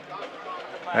back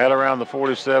at around the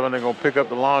 47. They're gonna pick up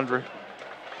the laundry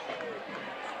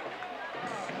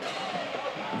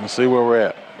and see where we're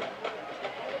at.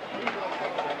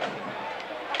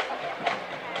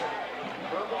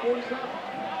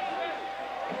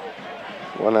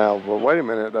 Well, now, but wait a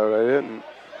minute, though. They didn't.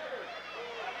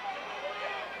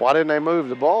 Why didn't they move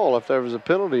the ball if there was a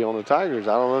penalty on the Tigers?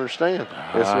 I don't understand.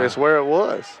 It's where it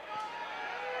was.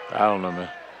 I don't know, man.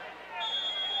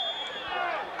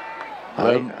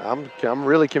 I'm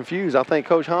really confused. I think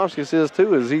Coach Hopkins is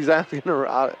too. Is he's asking her?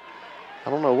 I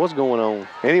don't know what's going on.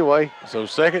 Anyway, So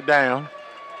 2nd down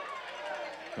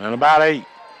and about 8.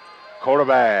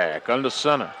 Quarterback under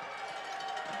center.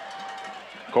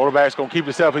 Quarterback's going to keep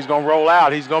himself. He's going to roll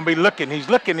out. He's going to be looking. He's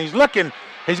looking. He's looking.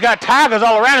 He's got Tigers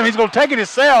all around him. He's going to take it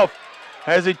himself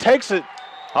as he takes it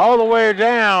all the way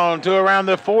down to around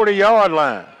the 40-yard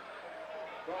line.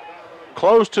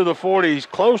 Close to the 40. He's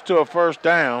close to a 1st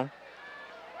down.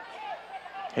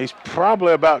 He's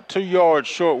probably about 2 yards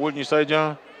short, wouldn't you say,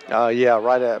 John? yeah,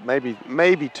 right at maybe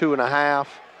 2.5.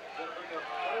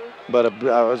 But it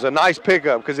was a nice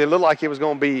pickup because it looked like it was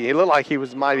going to be. It looked like he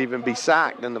might even be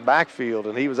sacked in the backfield,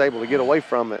 and he was able to get away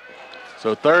from it.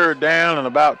 So 3rd down and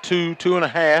about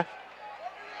 2.5.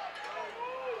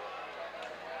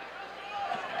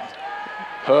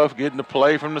 Huff getting the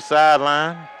play from the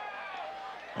sideline.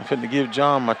 I'm finna give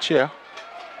John my chair.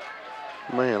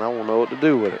 Man, I don't know what to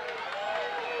do with it.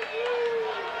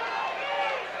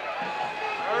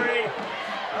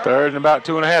 3rd and about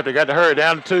 2.5. They got to hurry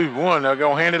down to 2-1. They're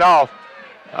gonna hand it off.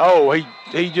 Oh,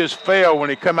 he just fell when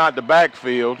he come out the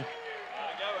backfield.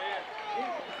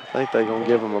 I think they're going to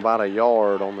give him about a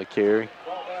yard on the carry.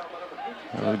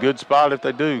 A good spot if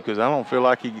they do, because I feel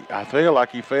like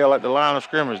he fell at the line of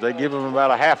scrimmage. They give him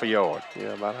about a half a yard. Yeah,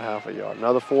 about a half a yard.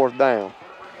 Another 4th down.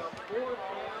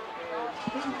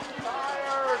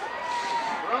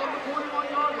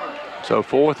 So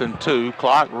 4th and 2,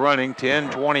 clock running,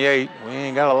 10:28. We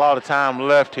ain't got a lot of time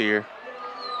left here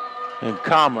in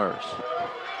Commerce.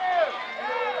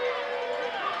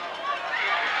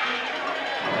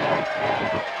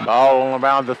 Ball on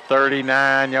around the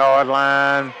 39-yard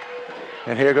line.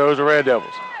 And here goes the Red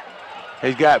Devils.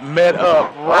 He's got met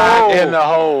up right in the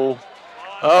hole.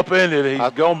 Up in it.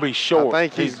 He's going to be short. I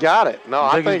think he's got it. No,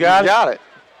 I think he's got it.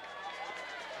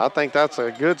 I think that's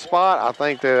a good spot. I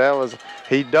think that was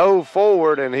he dove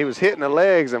forward and he was hitting the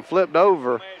legs and flipped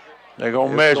over. They're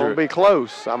going to measure it. It's going to be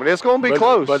close. I mean, it's going to be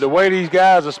close. But the way these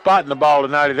guys are spotting the ball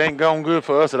tonight, it ain't going good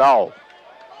for us at all.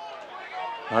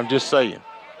 I'm just saying.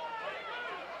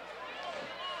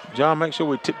 John, make sure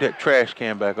we tip that trash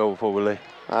can back over before we leave.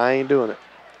 I ain't doing it.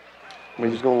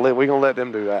 We're gonna let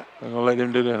them do that. We're gonna let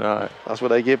them do that. All right. That's what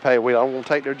they get paid. We don't want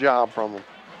to take their job from them.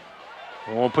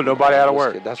 We don't want to put nobody out of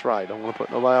work. That's right. Don't want to put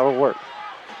nobody out of work.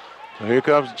 So here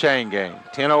comes the chain gang.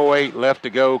 10:08 left to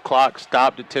go. Clock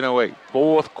stopped at 10:08.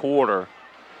 4th quarter.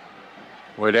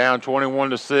 We're down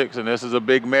 21-6, and this is a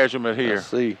big measurement here. Let's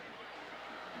see.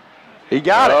 He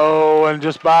got it. Oh, and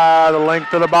just by the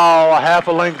length of the ball, a half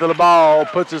a length of the ball,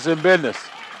 puts us in business.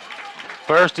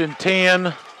 1st and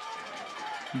 10.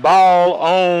 Ball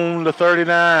on the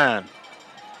 39.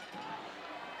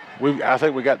 I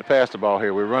think we got to pass the ball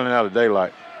here. We're running out of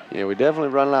daylight. Yeah, we're definitely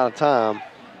running out of time.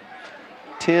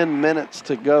 10 minutes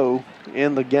to go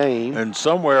in the game. And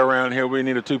somewhere around here, we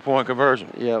need a 2-point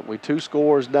conversion. Yeah, we 2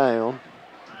 scores down.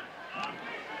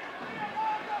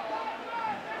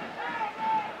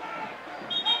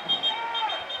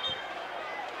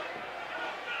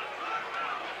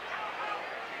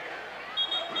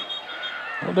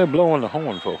 What are they blowing the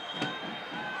horn for?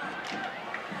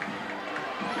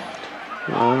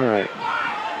 All right.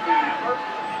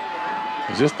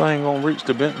 Is this thing gonna reach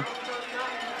to Benton?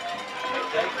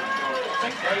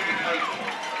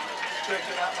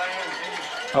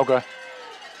 Okay.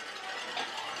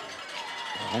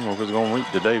 I don't know if it's gonna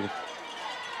reach to David.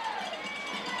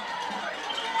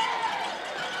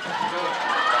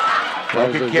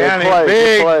 Lincoln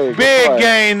County, big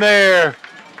gain there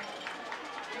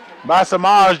by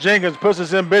Samaj Jenkins, puts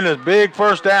us in business. Big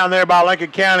first down there by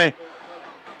Lincoln County.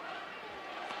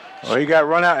 Well, he got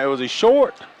run out. Was he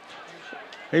short?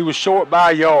 He was short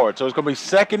by a yard, so it's going to be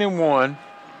 2nd and 1.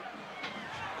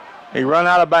 He run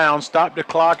out of bounds, stopped the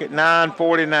clock at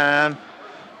 9:49.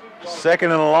 2nd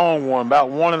and a long one, about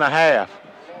 1.5.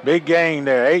 Big gain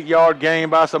there, 8-yard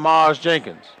gain by Samaj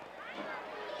Jenkins.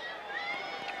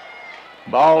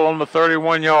 Ball on the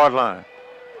 31-yard line.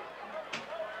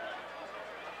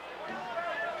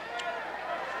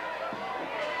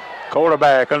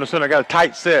 Quarterback under center, got a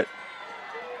tight set.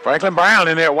 Franklin Brown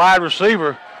in there, wide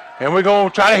receiver. And we're going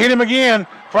to try to hit him again.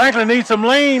 Franklin needs some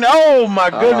lean. Oh, my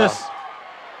goodness.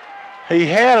 He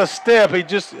had a step. He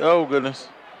just, oh, goodness.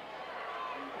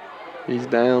 He's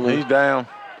down. He's down.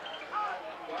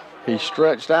 He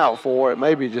stretched out for it.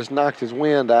 Maybe just knocked his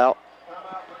wind out.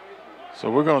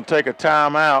 So we're going to take a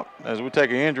timeout as we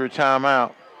take an injury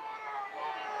timeout.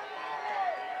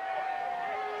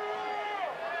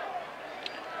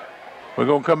 We're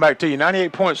going to come back to you.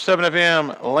 98.7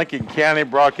 FM, Lincoln County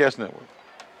Broadcast Network.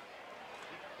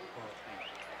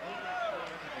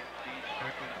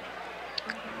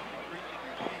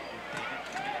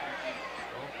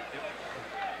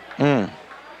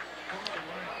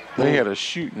 They had a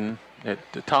shooting at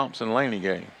the Thompson-Laney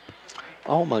game.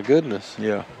 Oh, my goodness.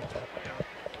 Yeah.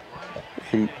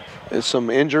 There's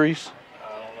some injuries.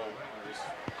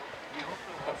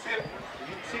 See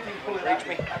if you can pull it out the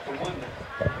window.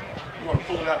 You want to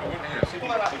pull it out the window here? See if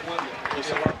Pull it out the window.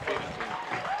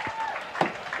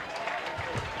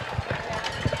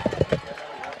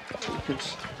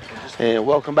 And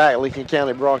welcome back, Lincoln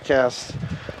County Broadcast.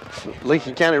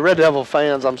 Lincoln County Red Devil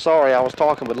fans, I'm sorry I was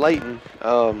talking with Leighton.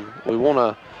 We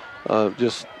want to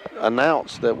just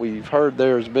announce that we've heard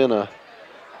there's been a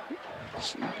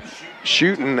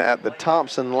shooting at the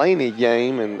Thompson-Laney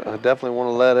game, and I definitely want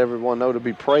to let everyone know to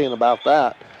be praying about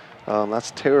that. That's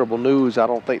terrible news. I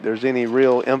don't think there's any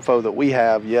real info that we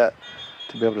have yet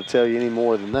to be able to tell you any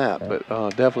more than that, but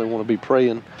definitely want to be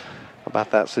praying about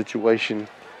that situation.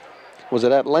 Was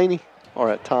it at Laney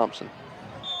or at Thompson?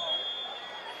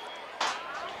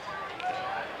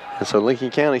 And so Lincoln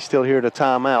County still here at a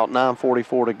timeout,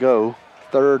 9:44 to go.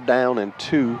 3rd down and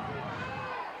 2.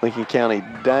 Lincoln County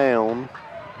down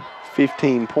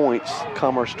 15 points.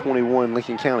 Commerce 21,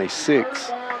 Lincoln County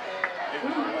 6.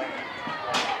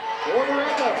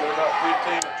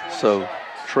 So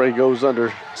Trey goes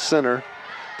under center,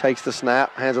 takes the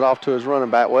snap, hands it off to his running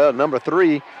back. Well, number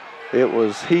 3, it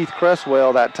was Heath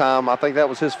Cresswell that time. I think that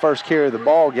was his first carry of the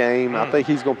ball game. I think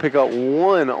he's going to pick up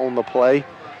 1 on the play.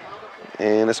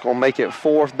 And it's going to make it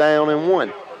 4th down and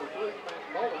 1.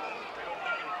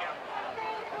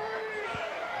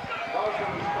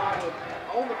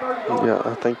 Yeah,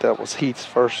 I think that was Heath's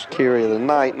first carry of the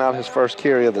night, not his first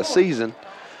carry of the season.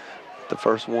 The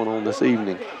first one on this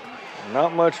evening.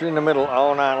 Not much in the middle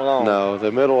all night long. No,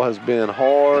 the middle has been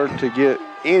hard to get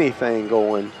anything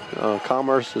going.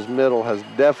 Commerce's middle has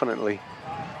definitely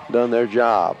done their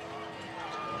job.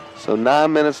 So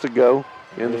 9 minutes to go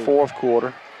in the 4th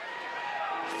quarter.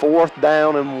 4th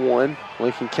down and 1.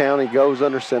 Lincoln County goes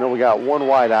under center. We got one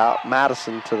wide out.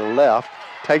 Madison to the left.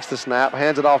 Takes the snap,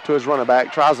 hands it off to his running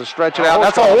back, tries to stretch it out.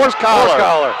 That's a horse collar. Horse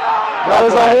collar. That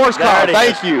is a horse collar.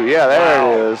 Thank you. Yeah,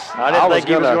 there it is. I didn't think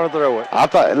he was going to throw it. I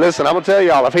thought, listen, I'm going to tell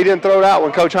y'all, if he didn't throw it out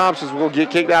when Coach Hobson's going to get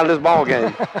kicked out of this ball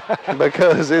game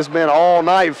because it's been all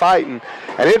night fighting,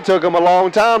 and it took him a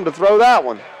long time to throw that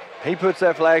one. He puts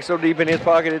that flag so deep in his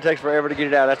pocket it takes forever to get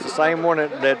it out. That's the same one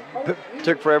that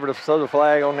took forever to throw the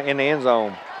flag in the end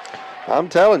zone. I'm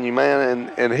telling you,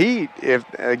 man, and he, if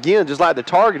again, just like the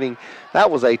targeting,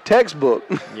 that was a textbook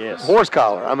horse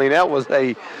collar. I mean, that was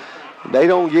they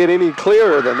don't get any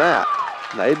clearer than that.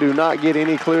 They do not get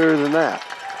any clearer than that.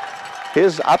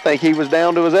 I think he was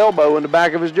down to his elbow in the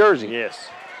back of his jersey. Yes.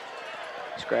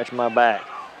 Scratch my back.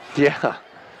 Yeah.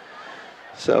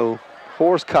 So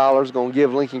horse collar's going to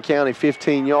give Lincoln County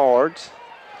 15 yards,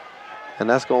 and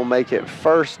that's going to make it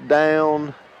 1st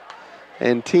down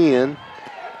and 10.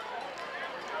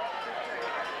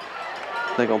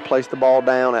 They're going to place the ball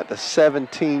down at the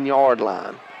 17-yard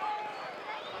line.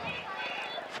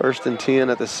 1st and 10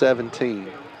 at the 17.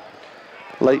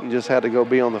 Leighton just had to go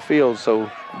be on the field,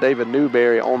 so David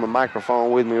Newberry on the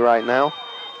microphone with me right now.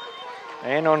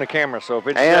 And on the camera, so if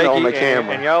it's And shaky on the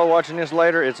camera. and y'all watching this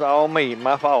later, it's all me.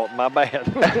 My fault. My bad.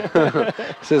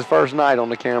 It's his first night on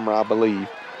the camera, I believe.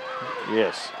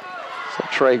 Yes. So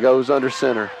Trey goes under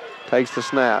center, takes the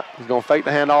snap. He's going to fake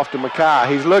the handoff to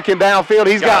Mackay. He's looking downfield.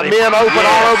 He's got him. men open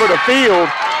all over the field.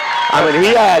 I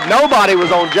mean, nobody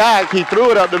was on Jack. He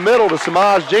threw it up the middle to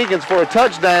Samaj Jenkins for a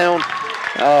touchdown,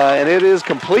 and it is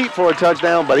complete for a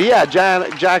touchdown. But he had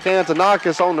Jack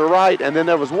Antonakis on the right, and then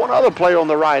there was one other player on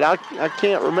the right. I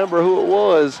can't remember who it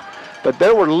was, but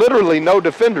there were literally no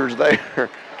defenders there.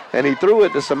 And he threw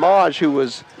it to Samaj, who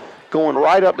was going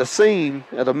right up the seam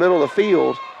at the middle of the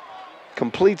field,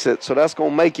 completes it. So that's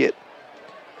going to make it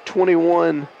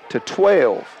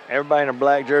 21-12. Everybody in a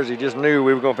black jersey just knew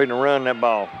we were going to run that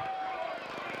ball.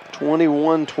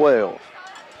 21-12.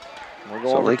 We're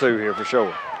going for 2 here for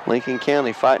sure. Lincoln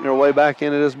County fighting their way back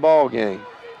into this ball game.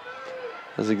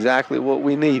 That's exactly what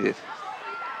we needed.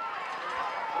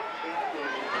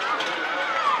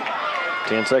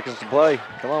 10 seconds to play.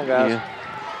 Come on, guys. Yeah.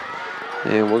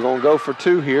 And we're going to go for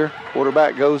 2 here.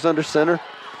 Quarterback goes under center.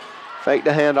 Fake the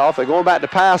handoff. They're going back to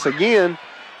pass again.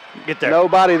 Get there.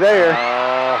 Nobody there.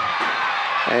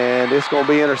 And it's going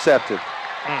to be intercepted.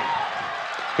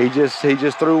 He just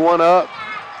threw one up.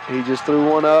 He just threw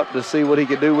one up to see what he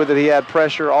could do with it. He had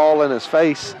pressure all in his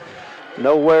face.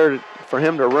 Nowhere for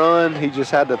him to run. He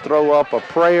just had to throw up a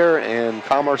prayer, and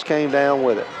Commerce came down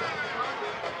with it.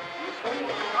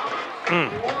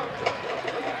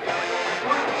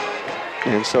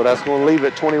 And so that's going to leave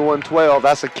it 21-12.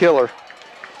 That's a killer.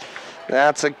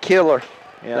 That's a killer.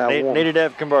 Yeah, needed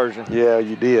that conversion. Yeah,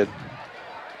 you did.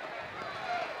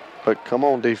 But come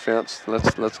on, defense.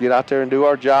 Let's get out there and do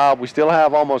our job. We still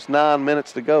have almost 9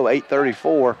 minutes to go.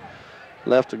 8:34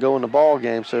 left to go in the ball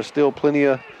game. So there's still plenty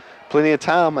of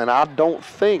time. And I don't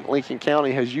think Lincoln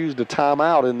County has used a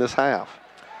timeout in this half.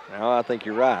 No, I think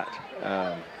you're right.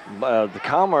 The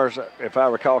Commerce, if I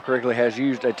recall correctly, has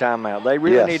used a timeout. They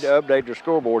really need to update their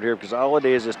scoreboard here because all it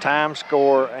is time,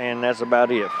 score, and that's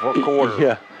about it for a quarter.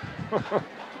 Yeah.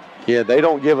 Yeah, they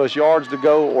don't give us yards to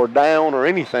go or down or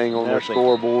anything on their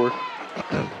scoreboard.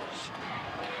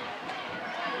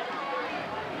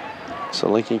 So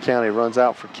Lincoln County runs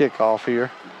out for kickoff here.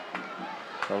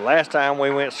 So last time we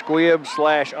went squib /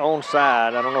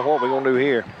 onside. I don't know what we're going to do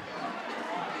here.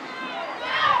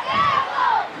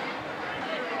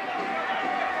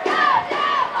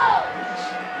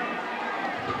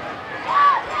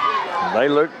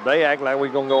 They act like we're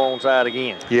going to go onside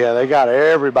again. Yeah, they got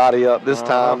everybody up this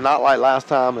time, not like last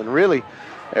time. And really,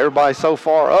 everybody's so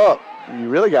far up, you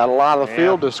really got a lot of the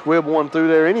field to squib one through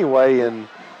there anyway. And,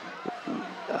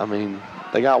 I mean,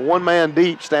 they got one man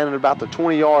deep standing at about the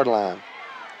 20-yard line.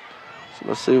 So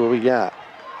let's see what we got.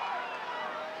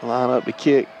 Line up to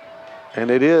kick.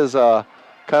 And it is kind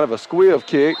of a squib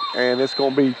kick, and it's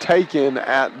going to be taken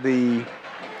at the,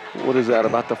 what is that,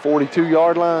 about the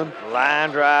 42-yard line? Line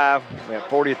drive at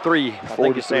 43. I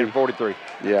think he's saying 43.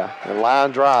 Yeah, a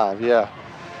line drive, yeah.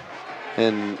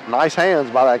 And nice hands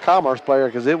by that Commerce player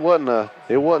because it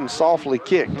wasn't softly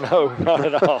kicked. No, not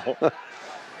at all.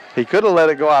 He could have let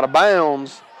it go out of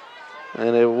bounds,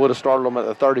 and it would have started them at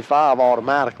the 35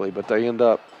 automatically, but they end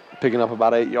up picking up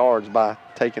about 8 yards by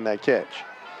taking that catch.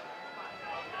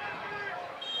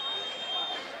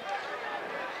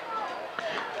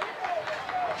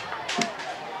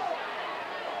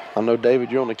 I know, David,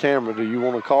 you're on the camera. Do you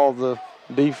want to call the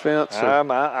defense? I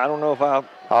don't know if I'll.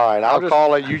 All right, I'll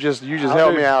call it. You just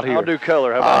help me out here. I'll do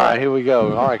color. How about All right, here we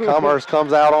go. All right, Commerce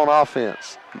comes out on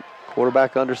offense.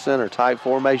 Quarterback under center, tight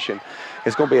formation.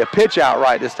 It's going to be a pitch out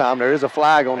right this time. There is a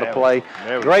flag on the play.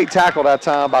 Great tackle that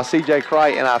time by C.J.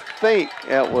 Cricht, and I think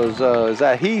it was, is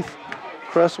that Heath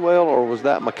Cresswell or was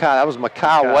that Mackay? That was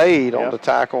Mackay Wade on the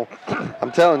tackle.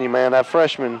 I'm telling you, man, that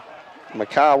freshman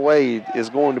Mackay Wade is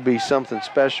going to be something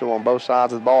special on both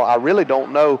sides of the ball. I really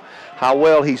don't know how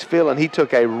well he's feeling. He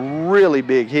took a really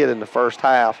big hit in the first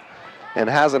half and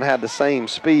hasn't had the same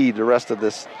speed the rest of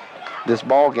this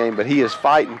ball game, but he is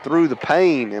fighting through the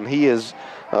pain, and he has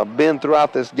been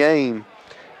throughout this game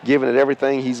giving it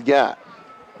everything he's got.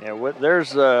 Yeah,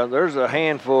 there's a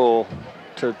handful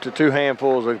to 2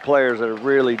 handfuls of players that have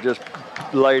really just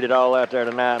laid it all out there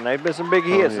tonight, and they've been some big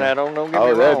hits. Now, don't get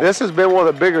me wrong. This has been one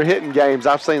of the bigger hitting games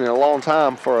I've seen in a long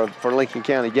time for Lincoln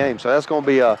County game. So that's going to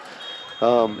be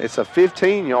it's a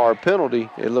 15-yard penalty.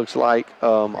 It looks like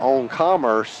on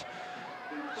Commerce.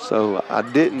 So I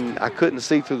couldn't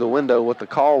see through the window what the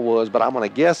call was, but I'm going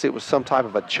to guess it was some type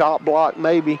of a chop block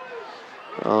maybe,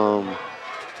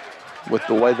 with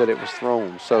the way that it was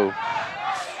thrown. So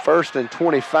 1st and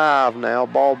 25 now,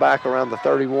 ball back around the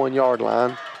 31-yard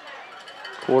line.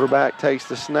 Quarterback takes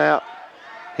the snap.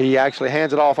 He actually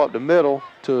hands it off up the middle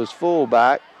to his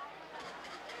fullback.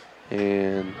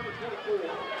 And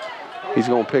he's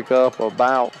going to pick up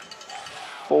about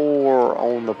 4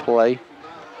 on the play.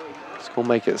 It's going to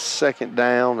make it 2nd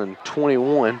down and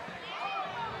 21.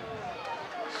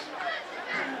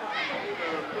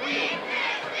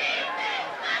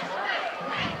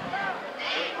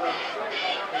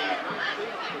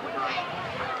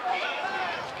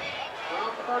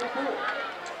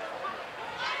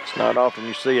 It's not often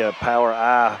you see a power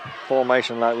I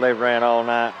formation like they've ran all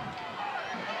night.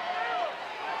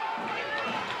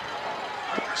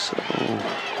 So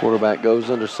quarterback goes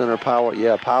under center power.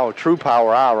 Yeah, true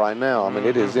power I right now. I mean,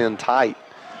 it is in tight.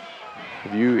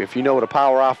 If you know what a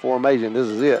power I formation, this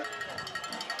is it.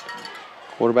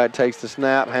 Quarterback takes the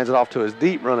snap, hands it off to his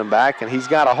deep running back, and he's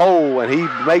got a hole, and he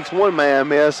makes one man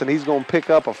miss, and he's going to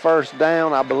pick up a 1st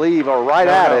down, I believe, or right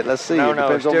at it. Let's see. No, it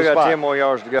depends on still the got spot. 10 more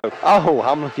yards to go.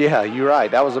 Oh, yeah, you're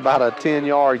right. That was about a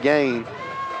 10-yard gain.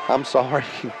 I'm sorry.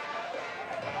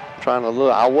 Trying to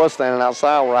look. I was standing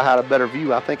outside where I had a better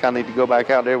view. I think I need to go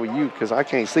back out there with you because I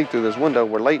can't see through this window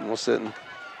where Leighton was sitting.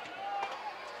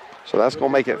 So that's going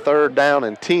to make it 3rd down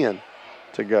and 10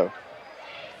 to go.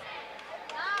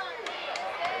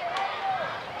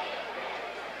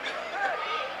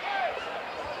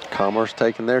 Commerce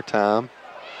taking their time.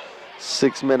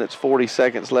 6 minutes, 40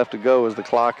 seconds left to go as the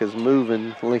clock is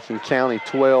moving. Lincoln County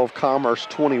 12, Commerce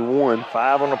 21.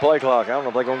 5 on the play clock. I don't know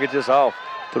if they're going to get this off.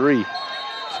 3,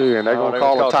 2, and they're going to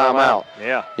call a timeout.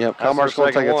 Yeah. Yep, Commerce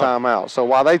going to take a timeout. So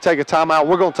while they take a timeout,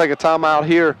 we're going to take a timeout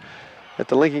here at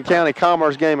the Lincoln County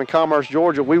Commerce game in Commerce,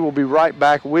 Georgia. We will be right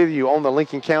back with you on the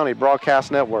Lincoln County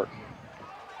Broadcast Network.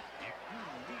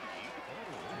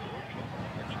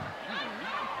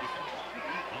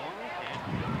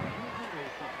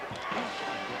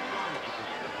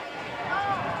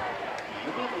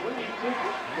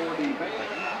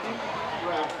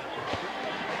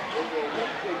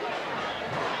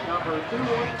 Number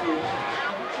 212,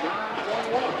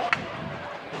 911.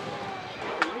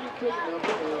 The winning ticket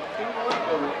number is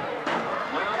 212,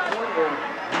 911.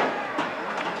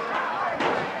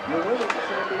 Your winning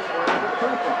facility is the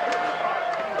purple.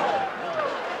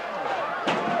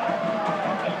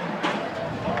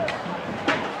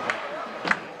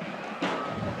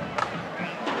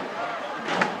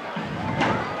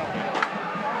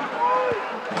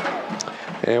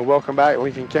 And welcome back,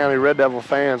 Lincoln County Red Devil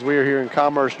fans. We are here in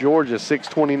Commerce, Georgia.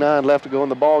 6:29 left to go in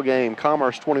the ball game.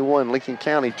 Commerce 21, Lincoln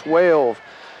County 12.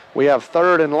 We have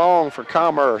 3rd and long for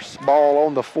Commerce. Ball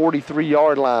on the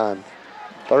 43-yard line.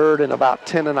 3rd and about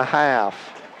 10 and a half.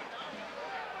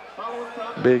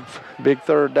 Big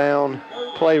 3rd down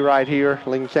play right here.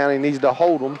 Lincoln County needs to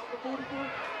hold them.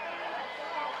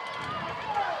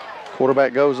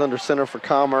 Quarterback goes under center for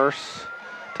Commerce.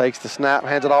 Takes the snap,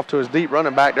 hands it off to his deep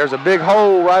running back. There's a big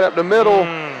hole right up the middle,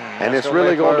 and it's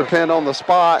really going to depend on the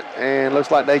spot. And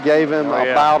looks like they gave him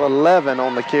about 11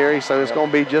 on the carry, so it's going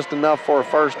to be just enough for a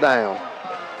 1st down.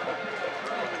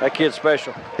 That kid's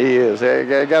special. He is.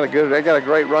 They got a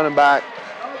great running back.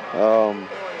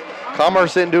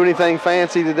 Commerce didn't do anything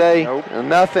fancy today. Nope.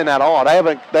 Nothing at all. They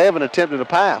haven't attempted a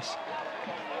pass.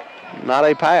 Not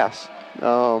a pass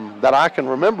that I can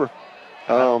remember.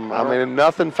 I mean,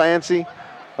 nothing fancy.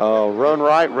 Run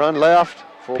right, run left,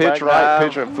 fullback pitch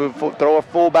right, dive. throw a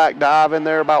fullback dive in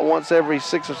there about once every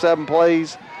 6 or 7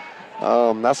 plays.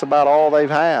 That's about all they've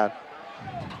had.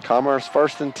 Commerce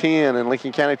 1st and 10 in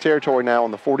Lincoln County territory now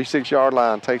on the 46-yard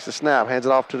line. Takes the snap, hands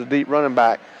it off to the deep running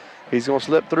back. He's going to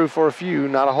slip through for a few,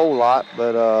 not a whole lot,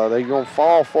 but they're going to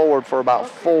fall forward for about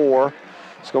 4.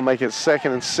 It's going to make it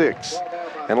 2nd and 6.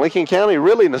 And Lincoln County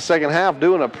really in the second half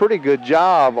doing a pretty good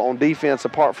job on defense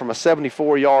apart from a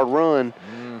 74-yard run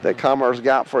that Commerce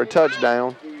got for a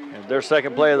touchdown. And their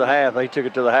second play of the half, they took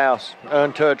it to the house,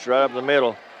 untouched right up the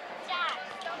middle.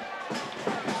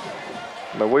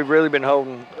 But we've really been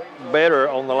holding better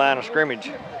on the line of scrimmage.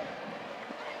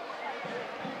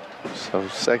 So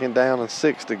 2nd down and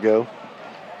 6 to go.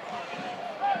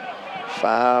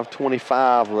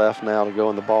 5:25 left now to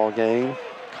go in the ball game.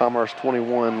 Commerce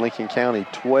 21, Lincoln County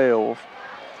 12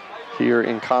 here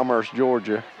in Commerce,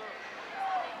 Georgia.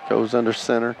 Goes under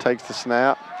center, takes the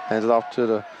snap, hands it off to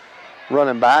the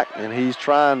running back, and he's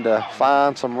trying to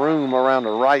find some room around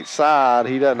the right side.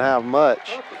 He doesn't have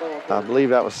much. I believe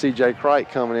that was C.J.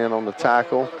 Cricht coming in on the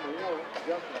tackle.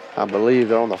 I believe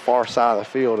they're on the far side of the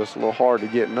field. It's a little hard to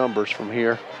get numbers from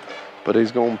here, but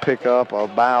he's going to pick up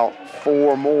about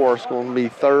 4 more. It's going to be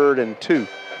 3rd and 2.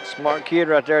 Smart kid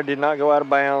right there, did not go out of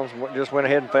bounds, just went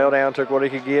ahead and fell down, took what he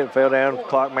could get, fell down,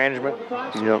 clock management.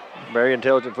 Yep. Very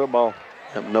intelligent football.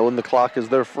 Yep. Knowing the clock is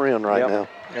their friend right now.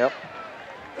 Yep.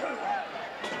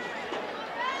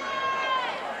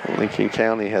 Lincoln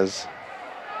County has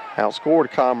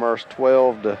outscored Commerce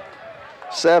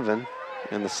 12-7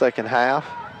 in the second half,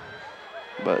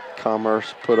 but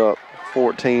Commerce put up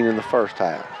 14 in the first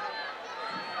half.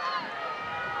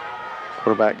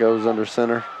 Quarterback goes under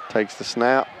center, takes the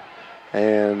snap,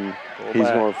 and he's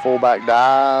going to fullback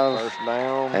dive. First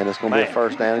down. And it's going to be a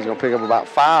first down. He's going to pick up about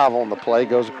 5 on the play,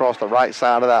 goes across the right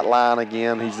side of that line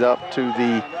again. He's up to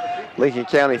the Lincoln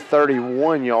County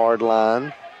 31-yard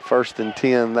line. 1st and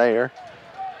 10 there.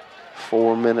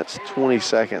 4 minutes, 20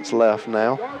 seconds left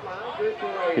now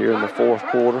here in the fourth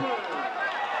quarter.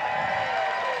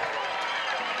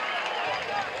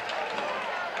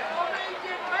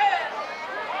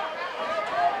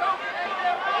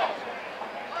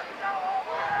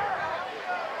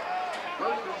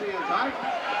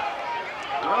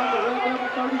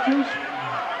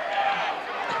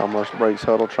 Commerce breaks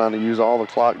huddle, trying to use all the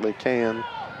clock they can.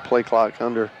 Play clock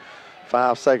under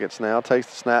 5 seconds now. Takes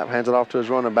the snap, hands it off to his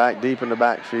running back deep in the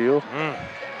backfield.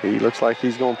 He looks like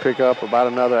he's going to pick up about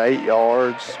another 8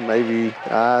 yards, maybe.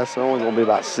 It's only going to be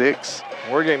about 6.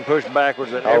 We're getting pushed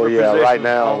backwards at every position right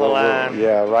now on the line.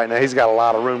 Right now he's got a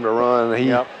lot of room to run.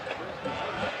 Yep.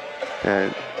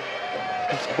 And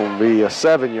it's going to be a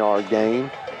 7-yard gain.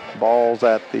 Ball's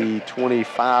at the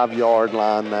 25-yard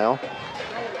line now.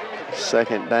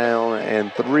 2nd down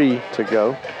and 3 to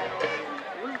go.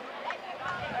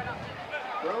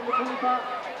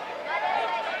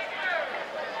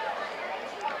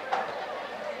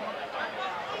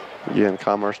 Again,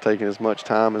 Commerce taking as much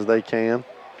time as they can.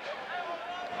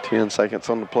 10 seconds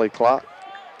on the play clock.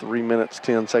 3 minutes,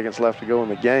 10 seconds left to go in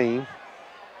the game.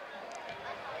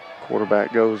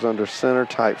 Quarterback goes under center,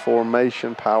 tight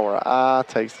formation, power I,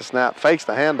 takes the snap, fakes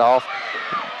the handoff,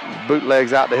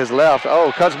 bootlegs out to his left.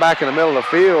 Cuts back in the middle of the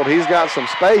field. He's got some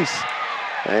space.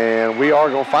 And we are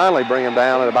going to finally bring him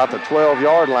down at about the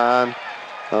 12-yard line.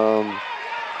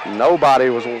 Nobody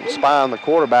was spying the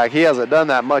quarterback. He hasn't done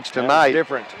that much tonight. That's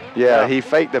different. Yeah, he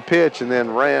faked the pitch and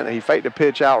then ran. He faked the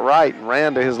pitch outright and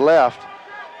ran to his left.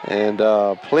 And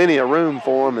plenty of room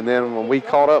for him. And then when we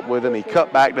caught up with him, he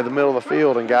cut back to the middle of the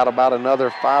field and got about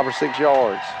another 5 or 6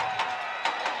 yards.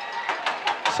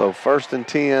 So 1st and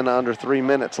 10, under 3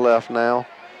 minutes left now.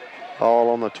 All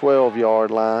on the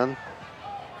 12-yard line.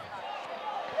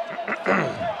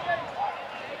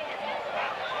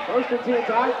 First and 10,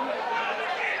 Titans.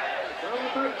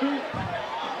 Number 13.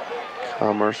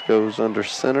 Commerce goes under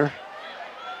center.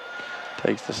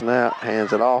 Takes the snap,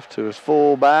 hands it off to his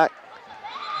fullback.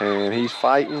 And he's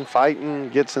fighting,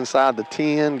 gets inside the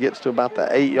 10, gets to about the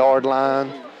 8-yard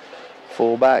line.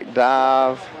 Fullback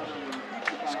dive.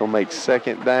 It's going to make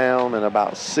 2nd down and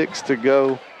about 6 to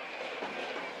go.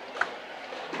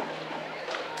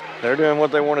 They're doing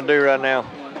what they want to do right now.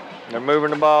 They're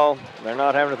moving the ball. They're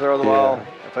not having to throw the ball.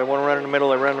 If they want to run in the middle,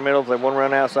 they run in the middle. If they want to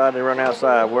run outside, they run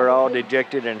outside. We're all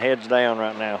dejected and heads down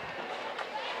right now.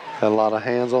 Got a lot of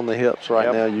hands on the hips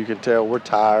right now. You can tell we're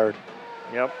tired.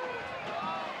 Yep.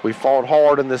 We fought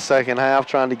hard in the second half,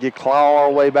 trying to claw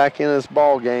our way back in this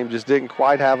ball game. Just didn't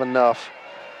quite have enough.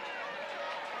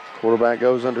 Quarterback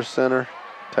goes under center,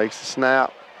 takes the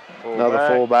snap. Another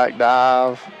fullback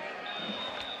dive.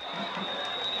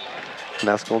 And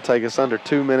that's going to take us under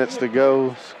 2 minutes to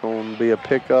go. It's going to be a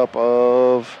pickup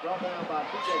of,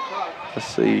 let's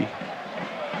see,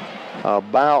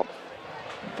 about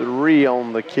 3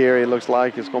 on the carry. It looks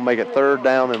like it's going to make it 3rd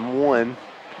down and 1.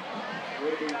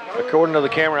 According to the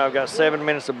camera, I've got 7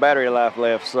 minutes of battery life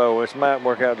left, so it might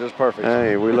work out just perfect.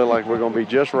 Hey, we look like we're going to be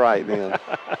just right then.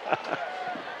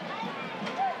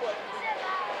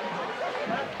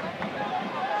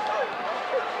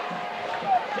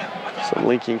 So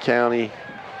Lincoln County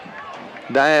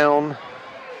down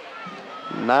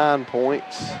 9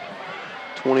 points,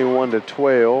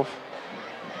 21-12.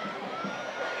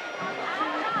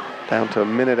 Down to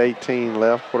 1:18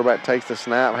 left. Quarterback takes the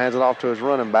snap, hands it off to his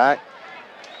running back.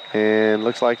 And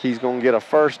looks like he's going to get a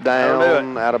 1st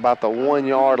down at about the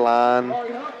 1-yard line.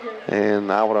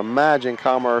 And I would imagine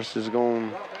Commerce is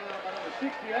going to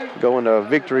go into a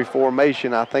victory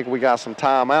formation. I think we got some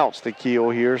timeouts to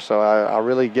kill here, so I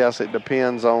really guess it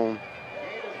depends on.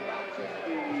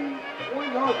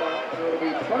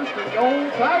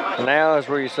 Now is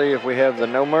where you see if we have the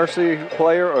no mercy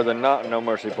player or the not no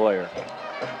mercy player,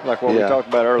 like what we talked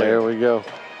about earlier. There we go.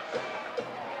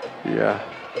 Yeah.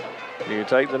 Do you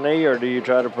take the knee or do you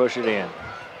try to push it in?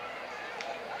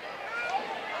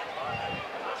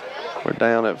 We're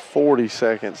down at 40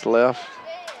 seconds left.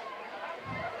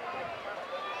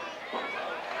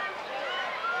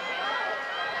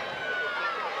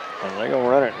 And they're going to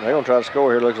run it. They're going to try to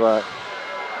score here, looks like.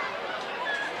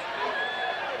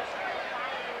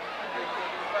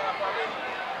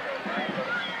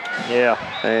 Yeah.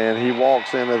 And he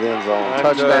walks into the end zone. Nice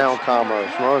Touchdown, touch.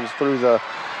 Commerce. Runs through the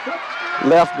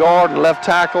left guard and left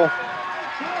tackle.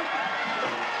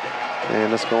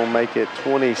 And it's going to make it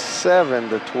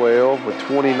 27-12 with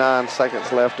 29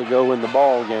 seconds left to go in the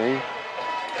ball game.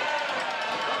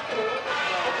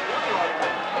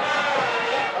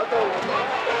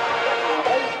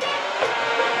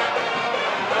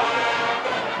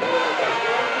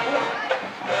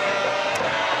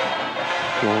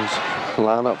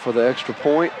 Line up for the extra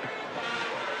point.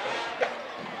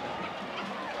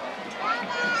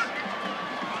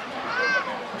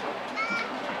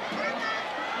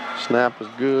 Snap is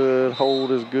good,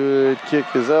 hold is good, kick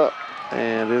is up,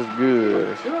 and is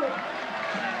good.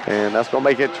 And that's going to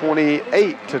make it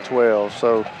 28-12.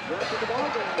 So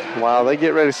while they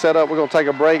get ready to set up, we're going to take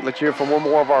a break. Let's hear from one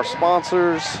more of our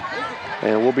sponsors,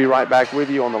 and we'll be right back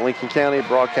with you on the Lincoln County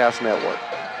Broadcast Network.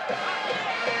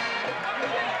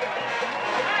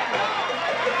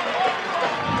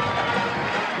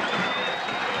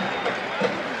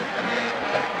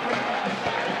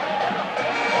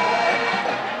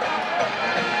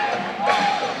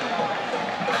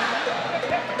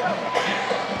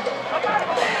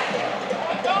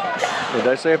 Did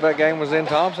they say if that game was in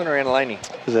Thompson or in Laney?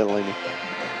 Is that Laney?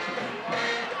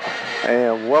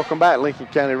 And welcome back, Lincoln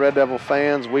County Red Devil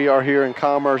fans. We are here in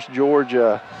Commerce,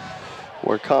 Georgia,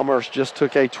 where Commerce just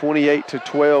took a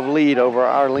 28-12 lead over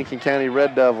our Lincoln County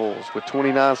Red Devils with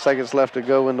 29 seconds left to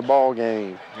go in the ball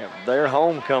game. Yep, they're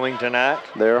homecoming tonight.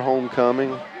 They're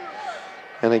homecoming.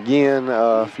 And again,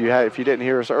 if you didn't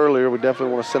hear us earlier, we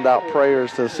definitely want to send out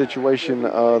prayers to the situation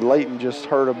Layton just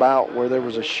heard about, where there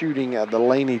was a shooting at the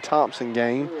Laney-Thompson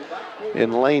game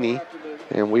in Laney,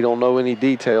 and we don't know any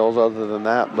details other than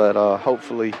that. But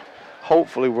hopefully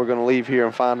we're going to leave here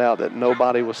and find out that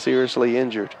nobody was seriously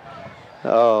injured.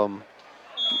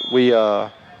 We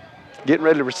getting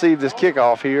ready to receive this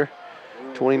kickoff here.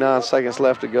 29 seconds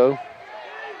left to go.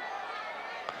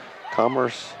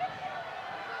 Commerce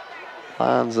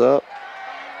lines up,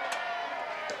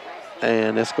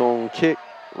 and it's going to kick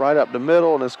right up the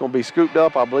middle, and it's going to be scooped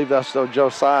up. I believe that's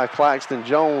Josiah Claxton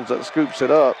Jones that scoops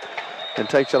it up and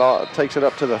takes it up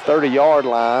to the 30-yard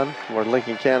line, where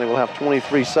Lincoln County will have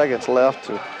 23 seconds left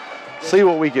to see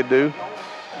what we could do.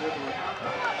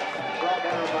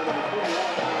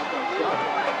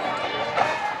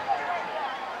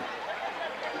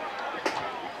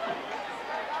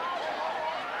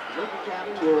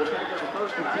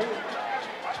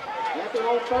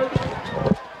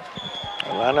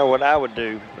 Well, I know what I would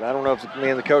do, but I don't know if me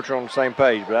and the coach are on the same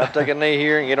page, but I'd take a knee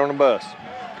here and get on the bus.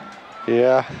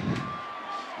 Yeah.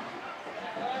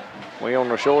 We on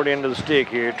the short end of the stick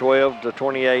here,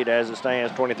 12-28 as it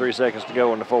stands, 23 seconds to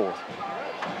go in the fourth.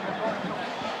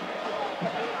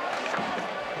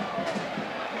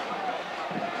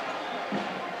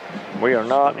 We are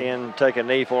not in take a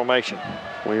knee formation.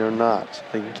 We are not.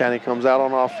 Lincoln County comes out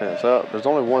on offense. There's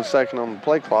only 1 second on the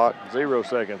play clock. 0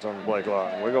 seconds on the play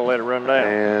clock. We're going to let it run down.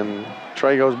 And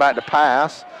Trey goes back to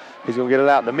pass. He's going to get it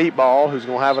out to Meatball, who's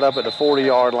going to have it up at the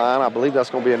 40-yard line. I believe that's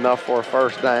going to be enough for a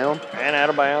first down. And out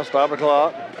of bounds, stop the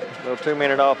clock. Little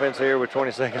 2-minute offense here with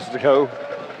 20 seconds to go.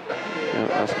 Yeah,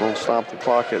 that's going to stop the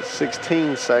clock at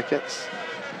 16 seconds.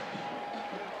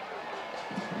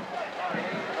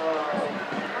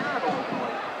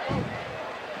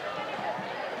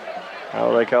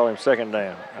 Oh, they call him second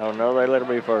down. Oh, no, they let it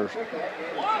be first.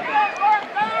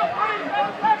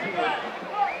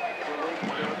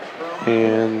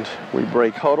 And we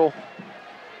break huddle.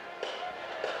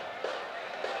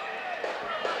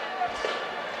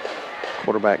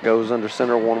 Quarterback goes under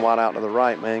center, one wide out to the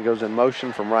right. Man goes in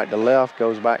motion from right to left,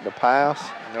 goes back to pass.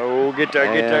 No, get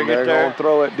there, get there, get they're there. going to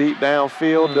throw it deep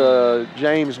downfield to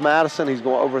James Madison. He's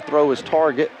going to overthrow his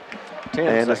target.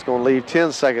 And it's going to leave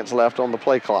 10 seconds left on the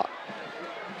play clock.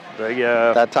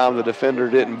 That time the defender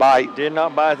didn't bite. Did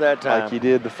not bite that time. Like he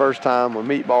did the first time when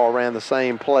Meatball ran the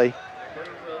same play.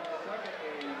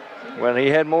 Well, he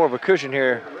had more of a cushion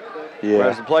here. Yeah.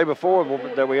 Whereas the play before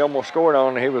that we almost scored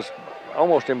on, he was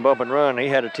almost in bump and run. He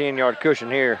had a 10-yard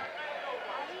cushion here.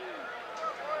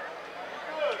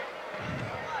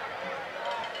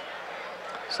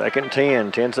 Second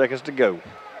 10, 10 seconds to go.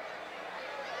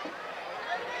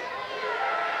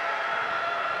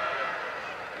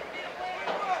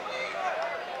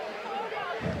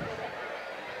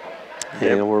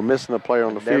 And we're missing a player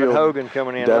on the field. Devin Hogan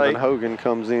coming in Devin late. Hogan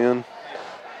comes in.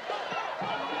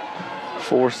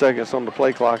 4 seconds on the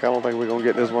play clock. I don't think we're going to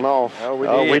get this one off. Oh, we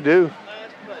Oh, did. we do.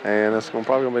 And it's probably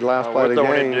going to be the last play we're of the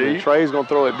throwing it game. deep. Trey's going to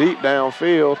throw it deep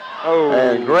downfield. Oh.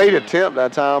 And great attempt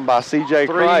that time by C.J.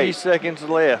 3 Cricht. seconds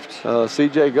left.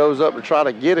 C.J. goes up to try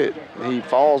to get it. He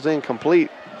falls incomplete,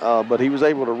 but he was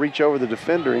able to reach over the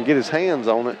defender and get his hands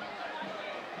on it.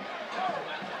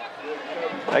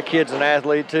 That kid's an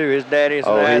athlete too. His daddy's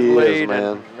an He athlete. is, man.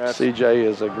 and that's- C.J.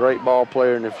 is a great ball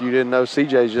player, and if you didn't know,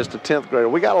 C.J. is just a 10th grader.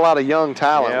 We got a lot of young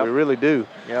talent. Yep. We really do.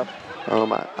 Yep.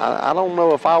 I don't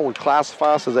know if I would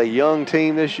classify us as a young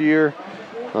team this year.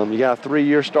 You got a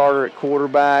 3-year starter at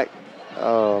quarterback.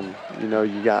 You know,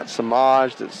 you got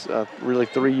Samaj that's really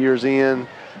 3 years in.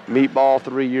 Meatball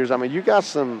 3 years. I mean, you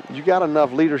got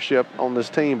enough leadership on this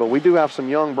team, but we do have some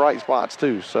young bright spots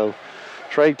too. So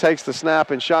Trey takes the snap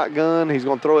and shotgun. He's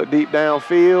going to throw it deep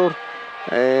downfield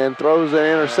and throws an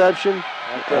interception,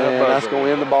 and that's going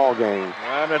to end the ball game.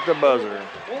 Right at the buzzer.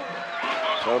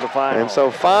 So the final. And so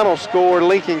final score,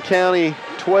 Lincoln County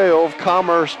 12,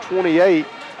 Commerce 28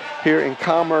 here in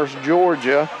Commerce,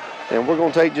 Georgia. And we're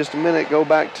going to take just a minute, go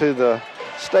back to the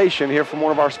station here from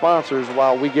one of our sponsors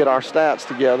while we get our stats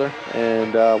together.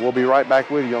 And we'll be right back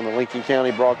with you on the Lincoln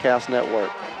County Broadcast Network.